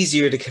it's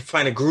easier to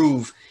find a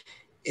groove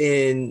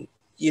in,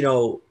 you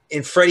know,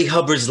 in Freddie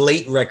Hubbard's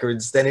late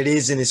records than it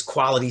is in his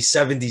quality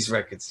 70s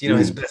records, you know,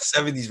 his best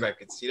 70s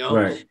records, you know?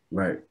 Right,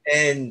 right.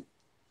 And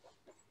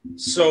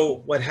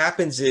so what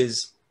happens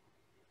is,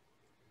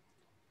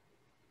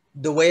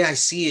 the way I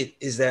see it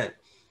is that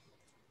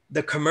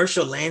the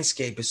commercial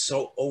landscape is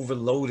so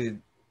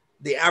overloaded.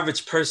 The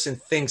average person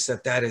thinks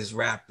that that is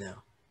rap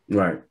now.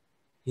 Right.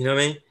 You know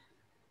what I mean?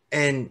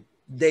 And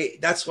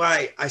that's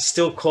why I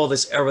still call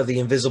this era the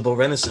invisible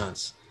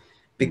renaissance.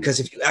 Because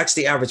if you ask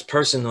the average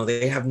person, though,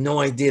 they have no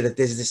idea that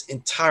there's this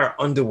entire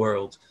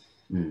underworld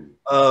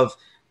of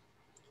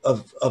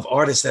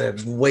artists that are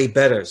way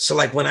better. So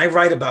like when I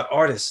write about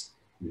artists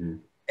and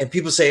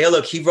people say, hey,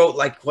 look, he wrote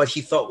like what he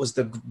thought was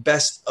the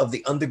best of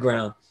the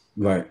underground.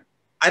 Right.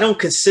 I don't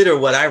consider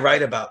what I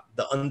write about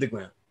the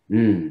underground.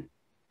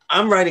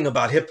 I'm writing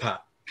about hip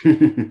hop.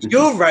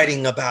 You're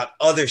writing about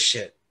other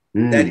shit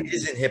that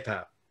isn't hip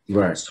hop.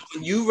 Right. So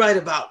when you write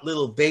about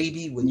Lil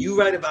Baby, when you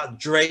write about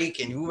Drake,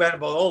 and you write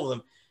about all of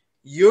them,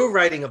 you're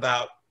writing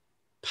about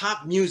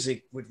pop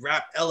music with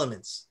rap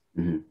elements.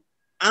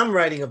 I'm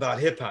writing about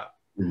hip hop.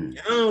 I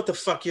don't know what the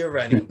fuck you're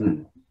writing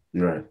about.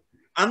 Right.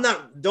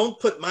 Don't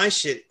put my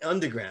shit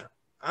underground.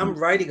 I'm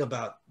writing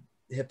about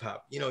hip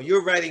hop. You know,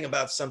 you're writing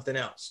about something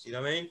else. You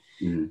know what I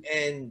mean?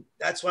 And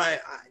that's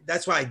why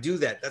I do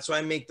that. That's why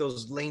I make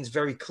those lanes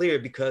very clear,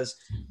 because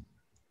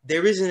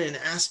there isn't an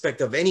aspect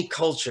of any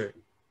culture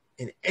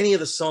in any of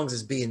the songs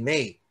that's being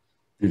made.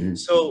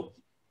 So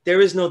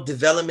there is no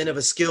development of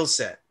a skill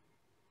set.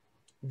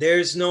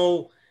 There's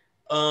no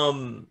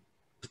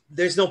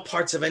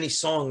parts of any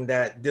song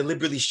that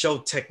deliberately show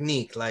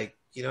technique, like,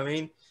 you know what I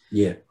mean?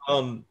 Yeah.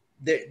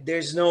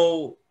 There's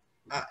no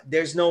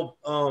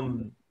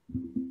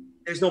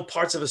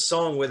parts of a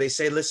song where they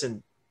say,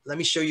 listen, let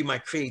me show you my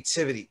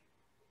creativity.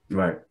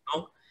 Right. You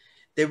know?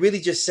 They're really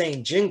just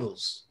saying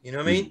jingles, you know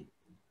what I mean?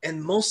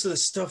 And most of the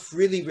stuff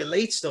really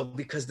relates, though,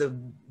 because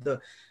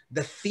the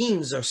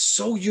themes are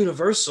so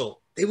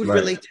universal. They would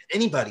relate to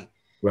anybody.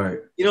 Right.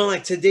 You know,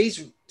 like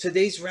today's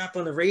rap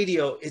on the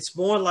radio, it's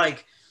more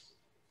like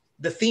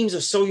the themes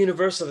are so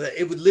universal that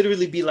it would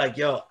literally be like,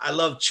 yo, I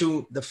love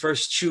chew the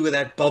first chew of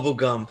that bubble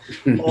gum.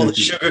 All the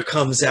sugar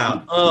comes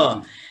out.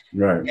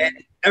 Right.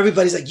 And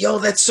everybody's like, yo,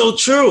 that's so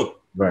true.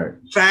 Right.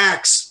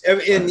 Facts.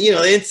 And, you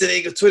know, the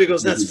internet, Twitter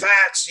goes nuts.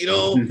 Facts, you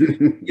know.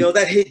 You know,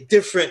 that hit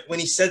different when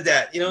he said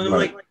that, you know. And I'm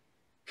like,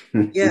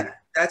 yeah,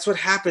 that's what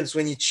happens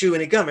when you chew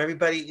in a gum.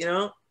 Everybody, you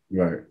know.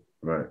 Right.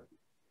 Right.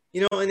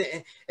 You know,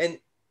 and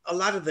a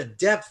lot of the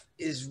depth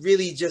is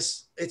really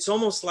just, it's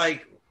almost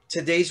like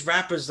today's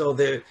rappers, though,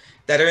 that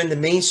are in the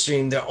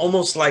mainstream, they're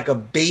almost like a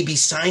baby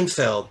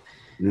Seinfeld.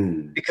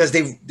 Because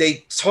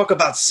they talk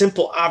about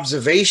simple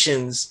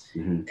observations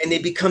and they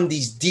become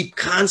these deep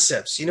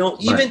concepts, you know.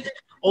 Even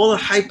all the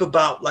hype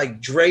about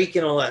like Drake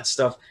and all that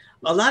stuff,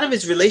 a lot of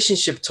his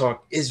relationship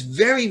talk is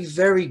very,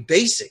 very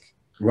basic.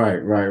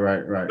 Right.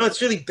 No,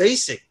 it's really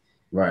basic.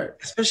 Right.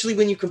 Especially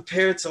when you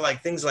compare it to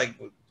like things like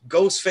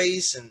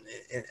Ghostface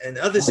and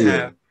others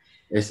have.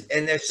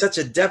 And there's such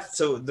a depth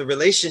to the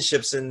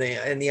relationships and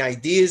the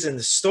ideas and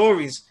the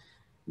stories.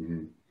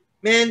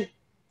 Man,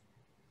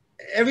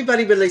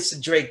 everybody relates to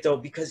Drake, though,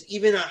 because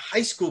even a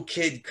high school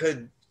kid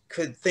could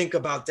think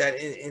about that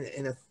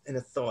in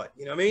a thought.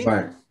 You know what I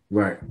mean?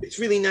 Right. It's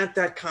really not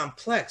that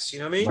complex. You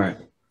know what I mean? Right.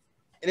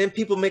 And then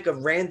people make a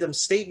random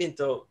statement,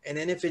 though, and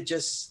then if it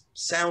just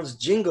sounds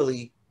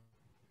jingly,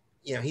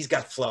 you know, he's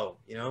got flow.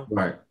 You know?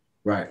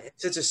 Right.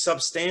 It's such a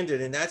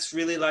substandard, and that's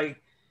really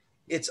like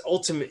it's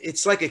ultimate.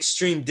 It's like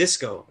extreme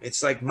disco.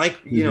 It's like a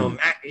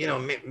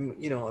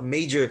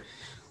major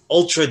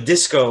ultra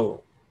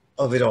disco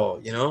of it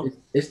all, you know.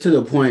 It's to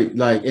the point,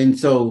 like, and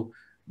so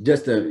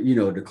just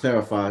to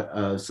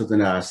clarify something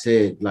that I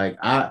said, like,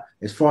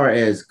 as far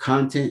as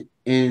content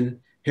in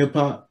hip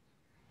hop,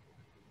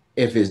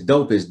 if it's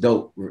dope, it's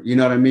dope. You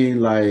know what I mean?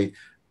 Like,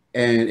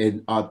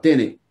 and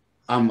authentic,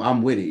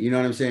 I'm with it. You know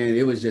what I'm saying?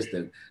 It was just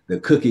the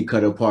cookie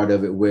cutter part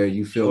of it where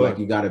you feel like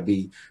you got to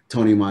be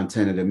Tony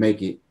Montana to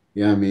make it.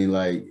 You know what I mean?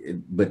 Like,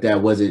 but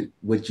that wasn't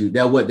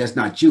that's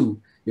not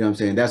you. You know what I'm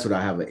saying? That's what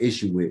I have an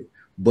issue with.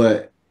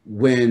 But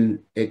when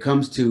it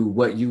comes to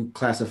what you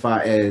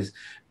classify as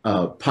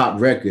a pop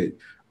record,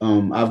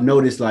 I've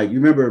noticed, like, you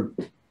remember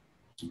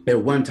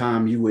at one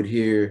time you would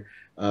hear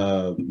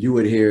a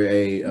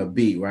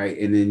beat, right?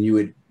 And then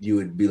you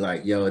would be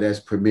like, yo, that's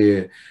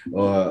Premier,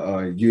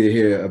 or you would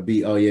hear a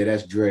beat, oh yeah,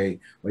 that's Dre,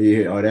 or you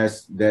hear, oh,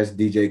 that's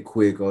DJ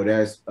Quick, or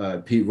that's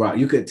Pete Rock.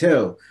 You could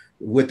tell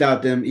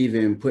without them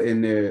even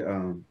putting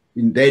their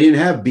they didn't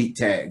have beat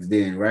tags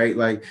then, right?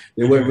 Like,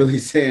 they weren't really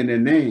saying their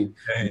name.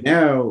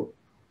 Now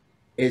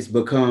it's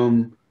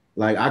become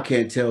like, I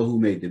can't tell who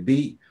made the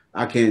beat.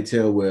 I can't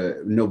tell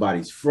where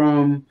nobody's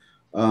from.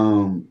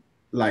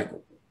 Like,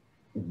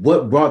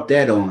 what brought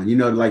that on? You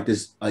know, like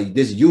this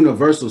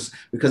universal,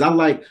 because I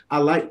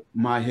like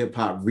my hip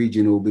hop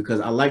regional, because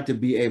I like to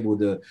be able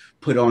to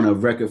put on a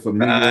record from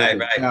New York Right, or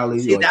right. Cali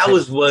See, or that Texas.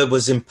 was what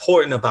was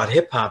important about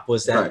hip hop,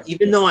 was that Right,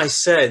 even though I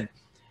said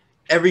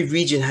every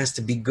region has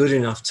to be good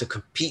enough to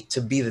compete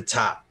to be the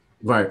top,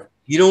 right,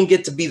 you don't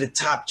get to be the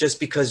top just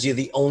because you're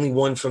the only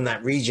one from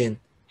that region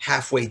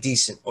halfway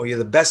decent or you're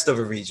the best of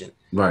a region.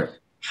 right,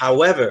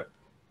 However,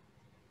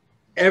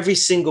 every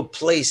single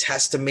place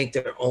has to make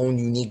their own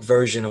unique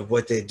version of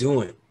what they're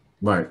doing.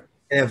 right,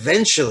 And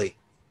eventually,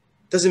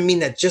 doesn't mean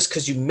that just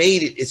because you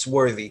made it, it's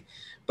worthy.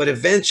 But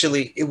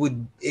eventually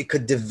it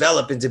could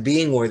develop into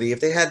being worthy if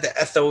they had the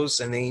ethos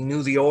and they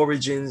knew the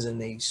origins and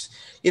they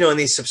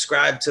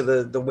subscribed to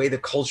the way the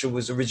culture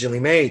was originally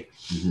made.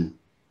 mm-hmm.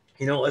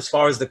 As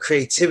far as the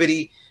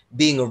creativity,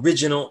 being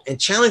original and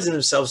challenging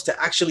themselves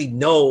to actually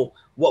know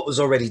what was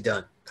already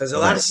done. Because a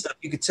lot of Right, stuff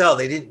you could tell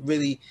they didn't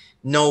really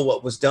know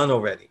what was done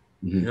already,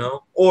 mm-hmm.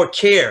 or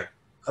care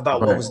about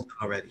what Right, was done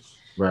already,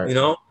 right, you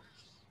know.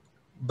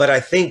 But I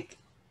think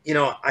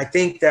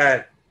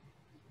that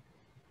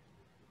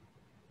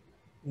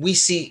we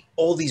see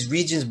all these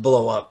regions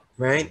blow up,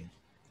 right?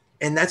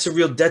 And that's a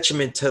real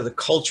detriment to the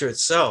culture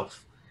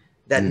itself,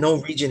 that mm-hmm.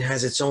 no region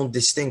has its own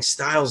distinct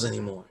styles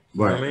anymore. You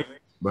know what Right, I mean?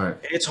 right,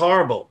 It's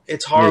horrible.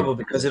 It's yeah, horrible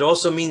because it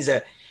also means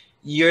that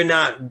you're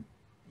not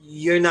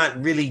you're not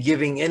really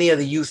giving any of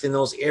the youth in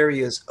those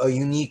areas a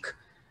unique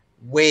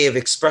way of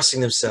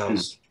expressing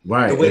themselves. The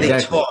right, way they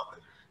exactly, talk,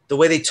 the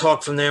way they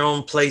talk from their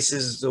own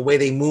places, the way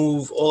they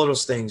move, all of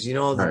those things, the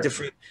right,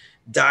 different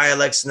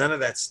dialects, none of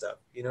that stuff.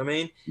 You know what I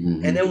mean? And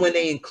mm-hmm. then when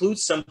they include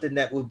something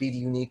that would be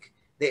unique,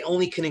 they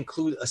only can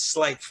include a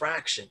slight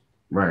fraction.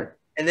 Right,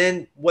 And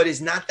then what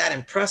is not that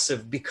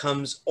impressive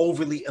becomes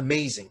overly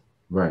amazing.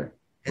 right,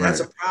 And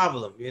that's right, a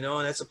problem, and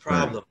that's a right,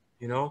 problem.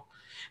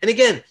 And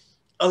again,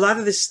 a lot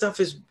of this stuff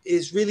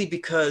is really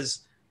because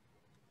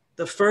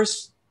the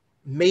first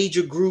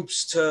major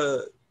groups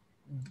to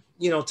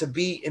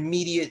be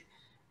immediate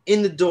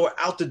in the door,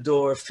 out the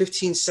door,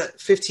 15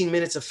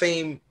 minutes of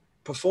fame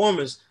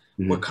performers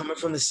were mm-hmm. coming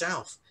from the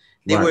South.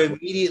 They were Right.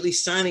 immediately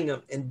signing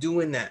them and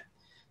doing that.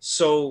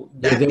 So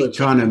Yeah, that became,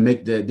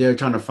 they were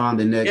trying to find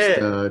the next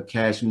yeah,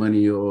 Cash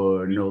Money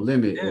or No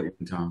Limit yeah. at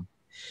one time.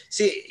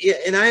 See, yeah,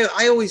 and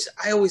I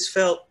always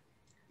felt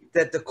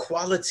that the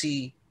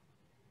quality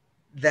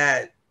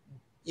that,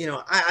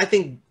 I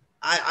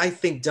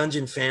think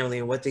Dungeon Family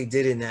and what they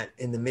did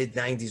in the mid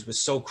 90s was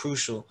so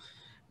crucial,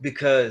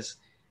 because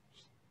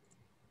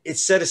it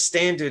set a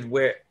standard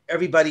where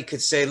everybody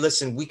could say,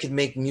 listen, we could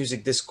make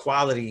music this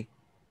quality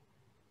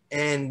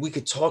and we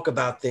could talk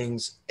about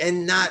things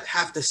and not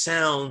have to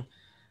sound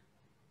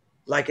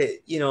like a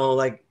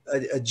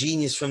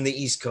genius from the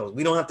East Coast.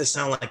 We don't have to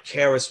sound like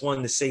Karis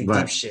One to say deep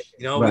Right, shit.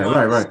 We right, don't right,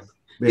 have to, right.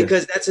 Yeah.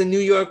 because that's a New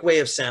York way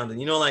of sounding.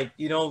 We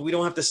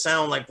don't have to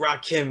sound like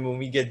Rakim when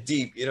we get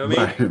deep. You know what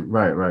I mean?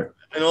 Right, right, right.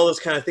 And all those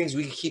kind of things.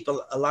 We can keep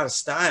a lot of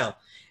style,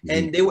 Mm-hmm.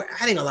 and they were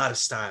adding a lot of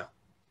style.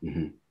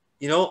 Mm-hmm.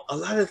 A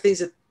lot of the things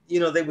that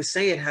they were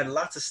saying had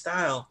lots of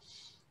style,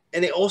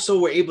 and they also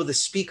were able to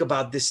speak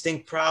about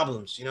distinct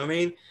problems. You know what I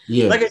mean?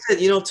 Yeah. Like I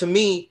said, to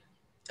me,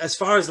 as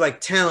far as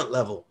like talent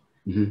level,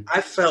 Mm-hmm.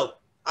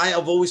 I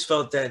have always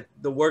felt that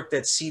the work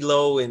that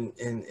CeeLo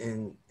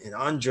and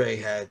Andre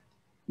had,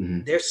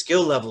 Mm-hmm. their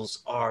skill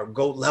levels are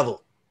GOAT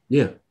level.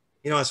 Yeah.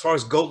 As far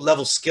as GOAT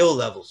level skill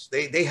levels,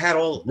 they had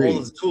all of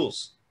the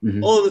tools,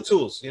 Mm-hmm. all of the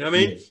tools. You know what I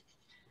mean? Yeah.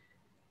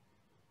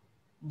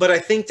 But I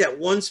think that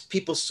once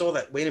people saw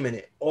that, wait a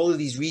minute, all of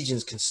these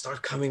regions can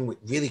start coming with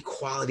really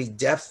quality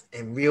depth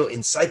and real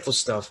insightful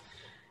stuff,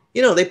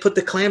 they put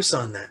the clamps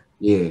on that.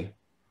 Yeah.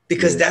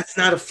 Because Yeah. that's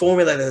not a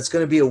formula that's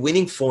going to be a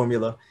winning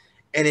formula.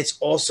 And it's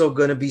also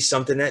going to be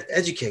something that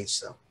educates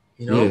them,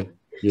 Yeah.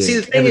 See, Yeah.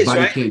 the thing is,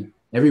 right?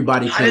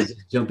 Everybody How can't does,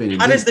 just jump in and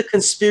how do does it. the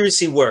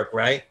conspiracy work,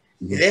 right?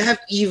 Mm-hmm. They have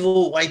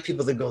evil white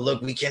people that go,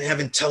 look, we can't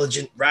have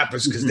intelligent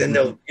rappers because then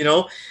they'll,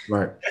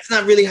 Right. That's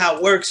not really how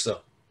it works,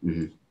 though.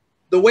 Mm-hmm.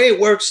 The way it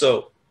works,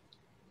 though,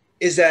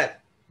 is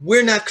that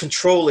we're not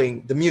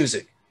controlling the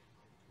music.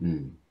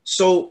 Mm-hmm.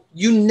 So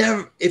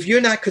if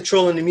you're not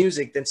controlling the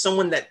music, then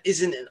someone that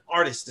isn't an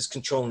artist is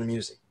controlling the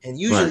music. And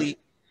usually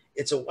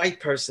it's a white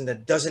person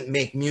that doesn't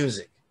make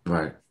music.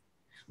 Right.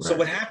 So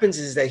what happens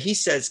is that he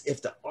says,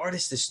 if the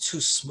artist is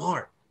too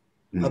smart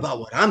Mm-hmm. about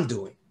what I'm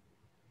doing,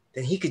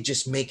 then he could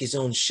just make his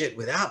own shit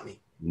without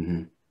me.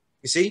 Mm-hmm.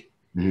 You see?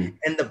 Mm-hmm.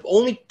 And the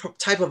only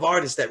type of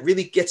artist that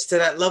really gets to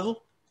that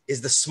level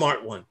is the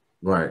smart one.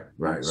 Right.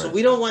 Right. So Right.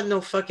 we don't want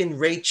no fucking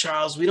Ray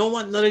Charles. We don't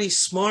want none of these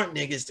smart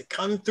niggas to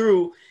come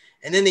through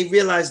and then they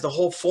realize the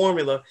whole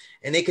formula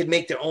and they could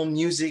make their own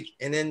music.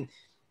 And then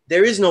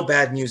there is no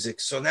bad music.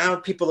 So now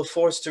people are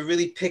forced to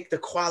really pick the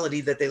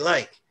quality that they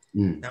like.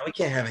 Mm. Now we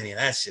can't have any of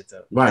that shit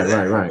though. Right.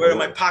 Where do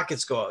my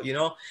pockets go?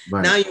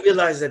 Right. Now you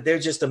realize that they're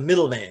just a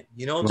middleman,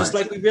 just Right.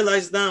 like we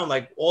realize now,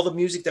 like all the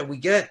music that we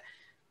get,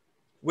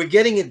 we're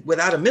getting it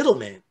without a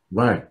middleman.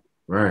 Right.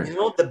 Right.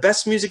 The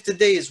best music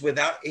today is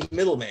without a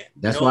middleman.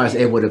 That's why it's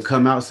able to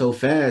come out so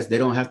fast. They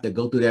don't have to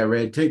go through that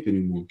red tape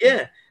anymore.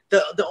 Yeah.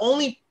 The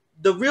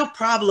the real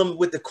problem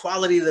with the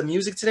quality of the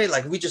music today,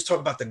 like we just talk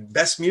about the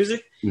best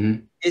music,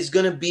 is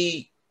going to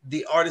be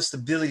the artist's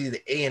ability to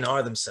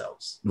A&R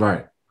themselves.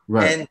 Right.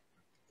 And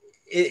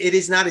it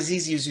is not as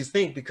easy as you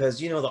think, because,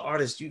 the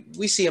artists,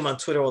 we see them on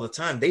Twitter all the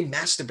time. They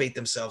masturbate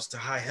themselves to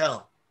high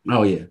hell.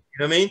 Oh, yeah. You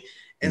know what I mean?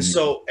 And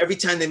so every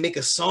time they make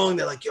a song,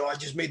 they're like, yo, I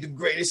just made the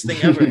greatest thing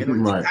ever.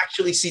 And I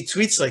actually see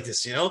tweets like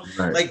this,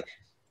 like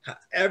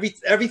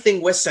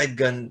everything West Side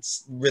Gun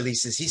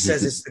releases, he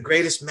says it's the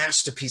greatest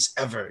masterpiece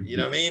ever. You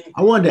know what I mean?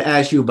 I wanted to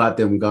ask you about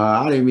them,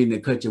 God. I didn't mean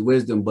to cut your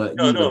wisdom, but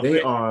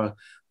they are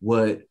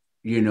what,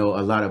 a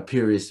lot of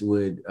purists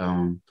would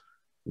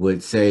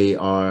say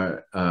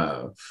are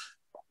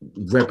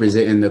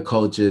representing the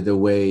culture the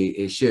way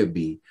it should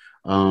be.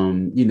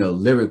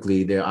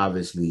 Lyrically, they're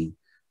obviously,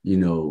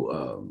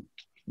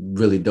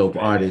 really dope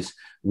artists.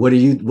 What do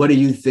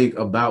you think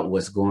about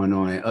what's going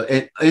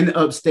on in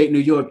upstate New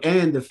York,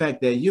 and the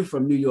fact that you're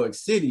from New York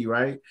City,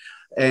 right?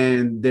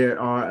 And there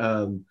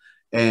are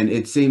and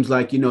it seems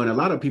like, in a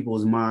lot of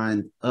people's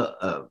mind,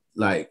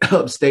 like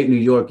upstate New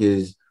York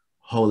is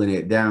holding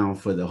it down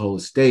for the whole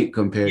state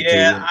compared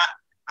to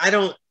I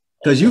don't,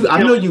 because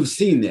I know you've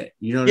seen that,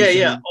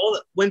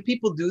 when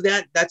people do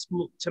that, that's,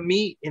 to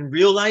me, in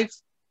real life,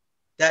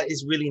 that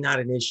is really not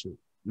an issue.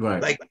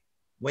 Right. Like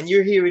when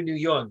you're here in New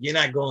York, you're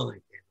not going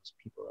like, damn, those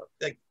people up.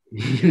 Like,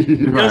 you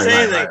know what I'm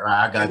saying?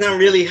 Like, that's not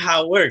really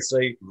how it works.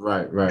 Like,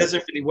 it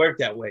doesn't really work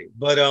that way.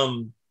 But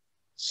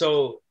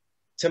so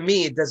to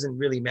me, it doesn't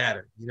really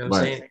matter. You know what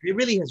I'm saying? It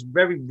really has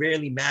very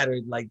rarely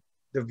mattered, like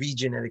the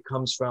region that it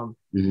comes from.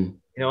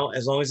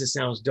 As long as it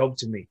sounds dope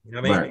to me. You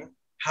know what I mean?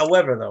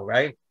 However, though,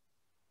 right?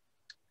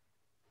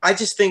 I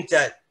just think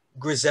that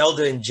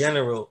Griselda in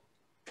general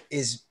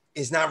is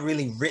not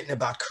really written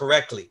about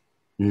correctly.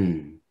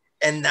 And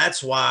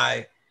that's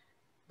why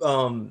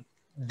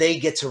they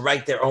get to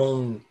write their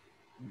own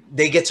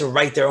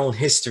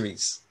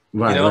histories.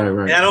 Right.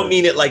 And I don't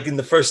mean it like in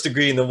the First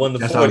Degree and the 1 to 40.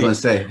 That's what I was gonna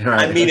say.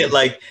 Right. I mean it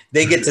like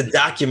they get to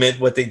document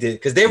what they did,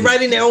 because they're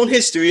writing their own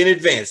history in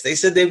advance. They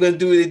said they were going to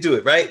do it, they do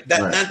it, right?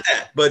 Not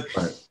that, but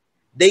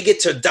they get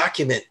to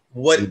document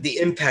what the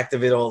impact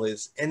of it all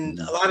is. And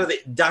a lot of the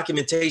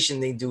documentation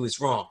they do is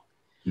wrong.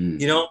 In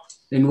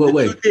what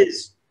way?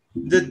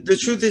 The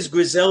truth is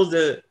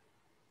Griselda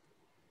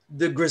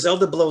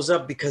blows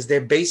up because they're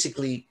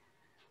basically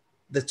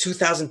the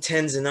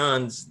 2010s and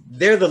ons.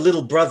 They're the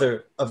little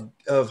brother of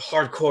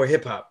hardcore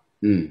hip hop.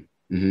 You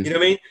know what I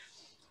mean?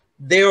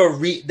 They're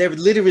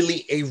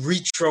literally a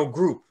retro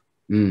group.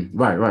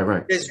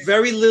 Right. There's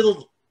very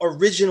little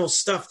original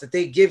stuff that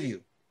they give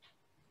you.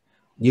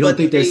 You don't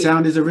think their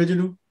sound is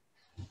original?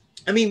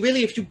 I mean,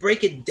 really, if you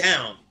break it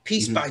down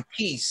piece by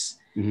piece,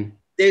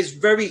 there's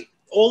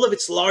all of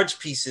its large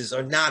pieces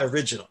are not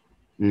original.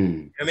 You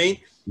know what I mean?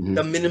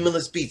 The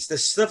minimalist beats, the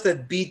stuff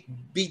that Beat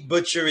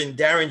Butcher and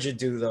Derringer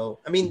do, though.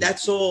 I mean,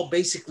 that's all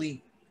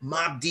basically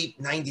Mobb Deep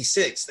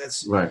 96.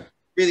 That's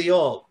really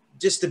all.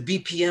 Just the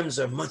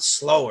BPMs are much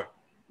slower.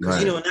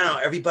 Because, now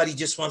everybody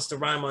just wants to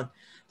rhyme on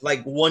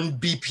like 1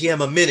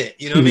 BPM a minute.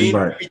 You know what I mean?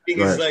 Everything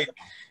is like,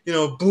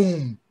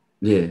 boom.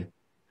 Yeah.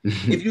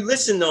 If you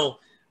listen, though,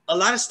 a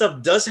lot of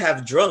stuff does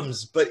have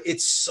drums, but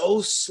it's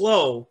so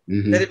slow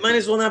that it might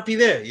as well not be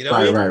there. You know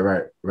what I mean?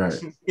 Right.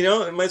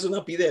 It might as well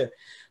not be there.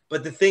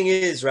 But the thing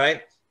is,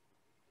 right,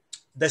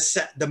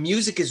 the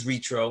music is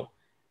retro.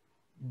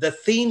 The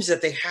themes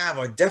that they have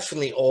are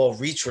definitely all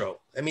retro.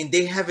 I mean,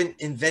 they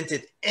haven't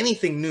invented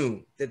anything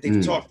new that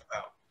they've talked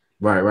about.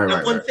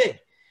 Not one thing.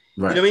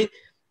 You know what I mean?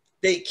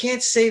 They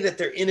can't say that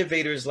they're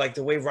innovators like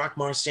the way Rock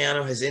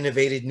Marciano has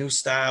innovated new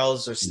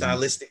styles or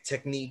stylistic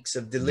techniques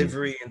of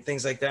delivery and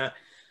things like that.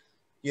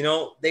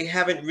 They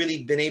haven't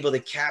really been able to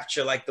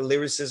capture like the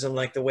lyricism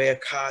like the way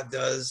Akkad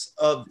does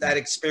of that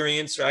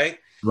experience, right?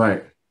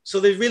 Right. So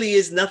there really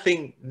is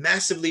nothing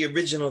massively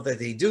original that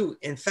they do.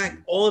 In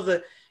fact, all of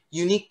the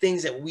unique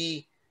things that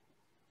we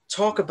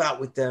talk about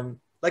with them,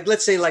 like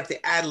let's say like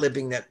the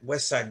ad-libbing that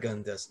West Side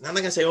Gun does. Now I'm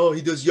not gonna say, oh,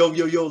 he does yo,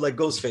 yo, yo like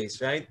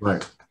Ghostface, right?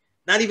 Right.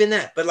 Not even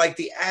that, but like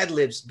the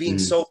ad-libs being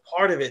so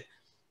part of it.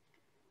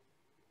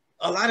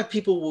 A lot of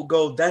people will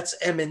go, that's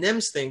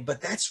Eminem's thing,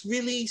 but that's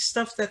really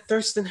stuff that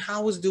Thurston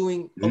Howe was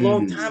doing a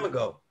long time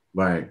ago.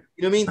 Right.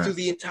 You know what I mean? Through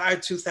the entire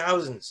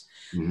 2000s.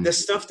 The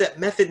stuff that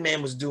Method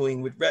Man was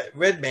doing with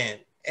Redman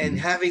and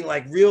having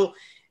like real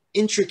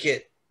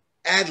intricate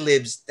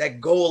ad-libs that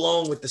go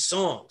along with the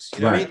songs. You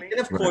know what I mean? And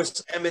of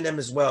course, Eminem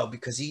as well,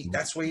 because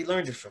that's where he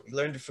learned it from. He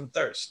learned it from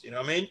Thirst. You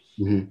know what I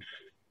mean?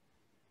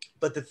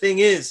 But the thing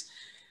is,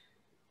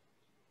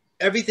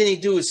 everything they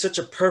do is such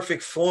a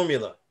perfect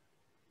formula.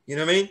 You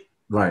know what I mean?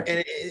 Right.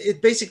 And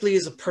it basically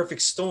is a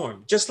perfect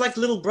storm. Just like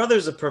Little Brother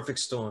is a perfect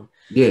storm.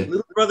 Yeah.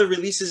 Little Brother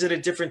releases at a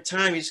different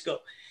time. You just go,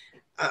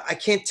 I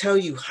can't tell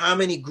you how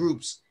many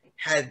groups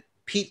had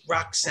Pete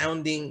Rock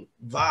sounding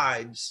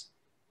vibes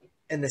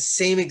and the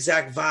same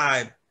exact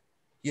vibe,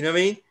 you know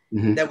what I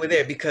mean? That were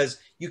there, because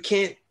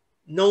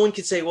no one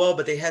can say, well,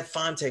 but they had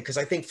Fonte, because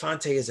I think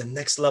Fonte is a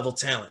next level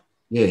talent.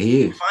 Yeah,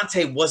 he is.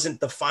 Fonte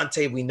wasn't the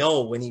Fonte we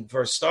know when he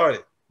first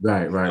started.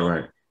 Right.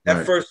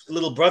 That first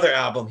Little Brother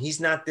album, he's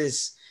not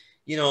this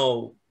you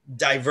know,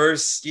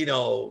 diverse, you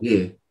know,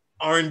 Yeah.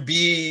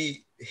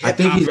 R&B, I hip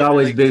think hop. he's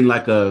always Like, been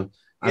like a.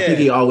 I think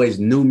yeah, he always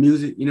knew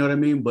music. You know what I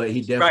mean? But he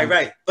right, definitely.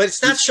 right. But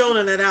it's not shown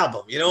on that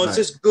album. You know, it's Right.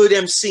 just good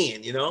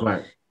MCing. You know,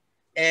 Right.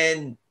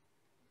 and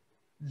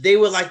they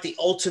were like the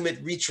ultimate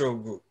retro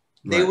group.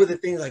 They Right. were the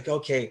thing like,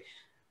 okay,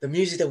 the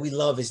music that we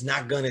love is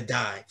not gonna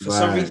die. For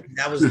some Right. reason,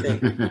 that was the thing.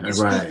 It's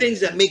two Right. things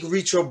that make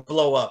retro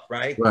blow up,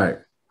 right? Right.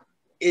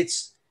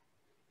 It's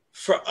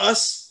for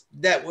us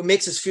that what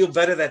makes us feel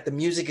better that the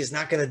music is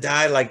not gonna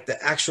die like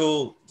the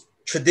actual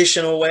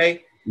traditional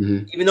way.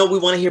 Mm-hmm. Even though we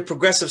want to hear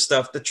progressive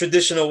stuff, the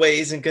traditional way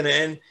isn't gonna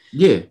end.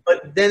 Yeah.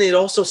 But then it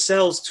also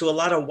sells to a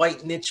lot of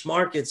white niche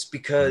markets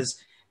because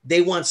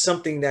they want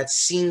something that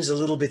seems a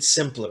little bit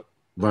simpler.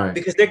 Right.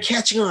 Because they're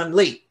catching on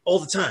late all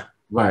the time.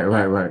 Right.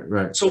 Right. Right.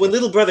 Right. So when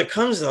Little Brother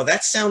comes, though,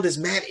 that sound is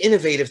mad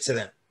innovative to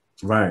them.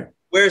 Right.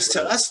 Whereas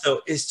to us,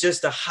 though, it's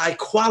just a high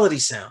quality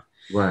sound.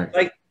 Right.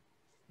 Like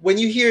when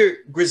you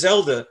hear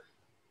Griselda,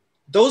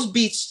 those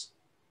beats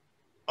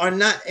are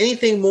not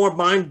anything more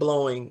mind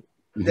blowing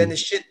than the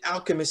shit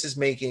Alchemist is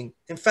making.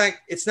 In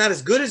fact, it's not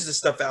as good as the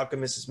stuff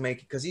Alchemist is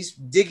making because he's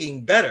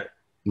digging better.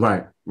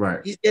 Right. Right.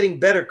 He's getting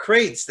better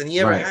crates than he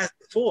ever Right. has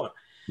before.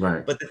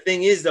 Right. But the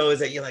thing is, though, is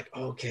that you're like,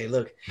 okay,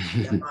 look,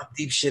 that Mobb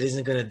Deep shit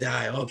isn't gonna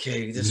die.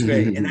 Okay, that's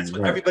great, and that's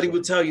what Right. everybody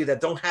will tell you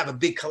that don't have a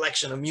big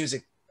collection of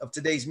music of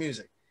today's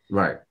music.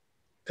 Right.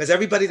 Because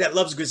everybody that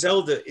loves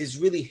Griselda is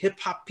really hip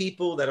hop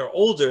people that are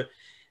older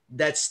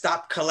that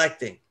stop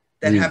collecting,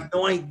 that have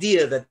no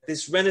idea that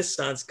this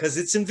renaissance, because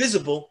it's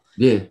invisible.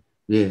 Yeah.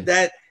 Yeah.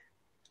 That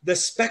the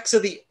specks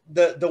of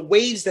the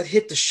waves that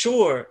hit the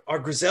shore are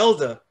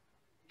Griselda,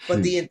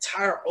 but the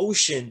entire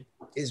ocean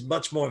is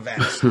much more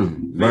vast.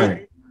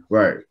 Right.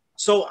 Right.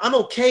 So I'm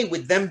okay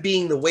with them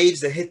being the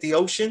waves that hit the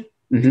ocean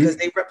because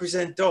they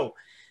represent dope.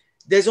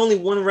 There's only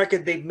one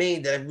record they've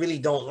made that I really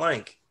don't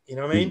like. You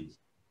know what I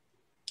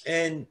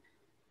mean?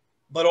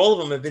 But all of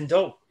them have been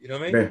dope. You know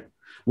what I mean? Yeah.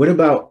 What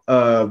about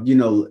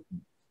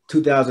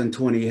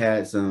 2020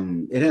 had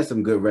some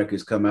good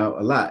records come out,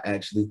 a lot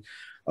actually.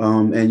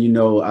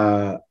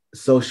 And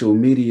social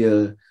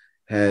media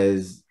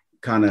has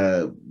kind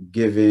of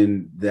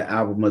given the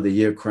album of the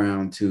year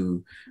crown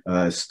to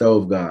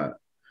Stove God.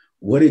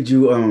 What did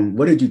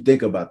you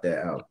think about that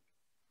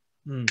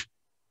album?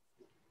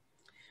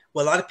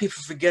 Well, a lot of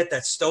people forget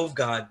that Stove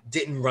God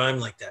didn't rhyme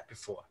like that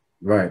before.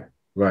 Right,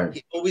 right.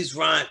 He always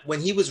rhymed. When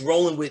he was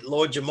rolling with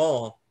Lord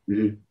Jamal,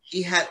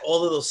 he had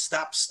all of those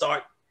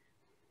stop-start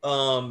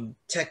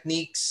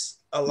techniques,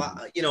 a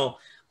lot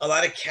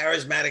of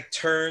charismatic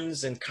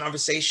turns and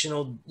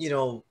conversational,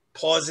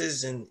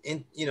 pauses and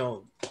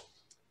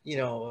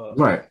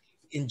right.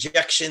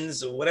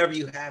 injections or whatever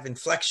you have,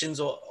 inflections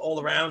all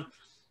around.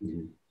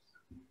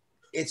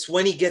 It's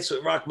when he gets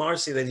with Rock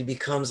Marcy that he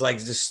becomes like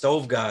the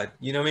Stove God.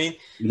 You know what I mean?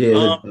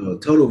 Yeah,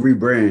 total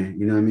rebrand.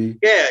 You know what I mean?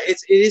 Yeah, it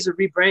is a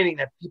rebranding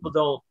that people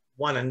don't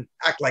want to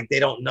act like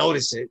they don't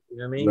notice it. You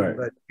know what I mean? Right.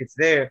 But it's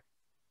there.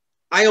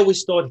 I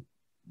always thought,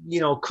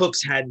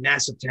 Cooks had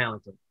massive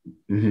talent.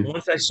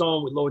 Once I saw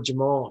him with Lord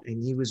Jamal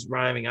and he was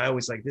rhyming, I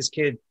always like, this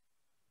kid,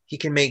 he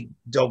can make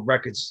dope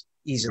records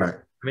easily. Right.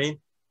 I mean,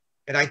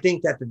 and I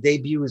think that the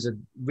debut is a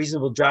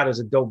Reasonable Doubt is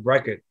a dope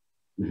record.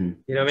 You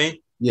know what I mean?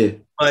 Yeah.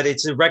 But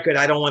it's a record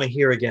I don't want to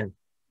hear again.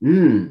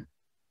 You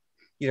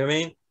know what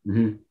I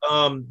mean?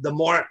 The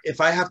more,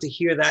 if I have to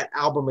hear that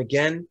album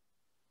again,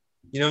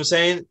 you know what I'm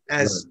saying?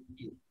 As,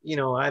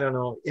 I don't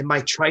know, in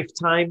my Trife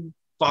time,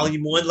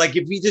 Volume 1, like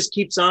if he just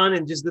keeps on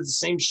and just does the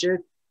same shit,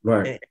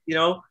 right?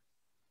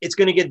 It's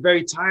going to get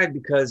very tired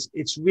because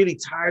it's really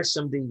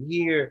tiresome to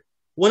hear.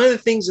 One of the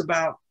things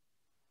about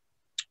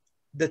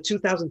the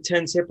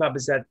 2010s hip hop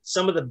is that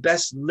some of the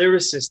best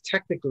lyricists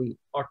technically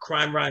are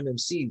crime rhyme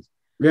MCs.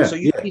 Yeah, so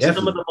you see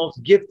some of the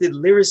most gifted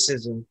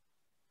lyricism,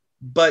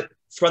 but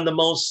from the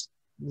most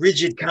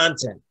rigid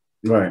content.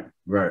 Right,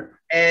 right.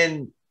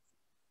 And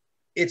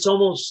it's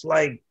almost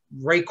like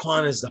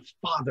Raekwon is the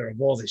father of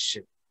all this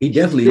shit. He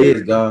definitely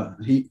is, God.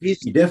 He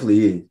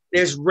definitely is.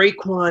 There's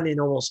Raekwon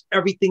in almost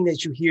everything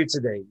that you hear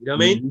today. You know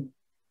what I mean?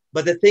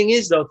 But the thing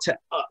is, though,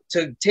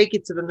 to take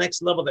it to the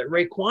next level that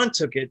Raekwon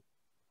took it,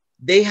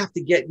 they have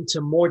to get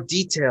into more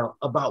detail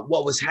about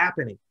what was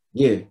happening.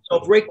 Yeah. So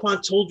if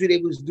Raekwon told you they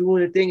was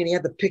doing a thing and he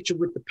had the picture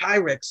with the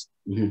Pyrex,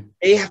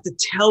 they have to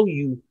tell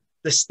you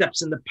the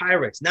steps in the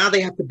Pyrex. Now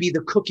they have to be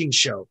the cooking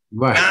show.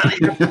 Right. Now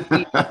they have to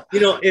be,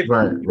 if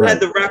you had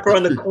the rapper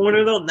on the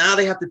corner, though, now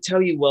they have to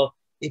tell you, well,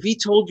 if he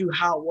told you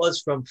how it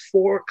was from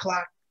 4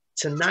 o'clock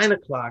to 9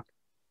 o'clock,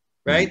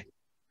 right?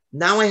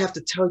 Now I have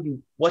to tell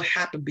you what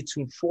happened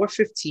between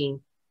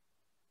 4:15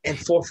 and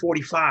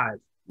 4:45. Right.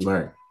 You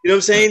know what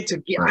I'm saying?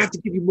 I have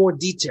to give you more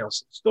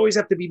details. Stories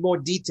have to be more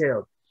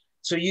detailed.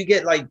 So you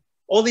get like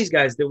all these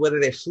guys, whether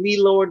they're Flea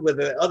Lord,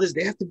 whether they're others,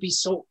 they have to be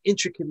so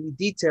intricately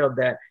detailed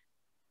that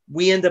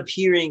we end up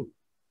hearing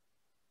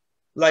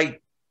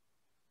like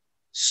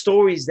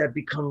stories that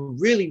become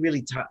really,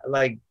 really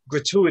like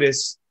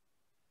gratuitous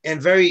and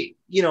very,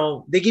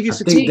 they give you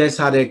fatigue.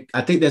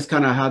 I think that's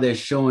kind of how they're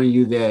showing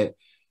you that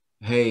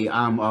hey,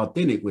 I'm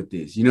authentic with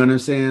this. You know what I'm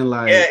saying? Yeah,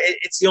 Like,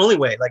 it's the only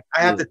way. Like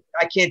yeah,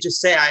 I can't just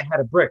say I had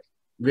a brick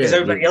because yeah,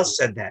 everybody yeah, else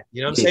said that.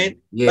 You know what I'm yeah, saying?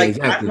 yeah, Like I've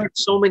exactly. heard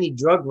so many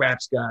drug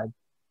raps, God,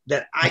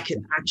 that I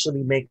can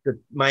actually make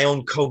my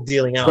own coke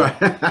dealing album.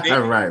 Right,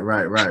 right,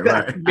 right, right, I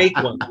right. can make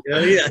one. You know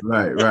what I mean?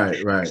 Right,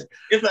 right, right.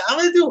 It's like, I'm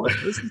gonna do one.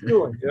 Let's just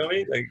do one. You know what I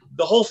mean? Like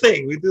the whole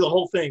thing. We do the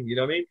whole thing. You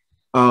know what I mean?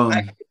 I,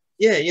 Um,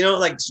 yeah, you know,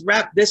 like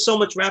rap. There's so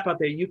much rap out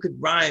there. You could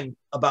rhyme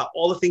about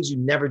all the things you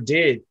never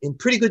did in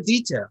pretty good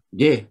detail.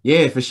 yeah,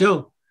 yeah, for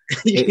sure.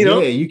 You Yeah, know?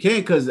 you can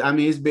because I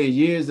mean it's been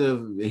years of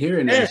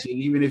hearing Yeah. that shit.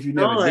 Even if you You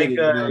know, never did like it, you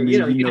know what I mean. You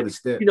know the you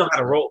steps. know how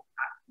to roll.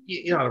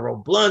 You know how to roll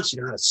blunts.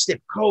 You know how to sniff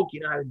coke. You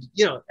know how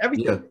to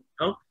everything. Yeah,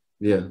 You know?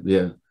 yeah,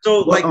 yeah.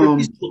 So Well, like,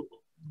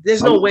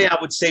 there's no way I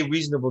would say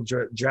Reasonable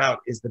Drought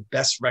is the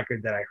best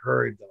record that I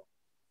heard though.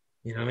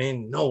 You know what I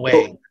mean? No way.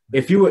 well,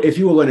 if you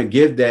were going to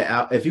give that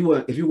out, if you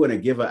were going to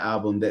give an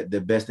album that the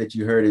best that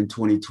you heard in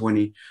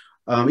 2020,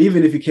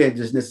 even if you can't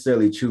just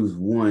necessarily choose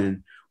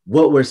one,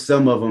 what were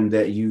some of them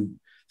that you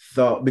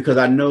thought? Because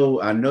I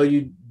know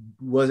you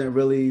wasn't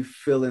really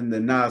feeling the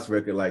Nas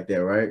record like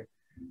that, right?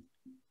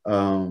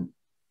 Um,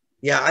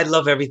 Yeah, I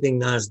love everything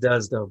Nas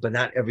does though, but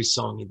not every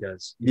song he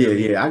does. You know yeah, what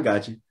I mean? yeah, I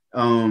got you.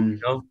 You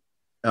know?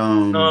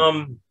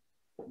 Um,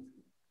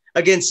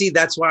 Again, see,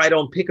 that's why I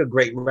don't pick a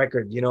great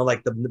record, you know,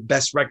 like the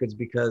best records,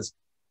 because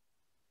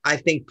I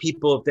think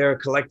people, if they're a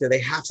collector, they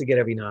have to get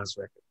every Nas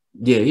record.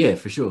 yeah, yeah,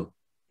 for sure.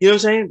 You know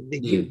what I'm saying?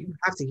 Yeah, You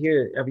have to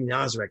hear every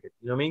Nas record.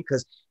 You know what I mean?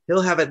 Because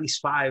he'll have at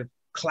least 5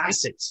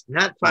 classics,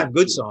 not right, 5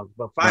 good songs,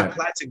 but 5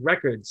 classic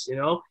records, you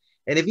know?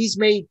 And if he's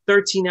made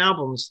 13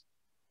 albums,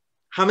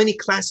 how many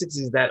classics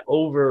is that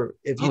over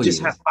if you oh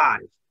just yeah, have 5?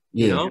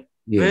 You yeah, know? Man,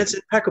 yeah, it's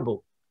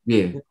impeccable. yeah,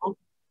 You know?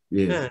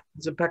 yeah. Yeah,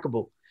 it's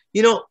impeccable.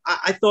 You know,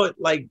 I thought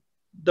like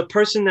the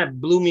person that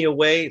blew me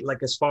away,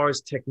 like as far as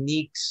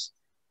techniques,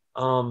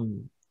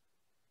 um,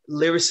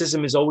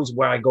 lyricism is always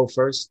where I go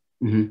first,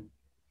 Hmm.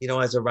 you know,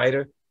 as a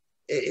writer.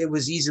 It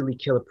was easily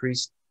Killer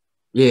Priest.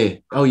 Yeah.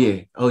 Oh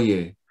yeah. Oh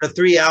yeah. The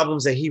 3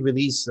 albums that he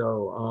released, so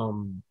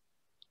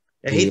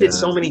and he The did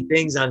so many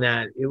things on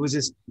that. It was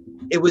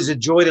a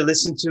joy to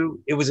listen to.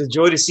 It was a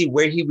joy to see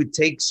where he would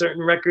take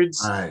certain records.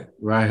 right,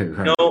 right, You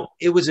right. know,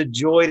 it was a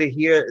joy to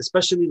hear,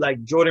 especially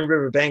like Jordan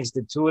River Banks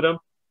did 2 of them.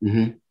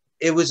 Hmm.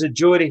 It was a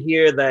joy to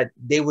hear that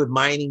they were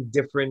mining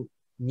different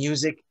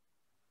music,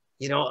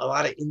 you know, a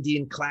lot of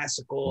Indian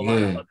classical, a lot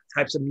of Yeah. other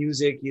types of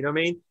music, you know what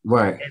I mean?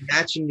 Right. And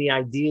matching the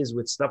ideas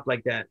with stuff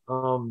like that.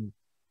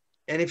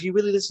 And if you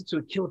really listen to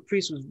it, Killer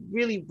Priest was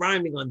really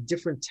rhyming on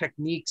different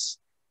techniques,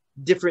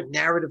 different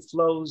narrative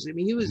flows. I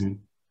mean, Hmm.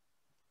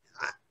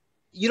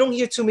 you don't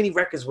hear too many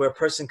records where a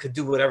person could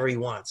do whatever he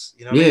wants.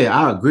 You know what I mean? Yeah,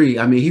 I agree.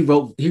 I mean,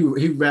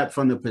 he rapped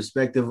from the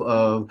perspective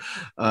of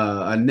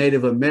a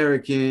Native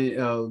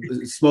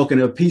American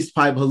smoking a peace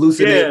pipe, Yeah.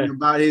 hallucinating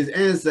about his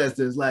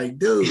ancestors. Like,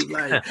 dude,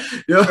 like,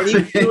 you know, And he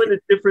was doing the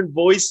different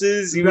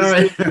voices. He was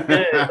right, doing,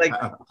 yeah, like,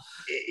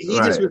 he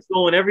just right. was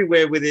going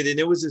everywhere with it. And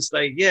it was just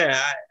like, yeah,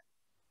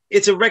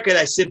 it's a record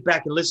I sit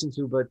back and listen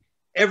to, but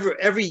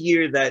every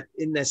year that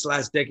in this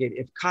last decade,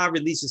 if Ka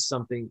releases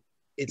something,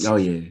 Oh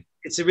yeah.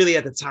 it's really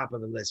at the top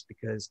of the list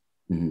because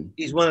Hmm.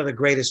 he's one of the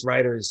greatest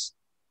writers.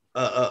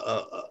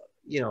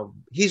 You know,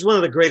 he's one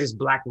of the greatest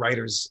Black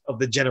writers of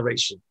the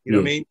generation. You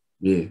know what Yeah, I mean?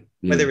 yeah,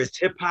 yeah. Whether it's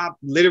hip hop,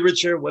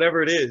 literature,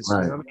 whatever it is, you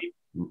Right. know what I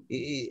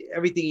mean?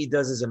 Everything he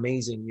does is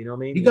amazing. You know what I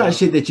mean? He You got know?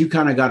 shit that you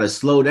kind of got to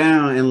slow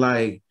down and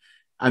like.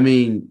 I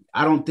mean,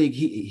 I don't think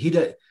he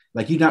does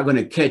like you're not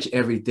gonna catch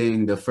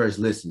everything the first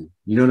listen.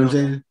 You know what I'm No,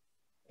 saying?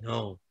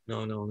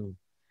 no.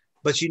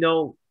 But you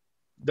know,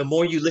 the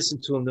more you listen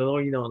to him, the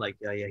more you know, like,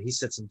 yeah, he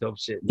said some dope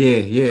shit. Yeah,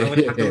 I'm yeah,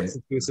 gonna have to yeah.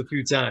 listen to this a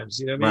few times.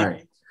 You know what I mean?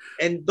 Right.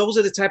 And those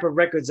are the type of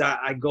records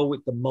I go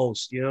with the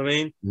most. You know what I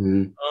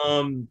mean?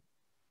 Hmm.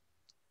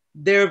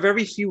 There are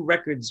very few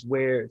records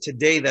where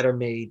today that are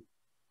made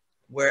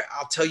where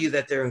I'll tell you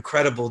that they're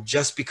incredible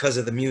just because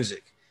of the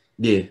music.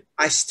 Yeah.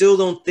 I still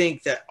don't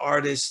think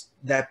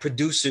that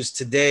producers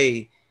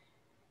today,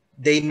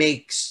 they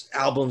make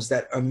albums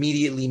that are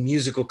immediately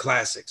musical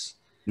classics.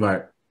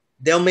 Right.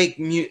 They'll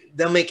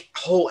make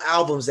whole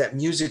albums that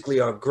musically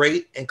are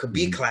great and could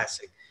be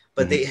classic,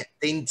 but Hmm.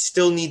 they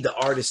still need the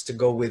artist to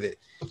go with it.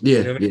 Yeah,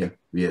 You know what I mean?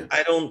 yeah, yeah.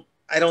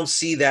 I don't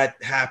see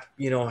that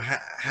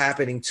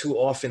happening too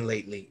often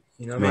lately.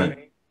 You know what I Right,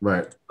 mean?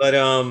 right. But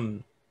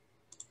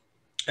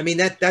I mean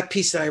that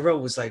piece that I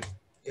wrote was like,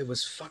 it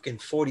was fucking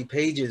 40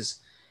 pages,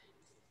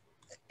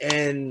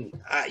 and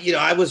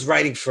I was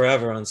writing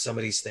forever on some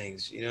of these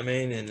things. You know what I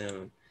mean?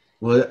 And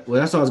Well,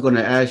 that's what I was going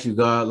to ask you,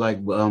 God.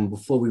 Like,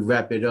 before we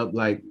wrap it up,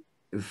 like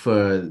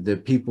for the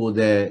people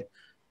that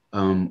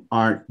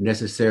aren't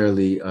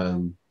necessarily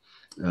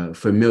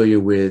familiar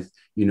with,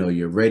 you know,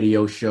 your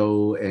radio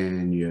show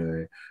and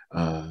your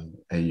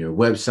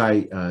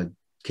website,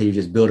 can you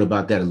just build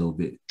about that a little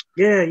bit?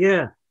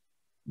 yeah.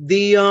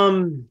 The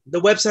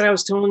website I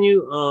was telling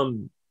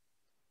you,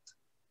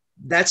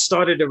 that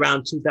started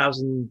around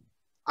 2000.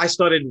 I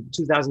started in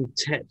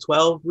 2010,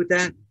 12 with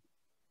that.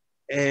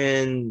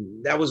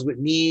 And that was with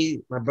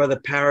me, my brother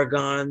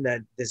Paragon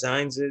that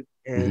designs it,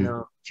 and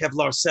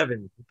Kevlar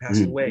 7, who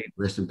passed away.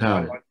 Rest in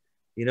power.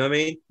 You know what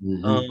I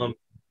mean?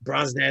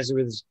 Bronze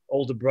Nazareth's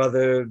older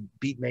brother,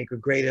 beatmaker,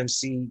 great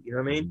MC, you know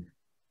what I mean?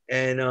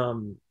 And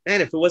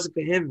man, if it wasn't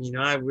for him, you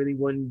know, I really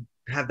wouldn't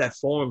have that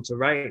forum to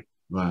write.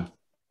 Right.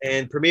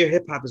 And Premier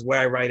Hip Hop is where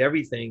I write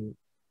everything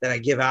that I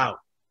give out.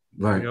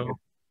 Right. You know,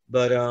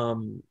 but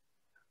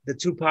the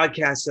two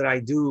podcasts that I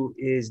do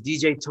is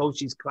DJ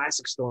Toshi's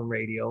Classic Storm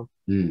Radio,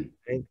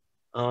 right?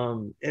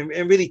 And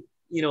really,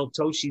 you know,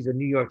 Toshi's a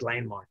New York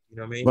landmark. You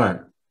know what I mean? Right.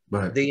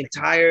 Right. The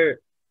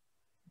entire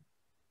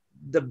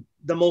the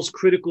most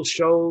critical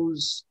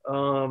shows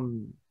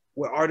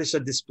where artists are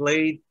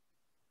displayed.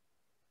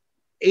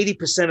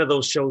 80% of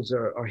those shows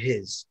are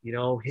his. You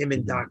know, him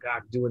and Doc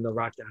Ock doing the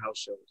Rock the House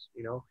shows.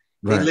 You know,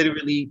 they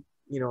literally,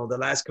 you know, the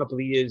last couple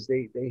of years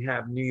they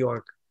have New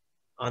York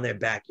on their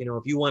back. You know,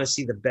 if you want to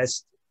see the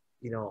best,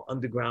 you know,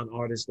 underground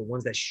artists, the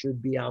ones that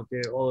should be out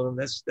there, all of them,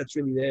 that's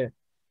really there.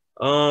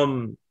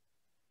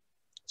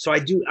 So I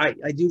do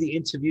the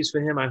interviews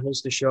for him. I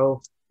host the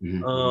show.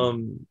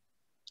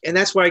 And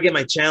that's where I get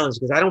my challenge,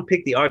 because I don't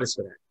pick the artists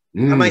for that.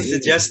 I might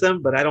suggest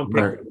them, but I don't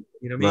pick them.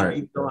 You know what I mean?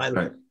 Even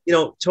though you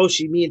know,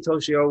 me and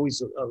Toshi are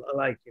always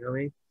alike, you know what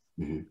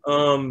I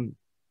mean?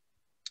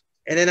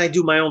 And then I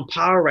do my own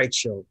Power Right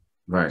show.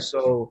 Right.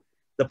 So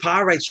the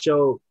Power Right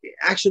show,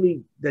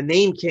 actually, the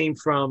name came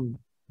from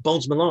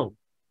Bones Malone.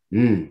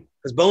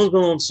 Because Bones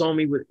Malone saw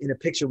me in a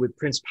picture with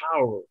Prince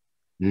Power Rule.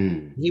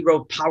 He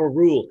wrote Power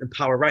Rule and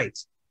Power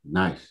Rights.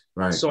 Nice.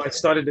 Right. So I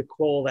started to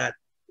call that,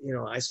 you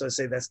know, I started to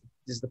say this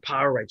is the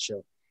Power Right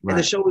show. And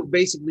the show was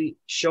basically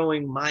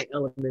showing my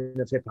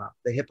element of hip hop,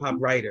 the hip hop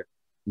writer.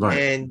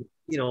 And,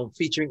 you know,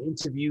 featuring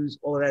interviews,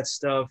 all of that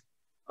stuff,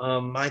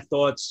 my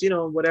thoughts, you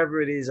know,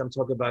 whatever it is I'm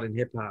talking about in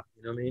hip hop,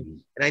 you know what I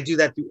mean? And I do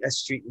that through S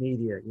Street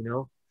Media, you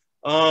know?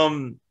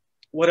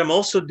 What I'm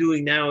also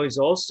doing now is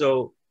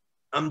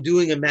I'm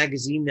doing a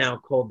magazine now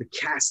called The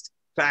Cast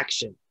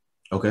Faction.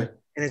 Okay.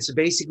 And it's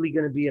basically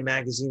going to be a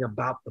magazine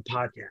about the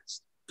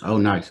podcast. Oh,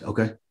 nice.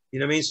 Okay. You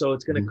know what I mean? So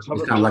it's going to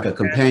cover. It's kind of like a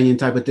companion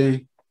type of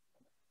thing.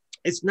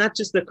 It's not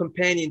just a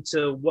companion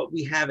to what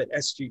we have at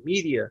S Street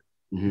Media,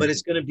 but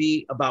it's going to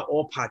be about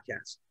all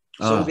podcasts.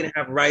 So we're going to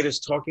have writers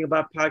talking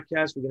about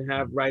podcasts. We're going to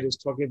have writers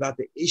talking about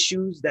the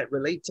issues that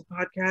relate to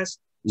podcasts.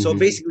 So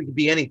basically it could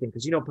be anything,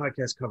 because, you know,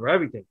 podcasts cover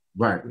everything.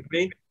 Right. You know what I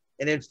mean?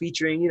 And then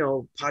featuring, you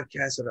know,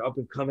 podcasts that are up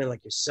and coming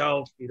like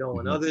yourself, you know,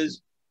 and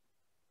others.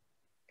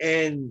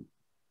 And,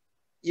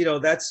 you know,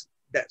 that's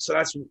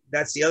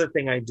the other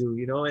thing I do,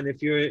 you know. And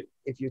if you're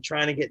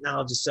trying to get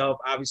knowledge yourself,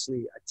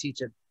 obviously I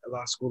teach at a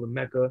law school in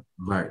Mecca.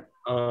 Right.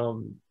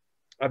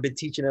 I've been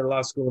teaching at a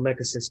law school in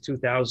Mecca since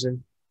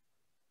 2000.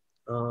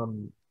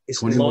 It's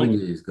 21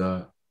 years,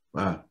 God.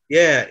 Wow.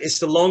 Yeah, it's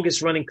the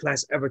longest running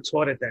class ever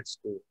taught at that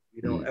school,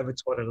 you know, ever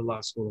taught at a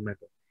law school in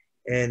Mecca.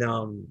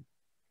 And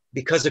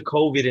because of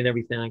COVID and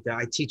everything like that,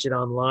 I teach it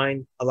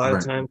online a lot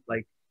of times.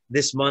 Like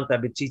this month,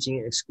 I've been teaching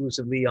it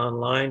exclusively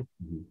online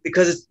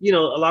because it's, you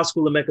know, a law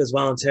school in Mecca is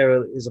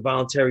a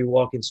voluntary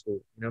walk-in school.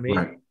 You know what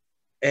I mean?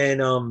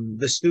 And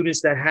the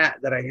students that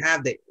I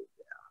have,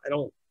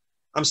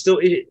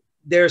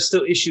 there are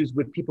still issues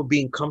with people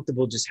being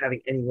comfortable just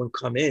having anyone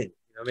come in.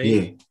 You know what I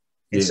mean?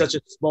 In such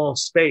a small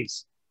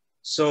space.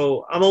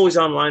 So I'm always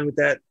online with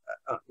that,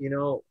 you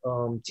know,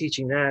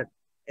 teaching that,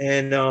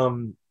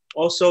 and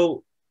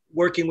also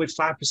working with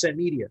 5%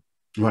 Media.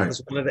 Right.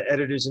 As one of the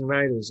editors and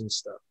writers and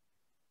stuff,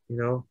 you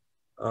know,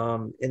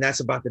 and that's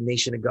about the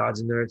Nation of Gods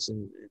and Nerds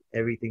and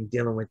everything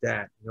dealing with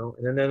that, you know.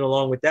 And then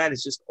along with that,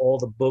 it's just all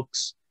the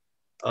books.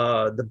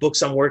 The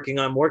books I'm working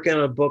on. I'm working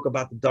on a book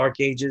about the Dark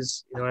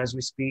Ages, you know, as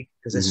we speak,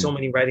 because there's so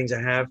many writings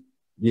I have.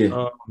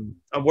 Yeah.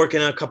 I'm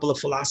working on a couple of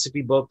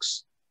philosophy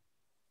books.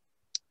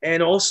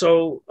 And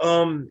also,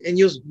 and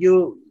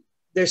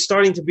they're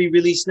starting to be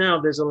released now.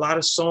 There's a lot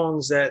of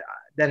songs that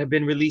have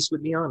been released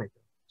with me on it.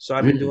 So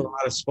I've been doing a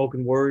lot of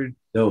spoken word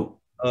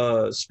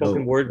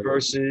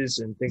verses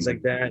and things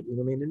like that. You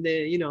know what I mean? And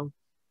then, you know,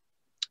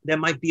 there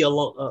might be a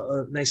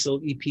nice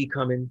little EP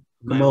coming.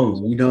 Come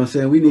on, you know what I'm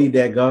saying? We need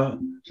that,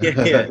 God.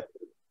 Yeah.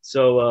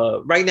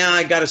 So right now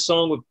I got a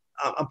song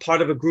I'm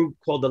part of a group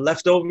called The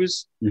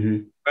Leftovers,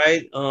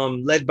 right?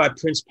 Led by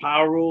Prince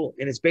Power Rule.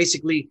 And it's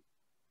basically,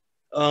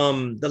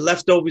 The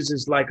Leftovers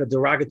is like a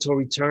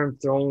derogatory term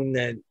thrown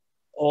at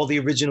all the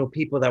original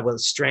people that were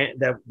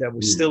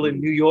still in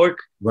New York.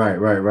 Right.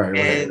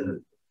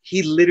 And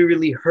he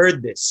literally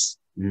heard this.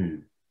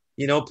 You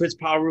know, Prince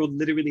Power Rule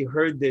literally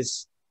heard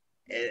this.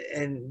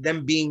 And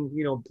them being,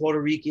 you know,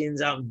 Puerto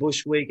Ricans out in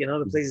Bushwick and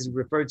other places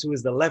referred to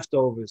as the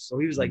leftovers. So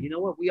he was like, you know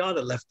what? We are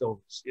the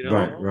leftovers, you know?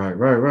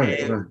 Right.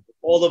 And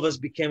all of us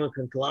became a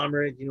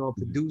conglomerate, you know,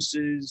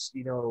 producers,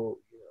 you know,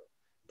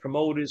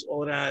 promoters,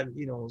 all that,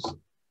 you know,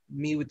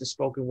 me with the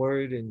spoken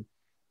word. And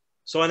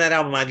so on that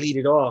album, I lead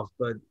it off,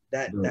 but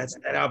that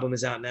album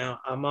is out now.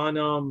 I'm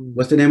on,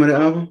 what's the name of the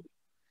album?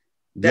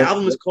 The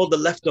album is called The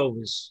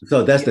Leftovers.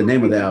 So that's the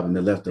name of the album,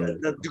 The Leftovers.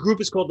 The group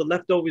is called The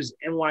Leftovers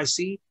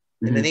NYC.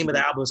 And the name of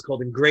the album is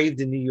called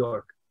Engraved in New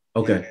York.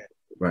 Okay.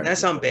 Right.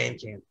 That's on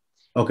Bandcamp.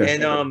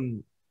 Okay.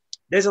 And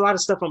there's a lot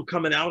of stuff I'm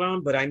coming out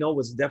on, but I know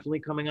what's definitely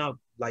coming out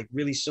like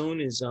really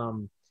soon is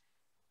I'm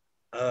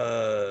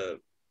on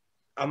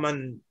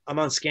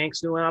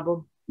Skank's new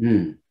album.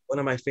 One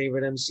of my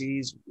favorite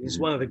MCs. He's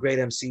one of the great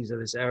MCs of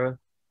this era.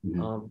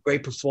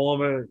 Great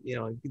performer. You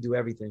know, he can do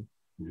everything.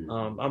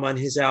 I'm on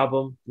his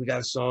album. We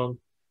got a song.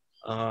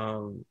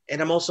 And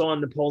I'm also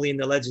on Napoleon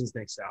the Legend's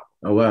next album.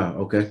 Oh wow.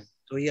 Okay.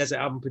 So he has an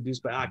album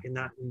produced by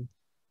Akhenaten,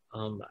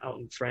 out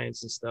in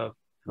France and stuff.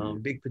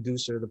 Big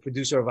producer, the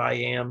producer of I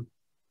Am.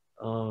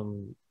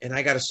 And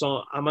I got a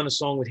song. I'm on a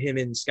song with him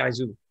and Sky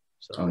Zoo.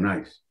 So, oh,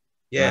 nice.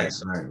 Yeah, right,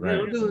 so, right.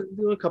 You know,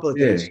 doing a couple of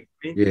Yeah, things.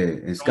 yeah.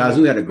 And Sky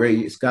Zoo had a great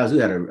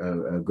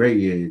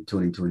year in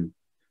 2020.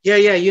 Yeah,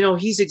 yeah. You know,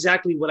 he's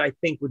exactly what I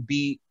think would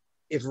be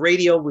if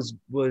radio was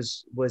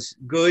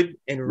good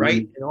and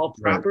right and all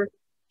proper.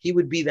 He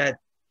would be that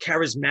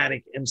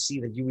charismatic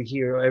MC that you would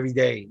hear every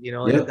day. You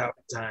know, in 1,000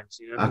 times.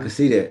 You know, I can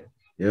see that.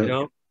 You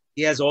know,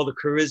 he has all the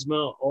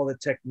charisma, all the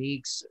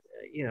techniques.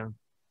 You know,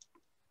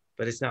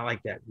 but it's not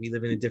like that. We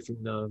live in a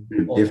different time.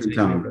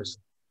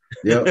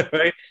 Yep.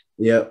 Right.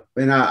 Yep.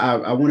 And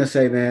I want to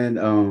say,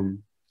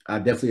 man, I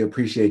definitely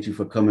appreciate you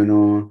for coming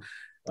on.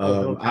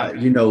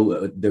 You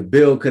know, the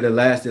bill could have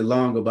lasted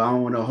longer, but I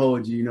don't want to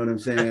hold you. You know what I'm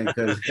saying?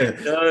 Because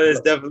no,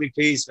 it's definitely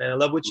peace, man. I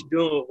love what you're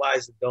doing with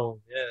Wise the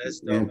Dome. Yeah, that's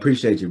dope. Man,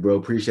 appreciate you, bro.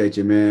 Appreciate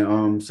you,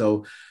 man.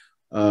 So,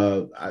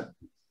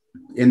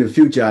 in the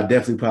future, I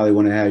definitely probably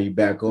want to have you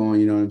back on.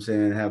 You know what I'm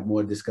saying? Have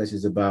more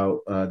discussions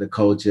about the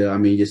culture. I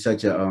mean, you're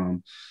such a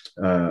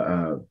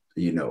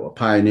you know, a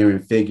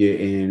pioneering figure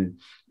in,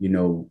 you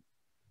know,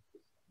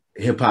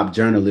 hip hop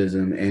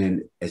journalism,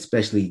 and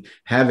especially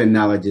having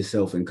knowledge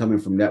yourself and coming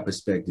from that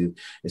perspective.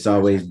 It's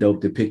always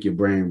dope to pick your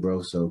brain,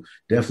 bro. So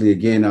definitely,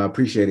 again, I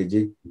appreciate it,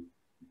 G.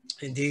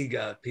 Indeed,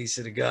 God. Peace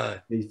to the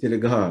God. Peace to the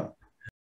God.